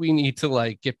think we need to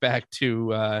like get back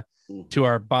to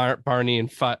our Barney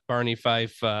and Barney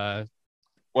Fife.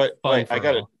 Wait,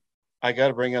 I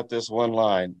gotta bring up this one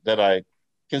line that I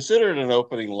considered an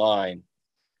opening line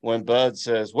when Bud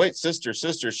says, "Wait, sister,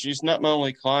 she's not my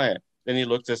only client." Then he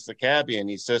looks at the cabbie and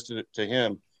he says to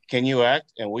him, "Can you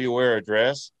act and will you wear a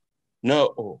dress?"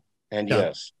 No, and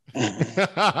yes.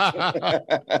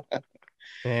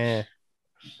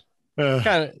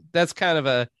 That's kind of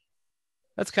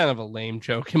a lame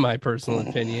joke in my personal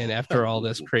opinion after all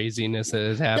this craziness that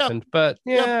has happened. But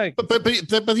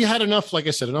but you had enough, like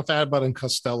I said, enough Abbott and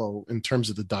Costello in terms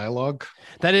of the dialogue.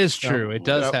 That is true. It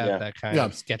does have that kind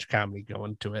of sketch comedy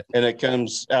going to it, and it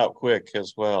comes out quick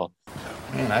as well.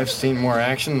 Man, I've seen more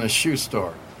action in a shoe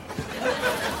store.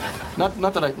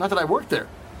 Not that I work there.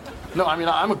 No, I mean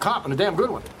I'm a cop and a damn good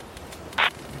one.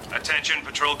 Attention,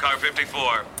 Patrol Car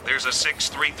 54. There's a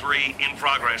 633 in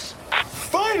progress.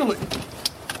 Finally!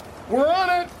 We're on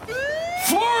it!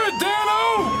 Floor it,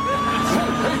 Dano!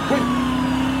 Hey,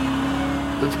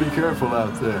 let's be careful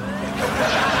out there.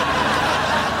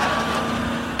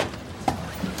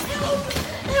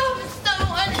 Help!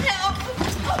 Someone help!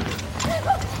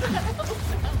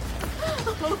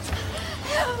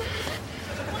 Help!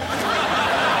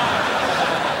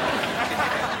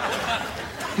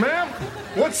 Ma'am,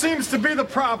 what seems to be the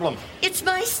problem? It's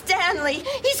my Stanley.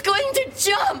 He's going to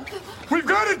jump. We've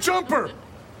got a jumper.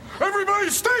 Everybody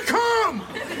stay calm.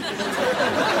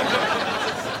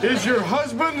 Is your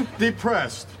husband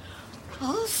depressed?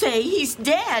 I'll say he's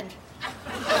dead.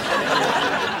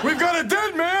 We've got a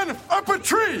dead man up a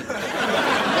tree.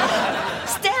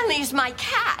 Stanley's my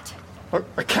cat.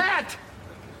 A cat?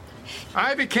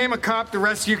 I became a cop to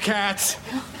rescue cats.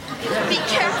 Be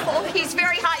careful. He's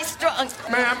very high strung.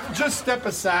 Ma'am, just step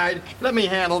aside. Let me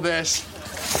handle this.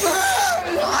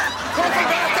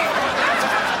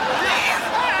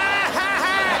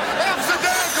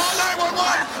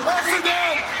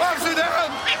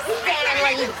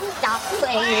 Stanley, stop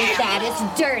playing with that. It's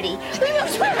dirty. We will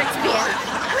swear it's been.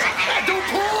 Don't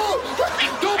pull!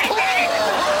 Don't pull!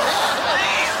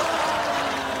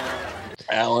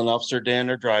 Al and Officer Dan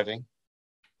are driving,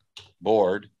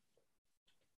 bored.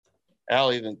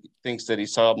 Al even thinks that he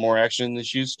saw more action in the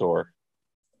shoe store.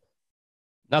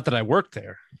 Not that I worked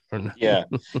there. Yeah,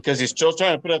 because he's still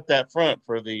trying to put up that front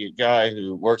for the guy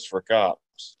who works for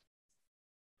cops.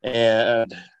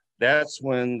 And that's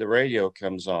when the radio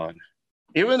comes on.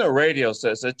 Even the radio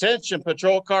says, "Attention,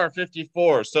 Patrol Car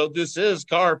 54." So this is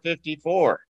Car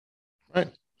 54. Right.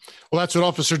 Well, that's what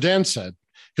Officer Dan said.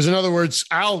 Because in other words,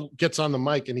 Al gets on the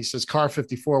mic and he says, "Car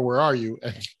 54, where are you?"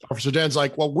 And Officer Dan's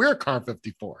like, "Well, we're Car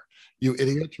 54. You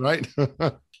idiot," right?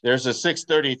 There's a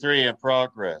 633 in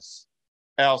progress.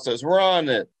 Al says, "We're on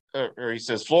it." Or he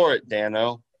says, "Floor it,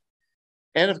 Dano."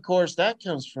 And of course, that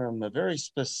comes from a very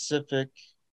specific,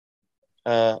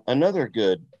 another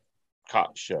good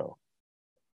cop show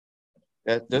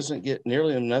that doesn't get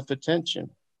nearly enough attention.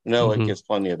 No, It gets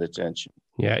plenty of attention.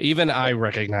 Yeah, even I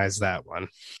recognize that one.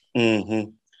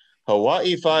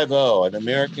 Hawaii Five-0, an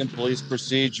American police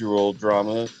procedural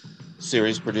drama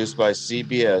series produced by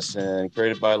CBS and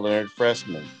created by Leonard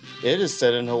Fressman. It is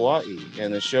set in Hawaii,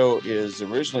 and the show is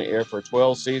originally aired for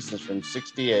 12 seasons from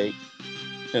 1968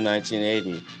 to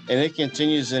 1980, and it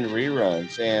continues in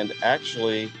reruns. And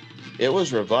actually, it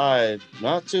was revived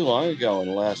not too long ago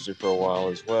and lasted for a while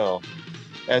as well.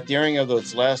 At the airing of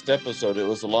its last episode, it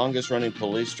was the longest-running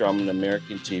police drama in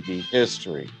American TV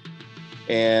history.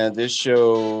 And this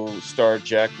show starred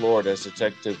Jack Lord as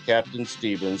Detective Captain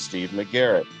Steve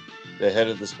McGarrett, the head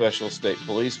of the Special State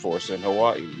Police Force in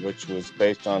Hawaii, which was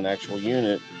based on an actual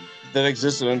unit that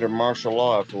existed under martial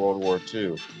law after World War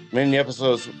II. Many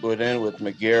episodes would end with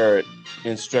McGarrett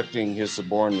instructing his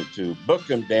subordinate to book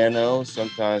him, Dano,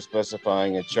 sometimes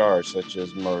specifying a charge such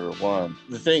as murder one.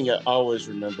 The thing I always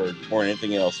remembered more than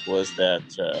anything else was that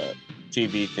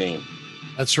TV theme.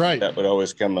 That's right. That would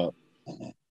always come up.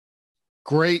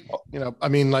 Great. I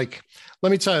mean, like,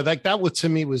 let me tell you, like that was to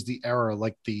me was the era,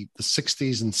 like the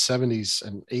 60s and 70s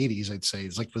and 80s, I'd say.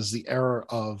 It's like was the era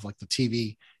of like the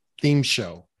TV theme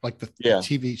show, like the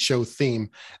TV show theme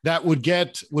that would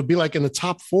be like in the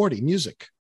top 40 music.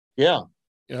 Yeah.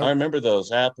 I remember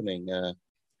those happening. I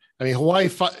mean, Hawaii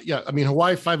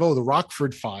Five-0, the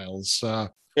Rockford Files. Yeah.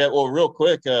 Well, real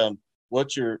quick,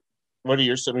 what are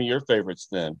some of your favorites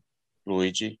then,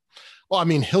 Luigi? Well, I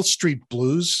mean, Hill Street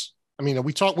Blues. I mean,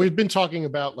 we've been talking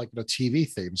about like the TV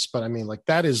themes, but I mean, like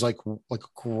that is like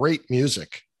great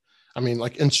music. I mean,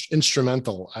 like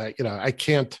instrumental. I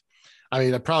can't I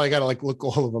mean, I probably got to like look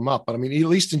all of them up, but I mean, at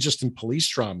least in police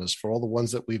dramas, for all the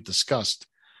ones that we've discussed,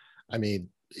 I mean,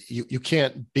 you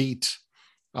can't beat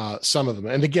some of them.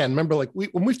 And again, remember, like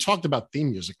when we've talked about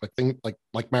theme music,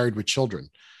 like Married with Children,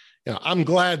 you know, I'm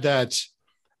glad that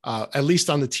at least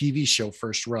on the TV show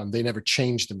First Run, they never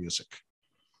changed the music.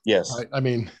 Yes. I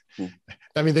mean,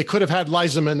 they could have had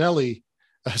Liza Minnelli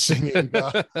singing, you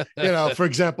know, for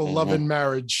example, Love and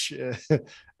Marriage.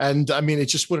 And I mean, it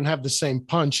just wouldn't have the same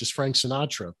punch as Frank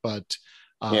Sinatra, but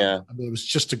I mean, it was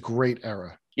just a great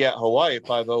era. Yeah, Hawaii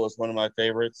Five-O was one of my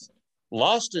favorites.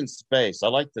 Lost in Space, I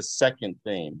like the second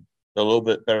theme a little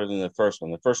bit better than the first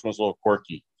one. The first one was a little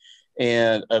quirky.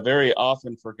 And a very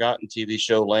often forgotten TV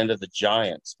show, Land of the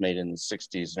Giants, made in the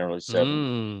 60s and early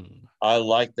 70s. I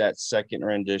like that second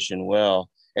rendition well.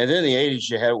 And then in the 80s,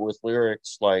 you had it with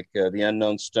lyrics like The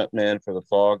Unknown Stuntman for the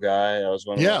Fall Guy. I was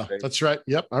one of my favorites. That's right.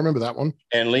 Yep, I remember that one.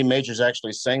 And Lee Majors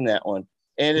actually sang that one.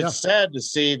 And it's sad to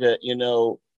see that, you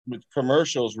know, with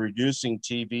commercials reducing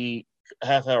TV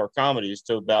half-hour comedies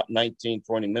to about 19,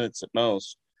 20 minutes at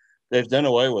most, they've done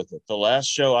away with it. The last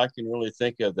show I can really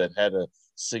think of that had a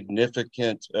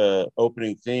significant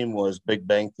opening theme was Big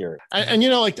Bang Theory. And you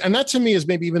know, like, and that to me is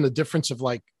maybe even the difference of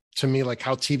like, to me, like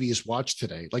how TV is watched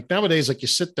today. Like nowadays, like you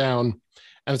sit down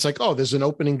and it's like, oh, there's an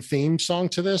opening theme song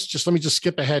to this. Let me just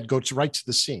skip ahead, go right to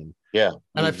the scene. Yeah.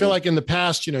 And I feel like in the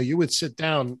past, you know, you would sit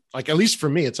down, like, at least for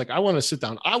me, it's like, I want to sit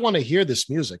down. I want to hear this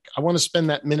music. I want to spend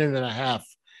that minute and a half.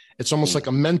 It's almost like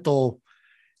a mental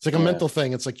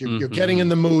thing. It's like you're getting in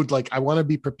the mood. Like, I want to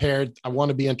be prepared. I want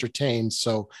to be entertained.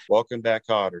 So Welcome Back,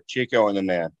 Kotter, Chico and the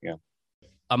Man. Yeah.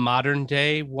 A modern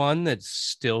day one that's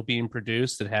still being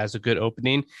produced that has a good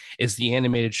opening is the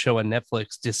animated show on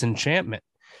Netflix, Disenchantment.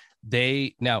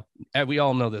 Now we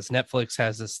all know this. Netflix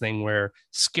has this thing where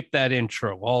skip that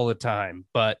intro all the time.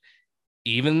 But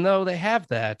even though they have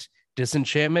that,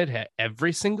 Disenchantment,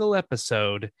 every single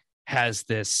episode has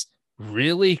this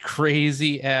really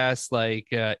crazy ass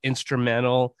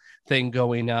instrumental thing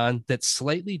going on that's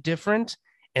slightly different,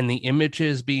 and the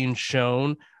images being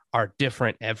shown are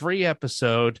different every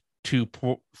episode to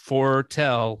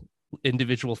foretell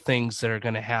individual things that are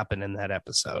going to happen in that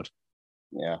episode.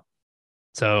 Yeah.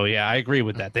 So yeah, I agree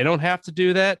with that. They don't have to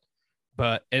do that,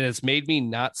 but it has made me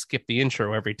not skip the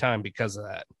intro every time because of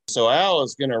that. So Al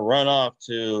is going to run off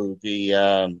to the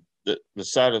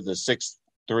side of the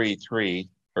 633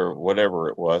 or whatever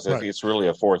it was. I think it's really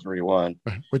a 431,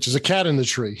 which is a cat in the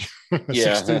tree.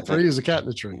 Yeah. 623 is a cat in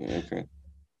the tree. Okay.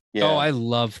 Yeah. Oh, I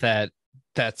love that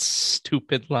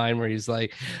stupid line where he's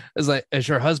like, is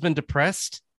your husband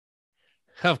depressed?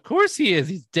 Of course he is.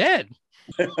 He's dead.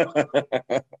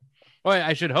 Well,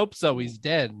 I should hope so. He's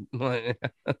dead.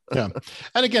 Yeah.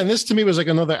 And again, this to me was like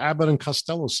another Abbott and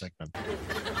Costello segment.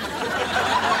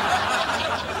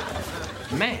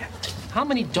 Man, how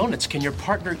many donuts can your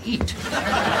partner eat?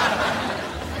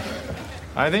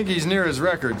 I think he's near his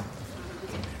record.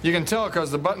 You can tell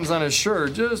because the buttons on his shirt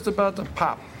are just about to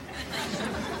pop.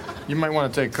 You might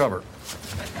want to take cover.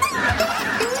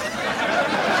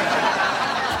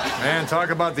 Man,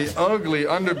 talk about the ugly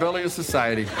underbelly of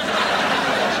society.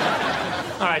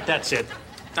 All right, that's it.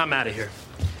 I'm out of here.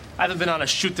 I haven't been on a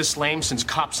shoot this lame since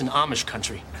Cops in Amish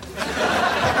country.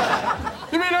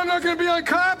 You mean I'm not going to be on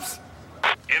Cops?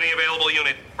 Any available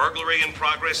unit. Burglary in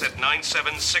progress at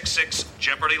 9766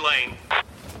 Jeopardy Lane.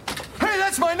 Hey,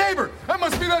 that's my neighbor. That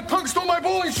must be that punk stole my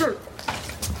bowling shirt.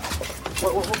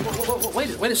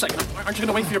 Wait a second. Aren't you going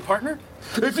to wait for your partner?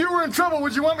 If you were in trouble,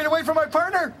 would you want me to wait for my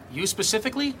partner? You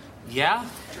specifically? Yeah.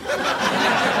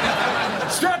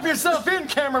 Strap yourself in,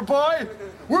 camera boy.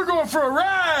 We're going for a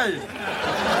ride.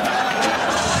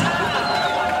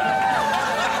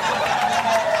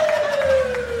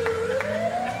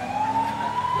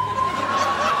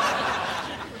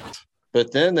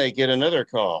 But then they get another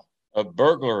call, a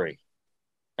burglary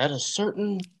at a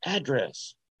certain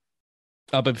address.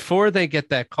 But before they get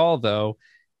that call, though,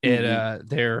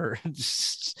 they're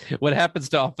what happens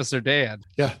to Officer Dan?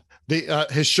 Yeah,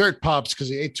 his shirt pops because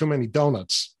he ate too many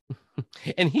donuts,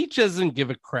 and he doesn't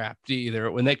give a crap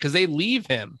either because they leave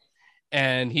him,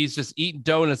 and he's just eating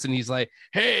donuts, and he's like,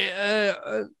 "Hey,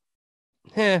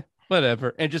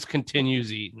 whatever," and just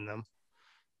continues eating them.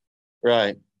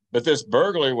 Right. But this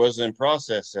burglary was in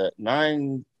process at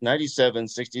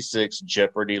 9766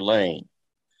 Jeopardy Lane.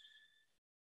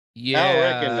 Yeah. Al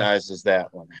recognizes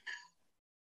that one.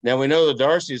 Now, we know the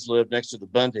Darcys lived next to the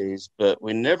Bundys, but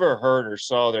we never heard or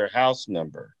saw their house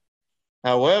number.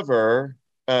 However,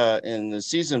 in the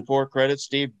season 4 credits,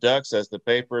 Steve ducks as the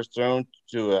paper is thrown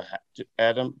to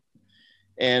Adam,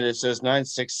 and it says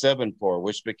 9674,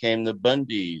 which became the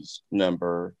Bundys'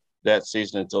 number that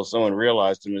season until someone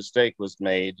realized a mistake was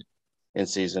made in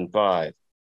season 5.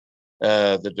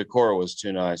 The decor was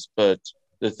too nice, but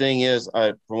the thing is,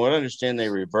 from what I understand, they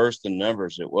reversed the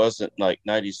numbers. It wasn't like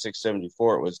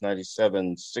 9674; it was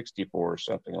 9764 or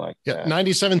something like that.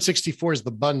 9764 is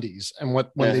the Bundys, and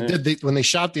when they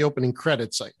shot the opening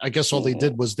credits, I guess all they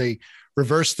did was they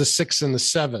reversed the 6 and the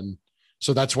 7.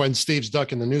 So that's when Steve's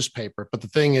duck in the newspaper. But the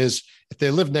thing is, if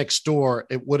they lived next door,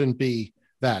 it wouldn't be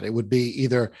that. It would be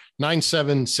either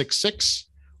 9766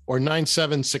 or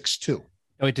 9762.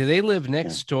 Wait, do they live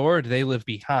next door or do they live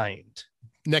behind?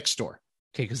 Next door.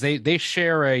 Okay, because they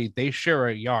share a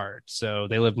yard, so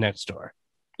they live next door.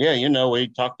 Yeah, we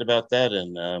talked about that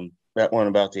in that one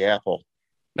about the apple.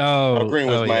 Oh, agreeing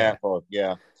with my apple.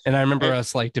 Yeah. And I remember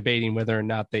us debating whether or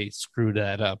not they screwed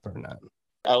that up or not.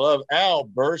 I love Al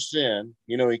bursts in.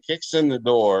 He kicks in the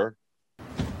door.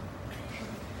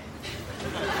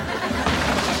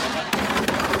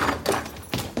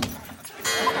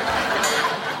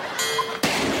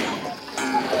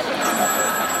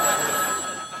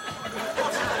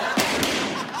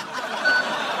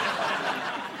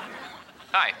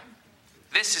 Hi,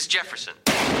 this is Jefferson.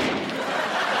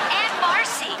 And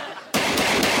Marcy.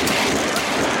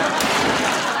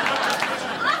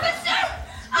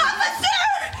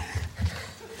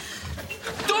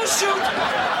 Don't shoot!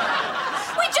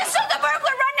 We just saw the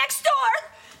burglar run next door!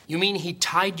 You mean he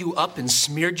tied you up and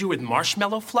smeared you with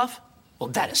marshmallow fluff? Well,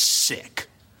 that is sick.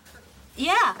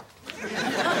 Yeah.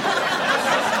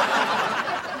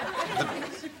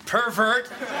 Pervert.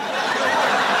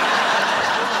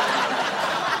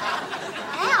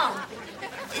 Al,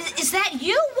 is that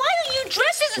you? Why are you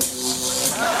dressed as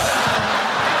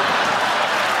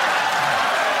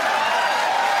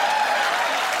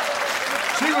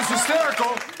She was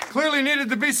hysterical. Clearly needed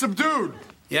to be subdued.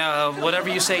 Yeah, whatever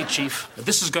you say, Chief.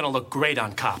 This is gonna look great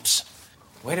on Cops.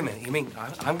 Wait a minute, you mean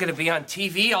I'm gonna be on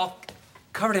TV all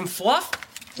covered in fluff?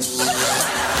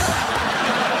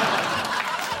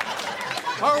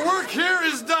 Our work here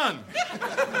is done.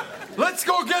 Let's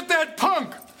go get that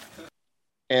punk.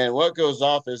 And what goes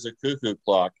off is a cuckoo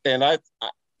clock. And I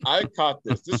caught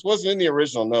this. This wasn't in the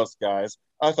original notes, guys.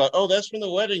 I thought, oh, that's from the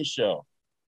wedding show.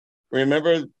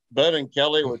 Remember Bud and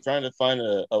Kelly were trying to find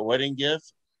a wedding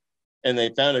gift, and they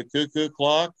found a cuckoo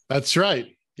clock? That's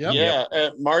right. Yep. Yeah.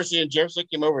 Marcy and Jefferson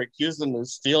came over and accused them of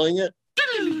stealing it.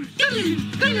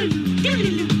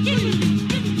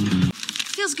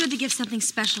 Feels good to give something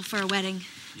special for a wedding.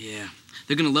 Yeah,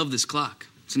 they're gonna love this clock.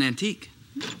 It's an antique.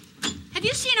 Have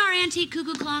you seen our antique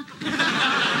cuckoo clock?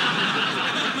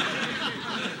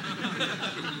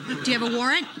 Do you have a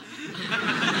warrant?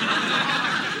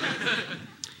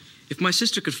 If my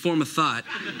sister could form a thought,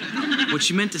 what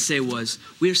she meant to say was,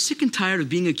 we are sick and tired of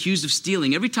being accused of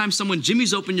stealing every time someone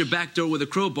jimmies open your back door with a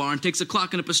crowbar and takes a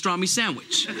clock and a pastrami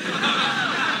sandwich.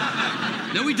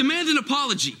 Now we demand an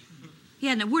apology.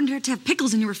 Yeah, and it wouldn't hurt to have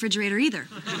pickles in your refrigerator either.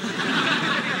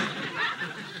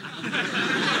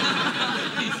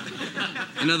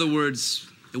 In other words,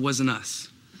 it wasn't us.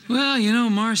 Well,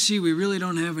 Marcy, we really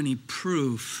don't have any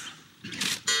proof.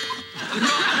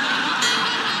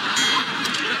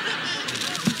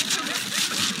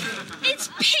 It's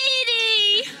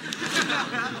Petey!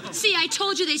 See, I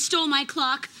told you they stole my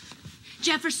clock.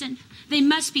 Jefferson, they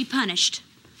must be punished.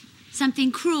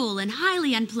 Something cruel and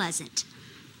highly unpleasant.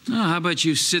 Oh, how about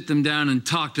you sit them down and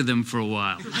talk to them for a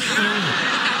while?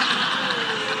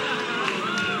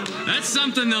 That's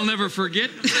something they'll never forget.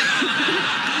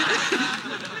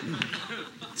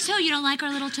 So you don't like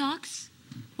our little talks?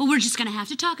 Well, we're just gonna have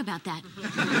to talk about that.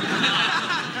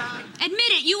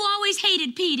 Admit it, you always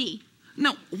hated Petey.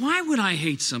 No, why would I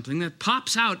hate something that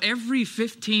pops out every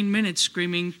 15 minutes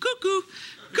screaming, cuckoo,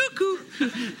 cuckoo,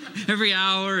 every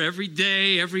hour, every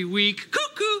day, every week,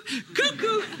 cuckoo,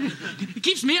 cuckoo. It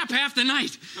keeps me up half the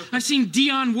night. I've seen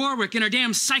Dionne Warwick and her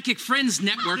damn Psychic Friends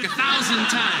network 1,000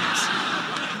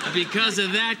 times because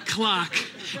of that clock.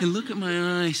 And look at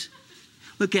my eyes.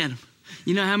 Look at them.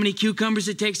 You know how many cucumbers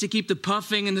it takes to keep the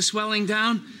puffing and the swelling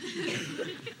down?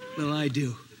 Well, I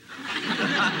do.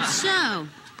 So,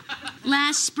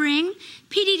 last spring,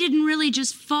 Petey didn't really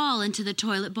just fall into the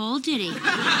toilet bowl, did he?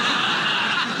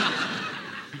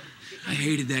 I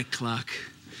hated that clock.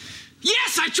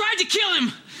 Yes, I tried to kill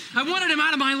him! I wanted him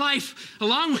out of my life,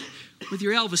 along with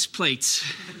your Elvis plates.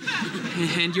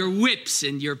 And your whips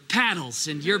and your paddles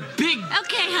and your big...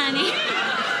 Okay, honey.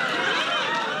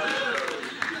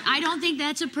 I don't think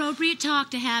that's appropriate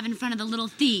talk to have in front of the little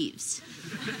thieves.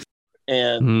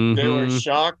 And they were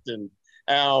shocked, and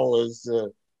Al was,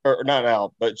 or not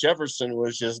Al, but Jefferson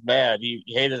was just mad. He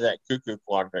hated that cuckoo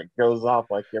clock that goes off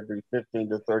like every 15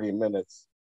 to 30 minutes.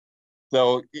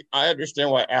 So I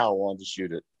understand why Al wanted to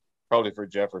shoot it, probably for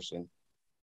Jefferson.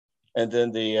 And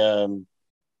then the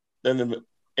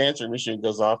answering machine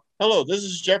goes off. Hello, this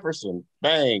is Jefferson.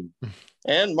 Bang.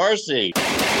 And Marcy.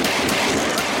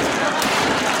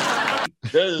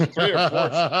 There's three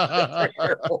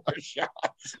or four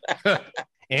shots.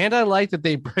 And I like that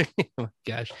they bring, oh my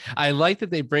gosh, I like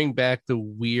that they bring back the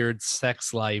weird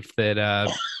sex life that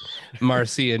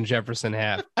Marcy and Jefferson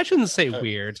have. I shouldn't say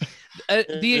weird.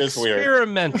 The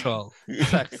experimental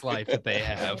sex life that they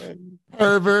have.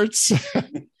 Perverts.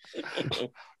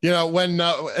 When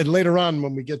and later on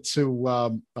when we get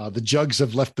to the Jugs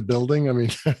have left the building, I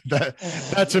mean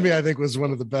that to me I think was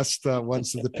one of the best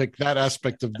ones to depict that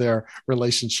aspect of their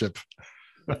relationship.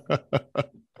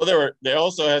 Well, they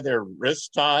also had their wrists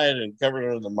tied and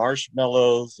covered in the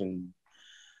marshmallows, and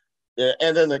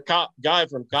then the guy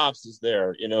from Cops is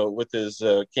there, with his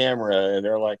camera, and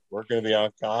they're like, "We're going to be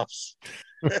on Cops."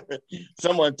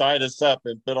 Someone tied us up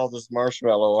and put all this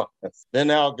marshmallow on us. Then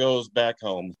Al goes back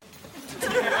home.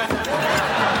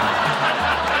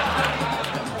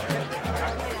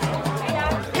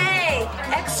 Hey,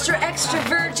 extra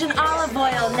virgin olive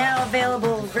oil, now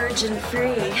available virgin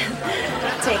free.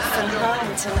 Take some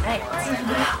home tonight.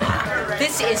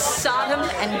 This is Sodom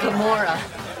and Gomorrah.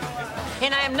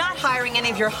 And I am not hiring any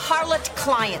of your harlot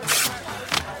clients.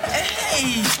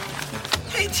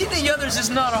 Hey, Tina Yothers is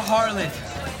not a harlot.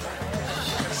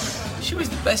 She was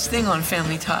the best thing on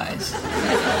Family Ties.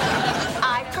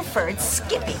 I preferred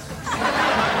Skippy.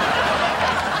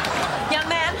 Young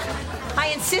man,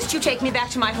 I insist you take me back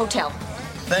to my hotel.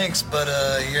 Thanks, but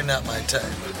you're not my type.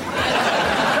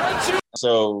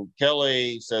 So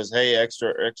Kelly says, "Hey,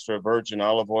 extra virgin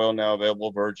olive oil now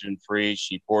available, virgin free."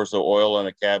 She pours the oil on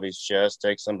a cabbie's chest,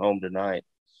 takes them home tonight.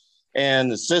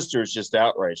 And the sister's just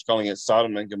outraged, calling it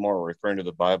Sodom and Gomorrah, referring to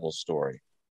the Bible story.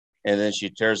 And then she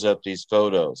tears up these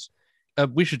photos.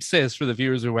 We should say this for the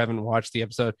viewers who haven't watched the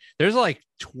episode. There's like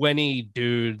 20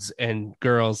 dudes and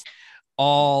girls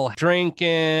all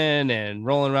drinking and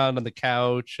rolling around on the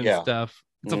couch and stuff.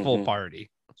 It's a full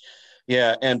party.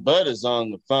 Yeah, and Bud is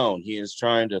on the phone. He is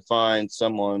trying to find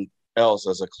someone else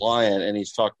as a client, and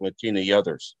he's talking with Tina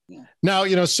Yothers. Now,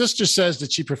 Sister says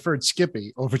that she preferred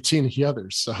Skippy over Tina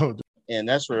Yothers. So, and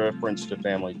that's a reference to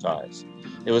Family Ties.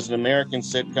 It was an American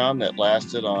sitcom that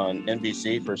lasted on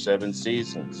NBC for 7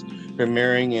 seasons,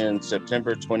 premiering in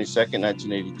September 22nd,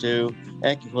 1982,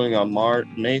 and concluding on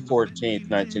May 14th,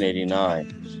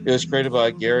 1989. It was created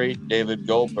by Gary David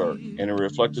Goldberg, and it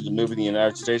reflected the move in the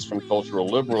United States from cultural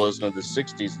liberalism of the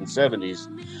 60s and 70s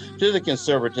to the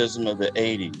conservatism of the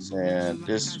 80s. And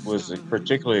this was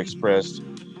particularly expressed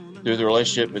through the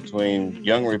relationship between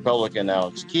young Republican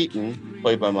Alex Keaton,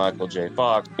 played by Michael J.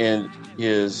 Fox, and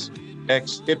his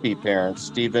ex-hippie parents,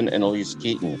 Stephen and Elise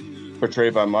Keaton,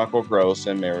 portrayed by Michael Gross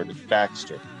and Meredith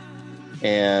Baxter.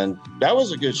 And that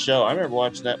was a good show. I remember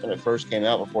watching that when it first came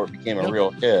out before it became a real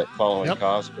hit following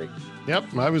Cosby.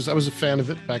 Yep, I was a fan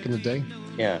of it back in the day.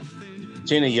 Yeah.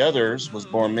 Tina Yothers was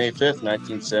born May 5th,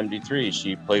 1973.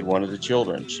 She played one of the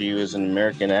children. She was an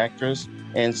American actress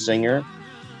and singer,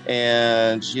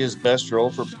 and she is best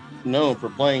known for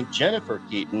playing Jennifer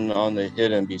Keaton on the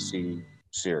hit NBC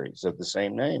series of the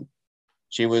same name.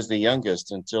 She was the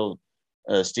youngest until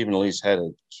Stephen and Elise had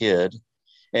a kid.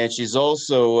 And she's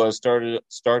also started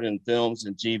in films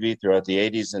and TV throughout the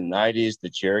 80s and 90s, The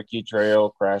Cherokee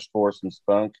Trail, Crash Course and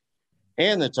Spunk,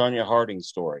 and the Tonya Harding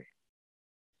Story.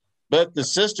 But the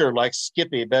sister likes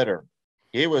Skippy better.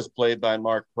 He was played by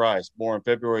Mark Price, born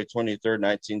February 23rd,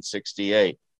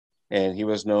 1968. And he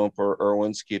was known for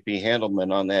Erwin Skippy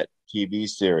Handelman on that TV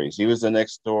series. He was the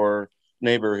next door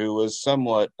neighbor who was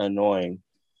somewhat annoying.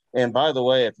 And by the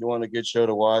way, if you want a good show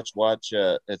to watch,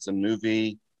 it's a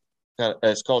movie.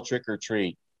 It's called Trick or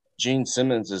Treat. Gene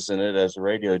Simmons is in it as a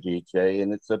radio DJ,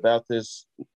 and it's about this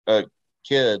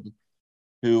kid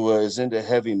who was into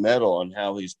heavy metal and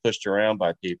how he's pushed around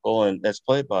by people, and that's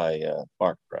played by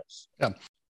Mark Price. Yeah.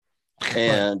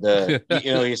 And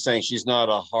he's saying she's not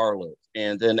a harlot,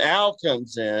 and then Al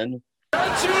comes in.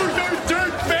 That's you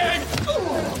dirtbag!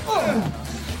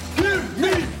 Give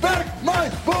me back my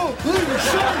bull-leader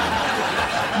shirt!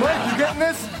 Mike, you getting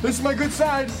this? This is my good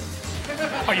side.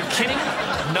 Are you kidding?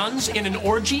 Nuns in an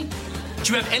orgy?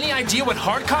 Do you have any idea what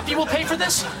hard copy will pay for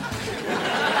this?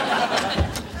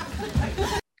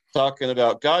 Talking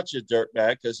about gotcha,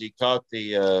 dirtbag, because he caught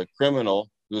the criminal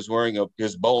who was wearing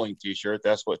his bowling T-shirt.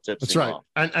 That's what tips That's him right. off.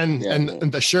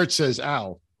 And the shirt says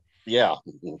Al. Yeah.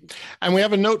 And we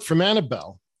have a note from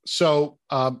Annabelle. So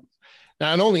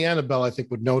Now, and only Annabelle, I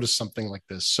think, would notice something like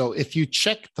this. So if you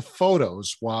check the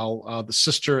photos while the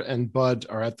sister and Bud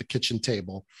are at the kitchen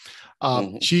table,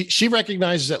 she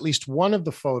recognizes at least one of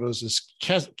the photos as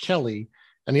Kelly,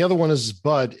 and the other one is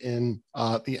Bud in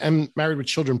the Married with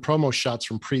Children promo shots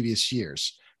from previous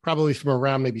years, probably from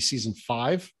around maybe season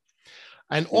 5.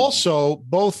 And also,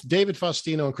 both David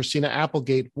Faustino and Christina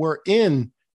Applegate were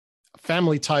in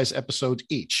Family Ties episode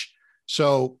each.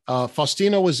 So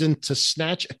Faustino was in To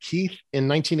Snatch a Keith in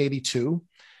 1982,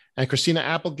 and Christina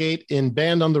Applegate in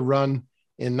Band on the Run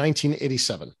in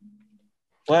 1987.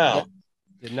 Wow.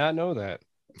 Did not know that.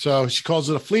 So she calls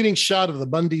it a fleeting shot of the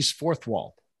Bundys' fourth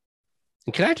wall.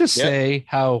 And can I just say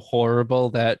how horrible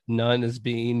that nun is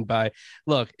being by...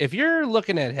 Look, if you're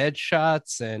looking at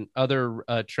headshots and other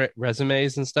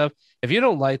resumes and stuff, if you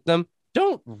don't like them,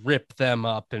 don't rip them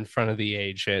up in front of the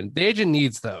agent. The agent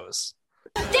needs those.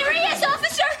 There he is,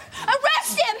 officer!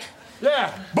 Arrest him!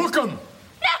 Yeah, book him!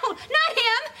 No, not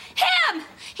him! Him!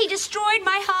 He destroyed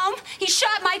my home. He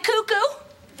shot my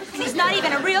cuckoo. He's not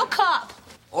even a real cop.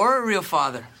 Or a real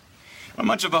father. How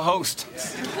much of a host?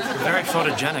 Very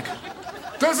photogenic.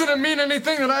 Doesn't it mean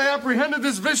anything that I apprehended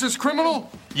this vicious criminal?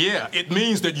 Yeah, it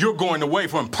means that you're going away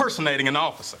for impersonating an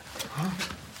officer.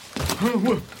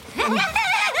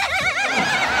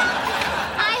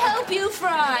 I hope you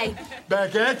fry.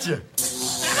 Back at you.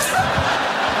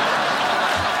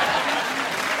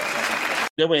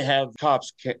 Then we have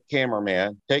cops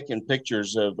cameraman taking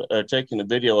pictures of, taking a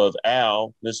video of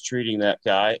Al mistreating that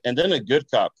guy. And then a good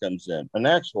cop comes in, an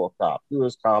actual cop who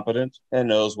is competent and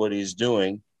knows what he's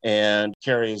doing and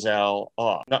carries Al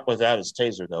off. Not without his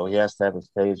taser, though. He has to have his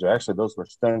taser. Actually, those were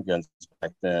stun guns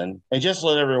back then. And just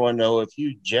let everyone know, if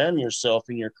you jam yourself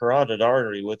in your carotid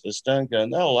artery with a stun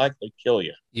gun, that'll likely kill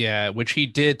you. Yeah, which he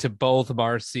did to both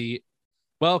Marcy.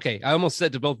 Well, okay, I almost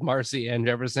said to both Marcy and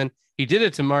Jefferson. He did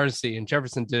it to Marcy, and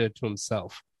Jefferson did it to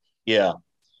himself. Yeah,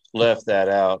 left that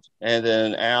out. And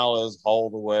then Al is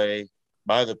hauled away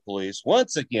by the police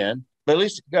once again. But at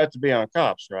least it got to be on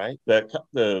Cops, right?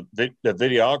 The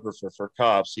videographer for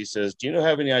Cops, he says, do you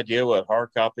have any idea what Hard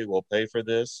Copy will pay for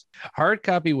this? Hard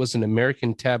Copy was an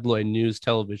American tabloid news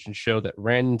television show that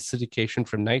ran in syndication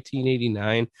from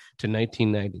 1989 to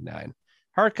 1999.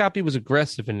 Hard Copy was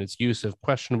aggressive in its use of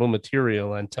questionable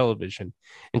material on television,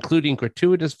 including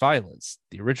gratuitous violence.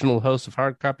 The original hosts of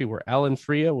Hard Copy were Alan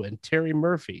Frio and Terry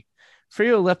Murphy.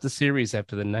 Frio left the series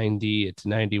after the 90 to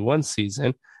 91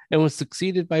 season and was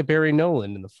succeeded by Barry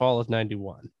Nolan in the fall of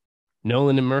 91.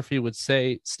 Nolan and Murphy would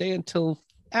stay until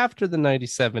after the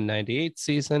 97-98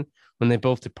 season, when they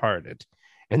both departed.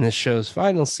 In the show's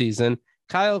final season,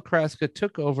 Kyle Kraska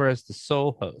took over as the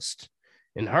sole host.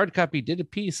 And Hard Copy did a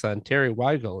piece on Terry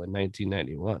Weigel in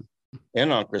 1991.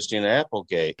 And on Christina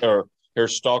Applegate, or her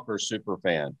stalker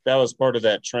superfan. That was part of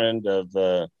that trend of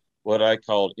what I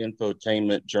called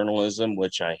infotainment journalism,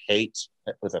 which I hate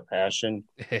with a passion.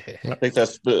 I think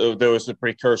there was the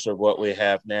precursor of what we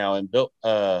have now. And Bill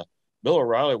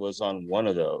O'Reilly was on one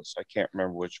of those. I can't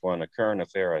remember which one, A Current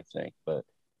Affair, I think. But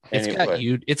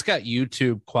anyway. It's got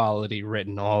YouTube quality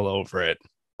written all over it.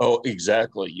 Oh,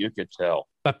 exactly. You could tell.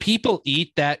 But people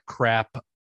eat that crap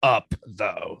up,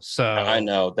 though. So I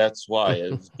know. That's why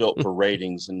it's built for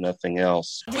ratings and nothing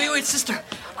else. Wait, sister.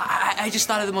 I just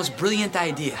thought of the most brilliant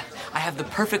idea. I have the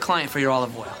perfect client for your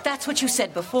olive oil. That's what you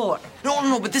said before.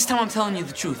 No, but this time I'm telling you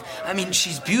the truth. I mean,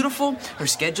 she's beautiful, her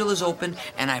schedule is open,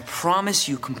 and I promise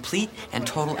you complete and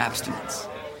total abstinence.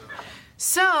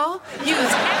 So,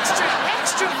 use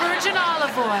extra virgin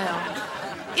olive oil.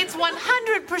 It's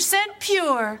 100%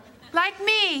 pure, like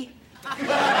me.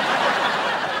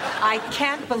 I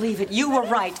can't believe it. You were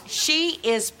right. She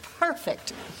is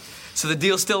perfect. So the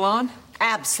deal's still on?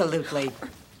 Absolutely.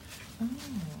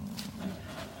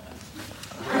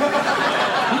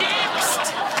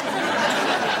 Next!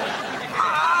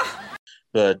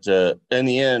 But in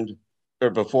the end,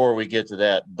 or before we get to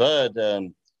that, Bud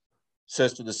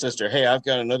says to the sister, hey, I've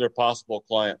got another possible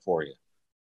client for you.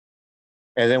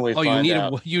 And then we find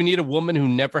out. You need a woman who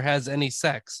never has any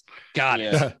sex. Got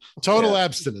it. Total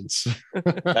abstinence.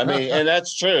 I mean, and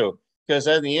that's true. Because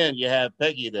in the end, you have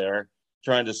Peggy there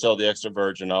trying to sell the extra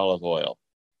virgin olive oil.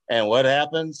 And what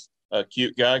happens? A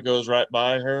cute guy goes right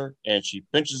by her and she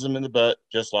pinches him in the butt,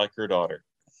 just like her daughter.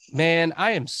 Man,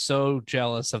 I am so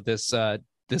jealous of this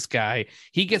guy.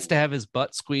 He gets to have his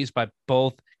butt squeezed by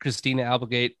both Christina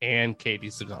Applegate and Katie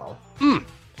Seagal.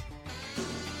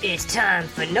 It's time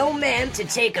for No Ma'am to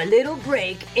take a little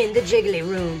break in the jiggly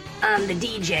room. I'm the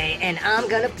DJ, and I'm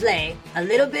gonna play a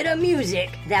little bit of music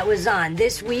that was on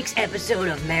this week's episode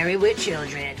of Married with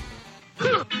Children.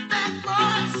 Bad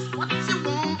boys, what you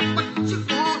want,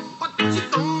 what you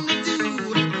gonna do?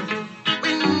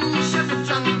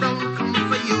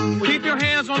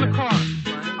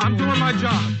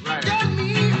 job. Right. Tell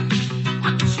me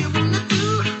what you gonna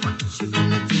do, what you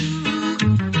gonna do.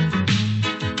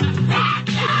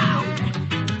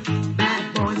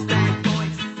 Bad boys,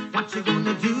 what you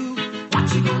gonna do?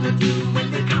 What you gonna do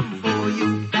when they come for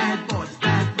you? Bad boys,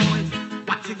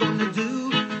 what you gonna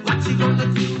do? What you gonna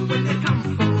do when they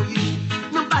come for you?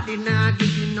 Nobody now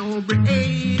give you no break.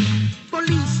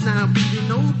 Police now give you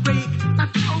no break.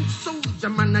 That old soldier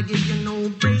man I give you no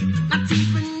break. Not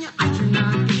even your iron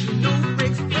now give you no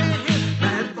breaks. Hey, hey,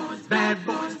 bad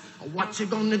boys, what you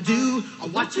gonna do?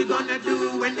 What you gonna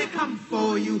do when they come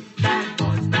for you? Bad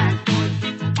boys,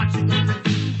 what you gonna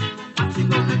do? What you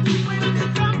gonna do when they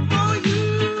come for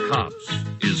you? Cops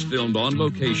is filmed on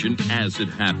location as it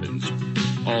happens.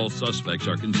 All suspects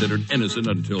are considered innocent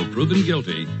until proven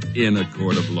guilty in a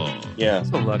court of law. Yeah.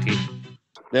 So lucky.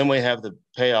 Then we have the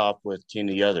payoff with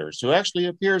Tina Yothers, who actually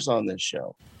appears on this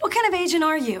show. What kind of agent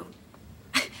are you?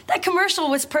 That commercial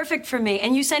was perfect for me,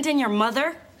 and you sent in your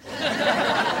mother?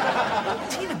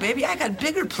 Tina, baby, I got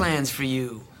bigger plans for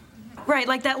you. Right,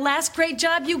 like that last great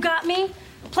job you got me?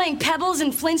 Playing Pebbles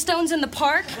and Flintstones in the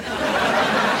park?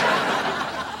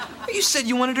 You said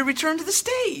you wanted to return to the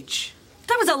stage.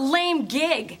 That was a lame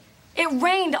gig. It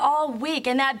rained all week,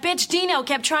 and that bitch Dino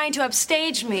kept trying to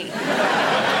upstage me.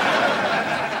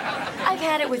 I've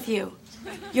had it with you.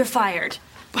 You're fired.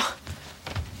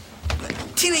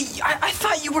 Tina, I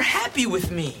thought you were happy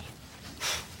with me.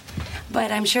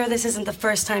 But I'm sure this isn't the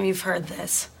first time you've heard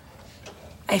this.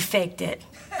 I faked it.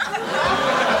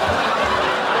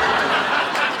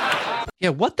 Yeah,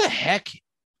 what the heck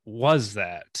was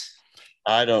that?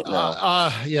 I don't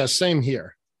know. Yeah, same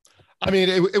here. I mean,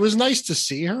 it was nice to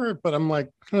see her, but I'm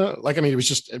like, it was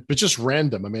just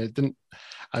random. I mean, it didn't.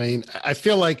 I mean, I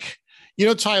feel like,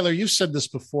 Tyler, you said this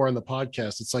before in the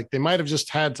podcast. It's like they might have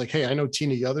just had like, hey, I know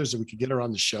Tina Yothers, that we could get her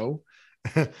on the show,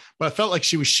 but I felt like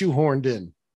she was shoehorned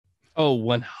in. Oh,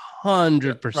 100%.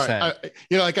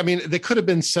 Right. They could have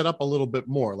been set up a little bit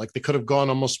more. Like they could have gone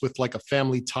almost with like a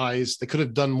Family Ties. They could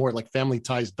have done more like Family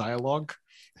Ties dialogue.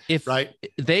 If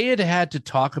they had to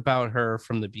talk about her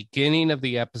from the beginning of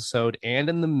the episode and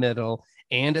in the middle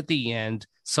and at the end,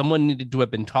 someone needed to have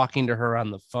been talking to her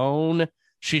on the phone.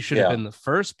 She should have been the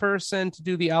first person to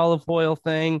do the olive oil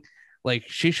thing. Like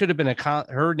she should have been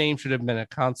her name should have been a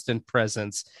constant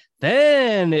presence.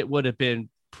 Then it would have been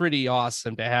pretty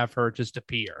awesome to have her just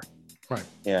appear. Right.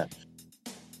 Yeah.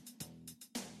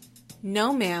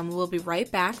 No Ma'am will be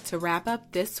right back to wrap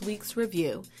up this week's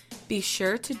review. Be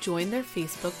sure to join their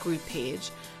Facebook group page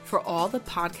for all the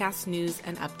podcast news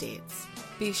and updates.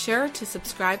 Be sure to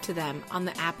subscribe to them on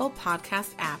the Apple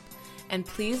Podcast app, and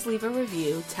please leave a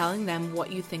review telling them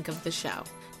what you think of the show.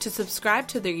 To subscribe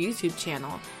to their YouTube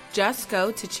channel, just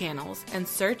go to channels and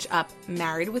search up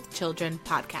Married with Children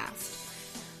podcast.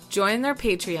 Join their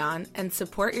Patreon and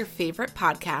support your favorite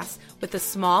podcast with a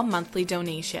small monthly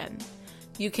donation.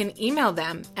 You can email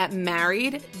them at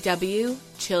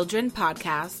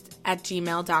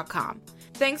marriedwchildrenpodcast@gmail.com.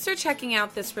 Thanks for checking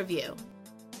out this review.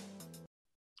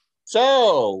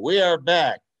 So we are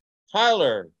back.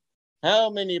 Tyler, how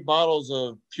many bottles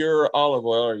of pure olive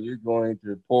oil are you going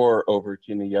to pour over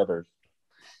Tina Yothers?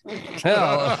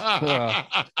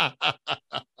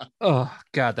 Oh,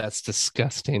 God, that's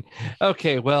disgusting.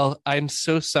 Okay, well, I'm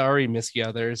so sorry, Miss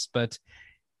Yothers, but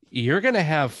you're going to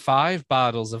have 5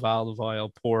 bottles of olive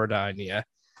oil poured on you.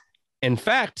 In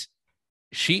fact,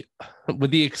 she, with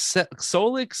the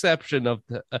sole exception of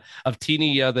Tina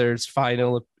Yothers'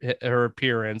 her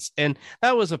appearance, and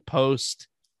that was a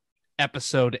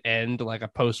post-episode end, like a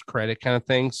post-credit kind of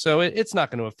thing, so it's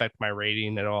not going to affect my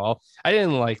rating at all. I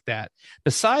didn't like that.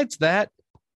 Besides that,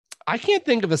 I can't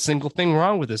think of a single thing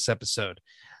wrong with this episode.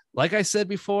 Like I said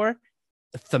before,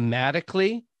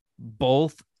 thematically,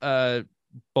 both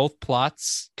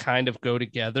plots kind of go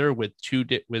together with two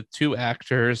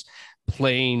actors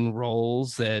playing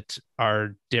roles that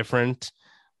are different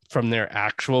from their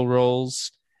actual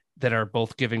roles, that are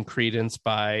both given credence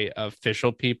by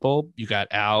official people. You got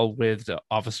Al with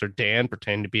Officer Dan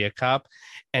pretending to be a cop,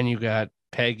 and you got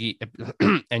Peggy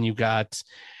and you got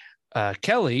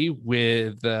Kelly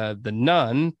with the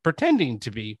nun pretending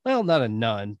to be, well, not a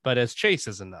nun, but as Chase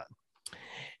is a nun.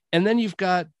 And then you've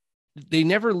got, they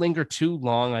never linger too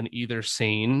long on either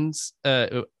scenes.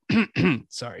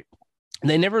 Sorry.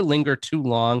 They never linger too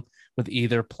long with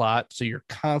either plot. So you're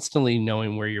constantly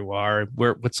knowing where you are,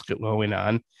 what's going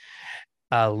on.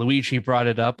 Luigi brought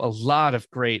it up. A lot of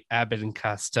great Abbott and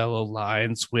Costello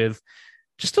lines with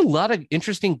just a lot of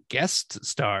interesting guest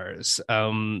stars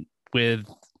with,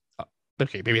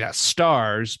 okay, maybe not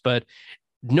stars, but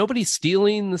nobody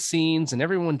stealing the scenes and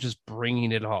everyone just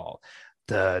bringing it all.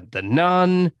 The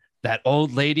nun, that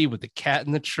old lady with the cat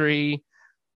in the tree,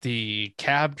 the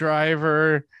cab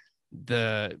driver,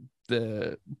 the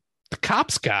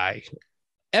cops guy.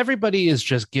 Everybody is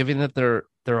just giving it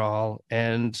their all.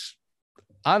 And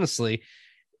honestly,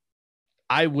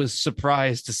 I was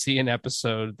surprised to see an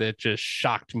episode that just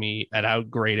shocked me at how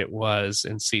great it was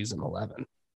in season 11.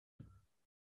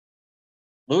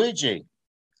 Luigi,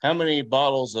 how many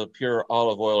bottles of pure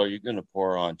olive oil are you going to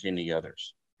pour on Tina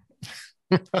Yothers?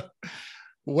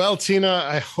 Well, Tina,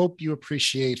 I hope you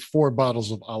appreciate 4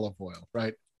 bottles of olive oil,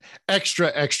 right?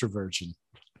 Extra virgin.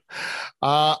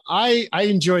 I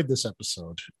enjoyed this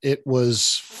episode. It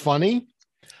was funny.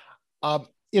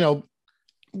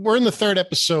 We're in the 3rd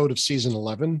episode of season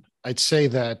 11. I'd say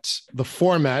that the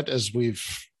format, as we've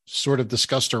sort of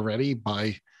discussed already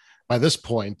by this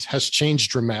point, has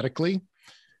changed dramatically.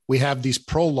 We have these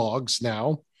prologues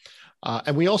now,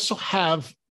 and we also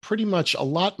have pretty much a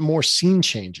lot more scene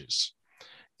changes.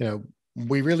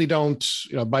 We really don't,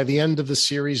 by the end of the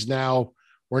series now,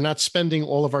 we're not spending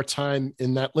all of our time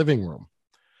in that living room.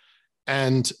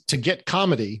 And to get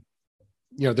comedy,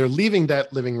 they're leaving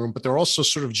that living room, but they're also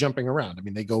sort of jumping around. I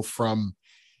mean, they go from,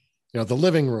 the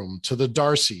living room to the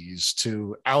Darcys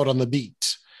to out on the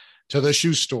beat to the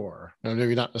shoe store. Now,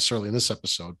 maybe not necessarily in this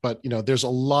episode, but, there's a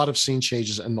lot of scene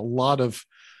changes and a lot of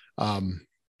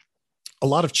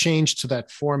change to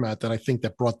that format that I think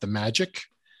that brought the magic.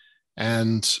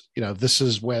 And, this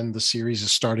is when the series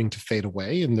is starting to fade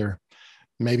away, and they're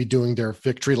maybe doing their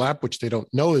victory lap, which they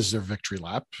don't know is their victory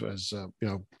lap, as,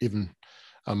 even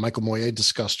Michael Moyer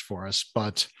discussed for us.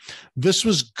 But this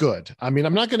was good. I mean,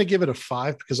 I'm not going to give it a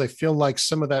 5 because I feel like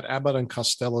some of that Abbott and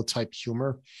Costello type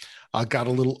humor got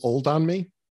a little old on me.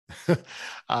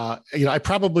 I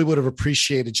probably would have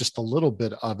appreciated just a little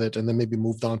bit of it and then maybe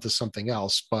moved on to something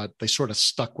else, but they sort of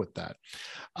stuck with that.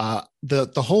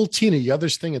 The whole Tina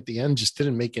Yothers thing at the end just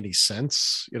didn't make any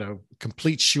sense,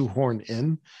 complete shoehorn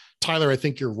in. Tyler, I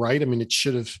think you're right. I mean, they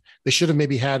should have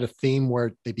maybe had a theme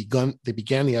where they began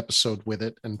the episode with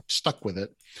it and stuck with it.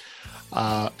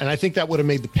 And I think that would have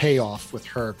made the payoff with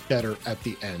her better at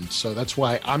the end. So that's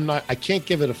why I can't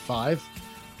give it a 5.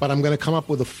 But I'm going to come up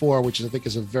with a 4, which I think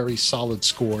is a very solid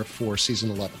score for season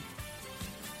 11.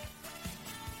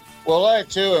 Well, I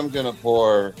too am going to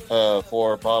pour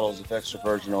 4 bottles of extra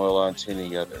virgin oil on Tina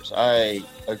Yothers. I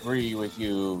agree with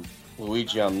you,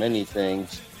 Luigi, on many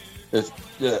things.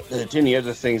 The Tina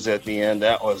Yothers things at the end,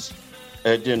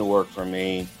 it didn't work for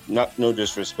me. No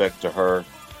disrespect to her,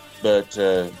 but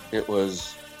it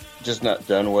was just not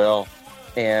done well.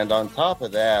 And on top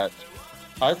of that,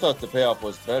 I thought the payoff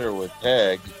was better with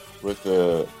Peg, with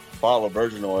the bottle of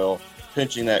virgin oil,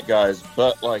 pinching that guy's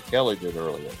butt like Kelly did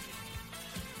earlier.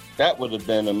 That would have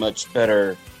been a much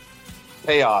better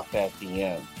payoff at the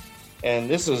end. And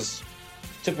this is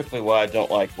typically why I don't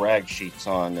like rag sheets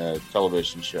on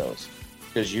television shows.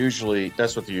 Because usually,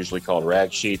 that's what they're usually called,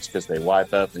 rag sheets, because they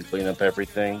wipe up and clean up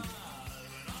everything.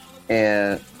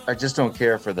 And I just don't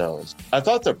care for those. I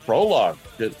thought the prologue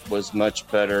was much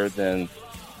better than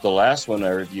the last one I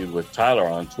reviewed with Tyler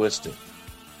on Twisted.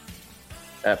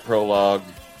 That prologue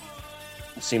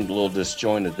seemed a little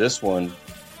disjointed. This one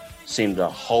seemed a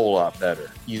whole lot better.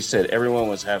 You said everyone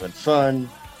was having fun.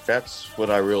 That's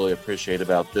what I really appreciate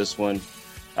about this one.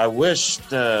 I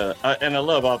wished, and I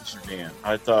love Officer Dan.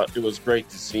 I thought it was great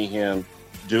to see him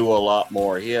do a lot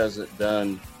more. He hasn't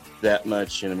done that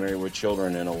much in Married with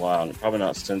Children in a while, and probably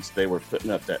not since they were putting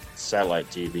up that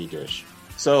satellite TV dish.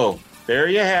 So there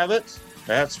you have it.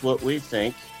 That's what we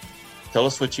think. Tell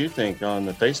us what you think on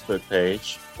the Facebook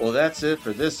page. Well, that's it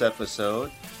for this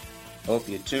episode. Hope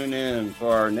you tune in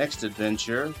for our next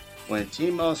adventure when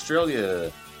Team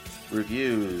Australia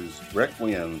reviews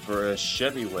Requiem for a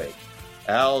Chevy Wake.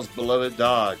 Al's beloved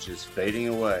Dodge is fading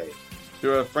away.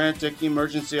 Through a frantic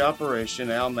emergency operation,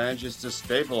 Al manages to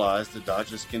stabilize the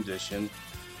Dodge's condition,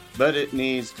 but it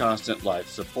needs constant life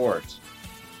support.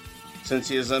 Since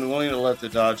he is unwilling to let the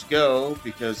Dodge go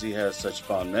because he has such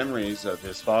fond memories of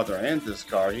his father and this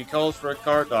car, he calls for a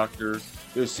car doctor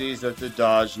who sees that the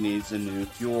Dodge needs a new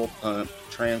fuel pump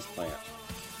transplant.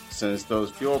 Since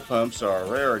those fuel pumps are a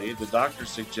rarity, the doctor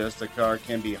suggests the car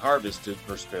can be harvested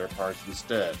for spare parts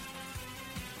instead.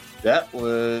 That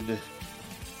would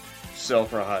sell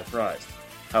for a high price.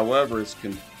 However, it's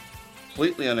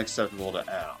completely unacceptable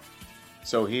to Al.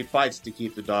 So he fights to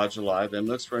keep the Dodge alive and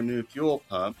looks for a new fuel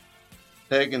pump.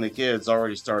 Peg and the kids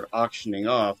already start auctioning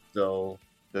off, though,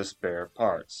 the spare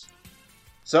parts.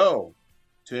 So,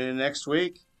 tune in next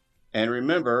week. And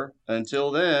remember, until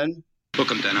then...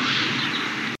 Book 'em, Denim.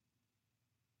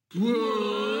 Whoa!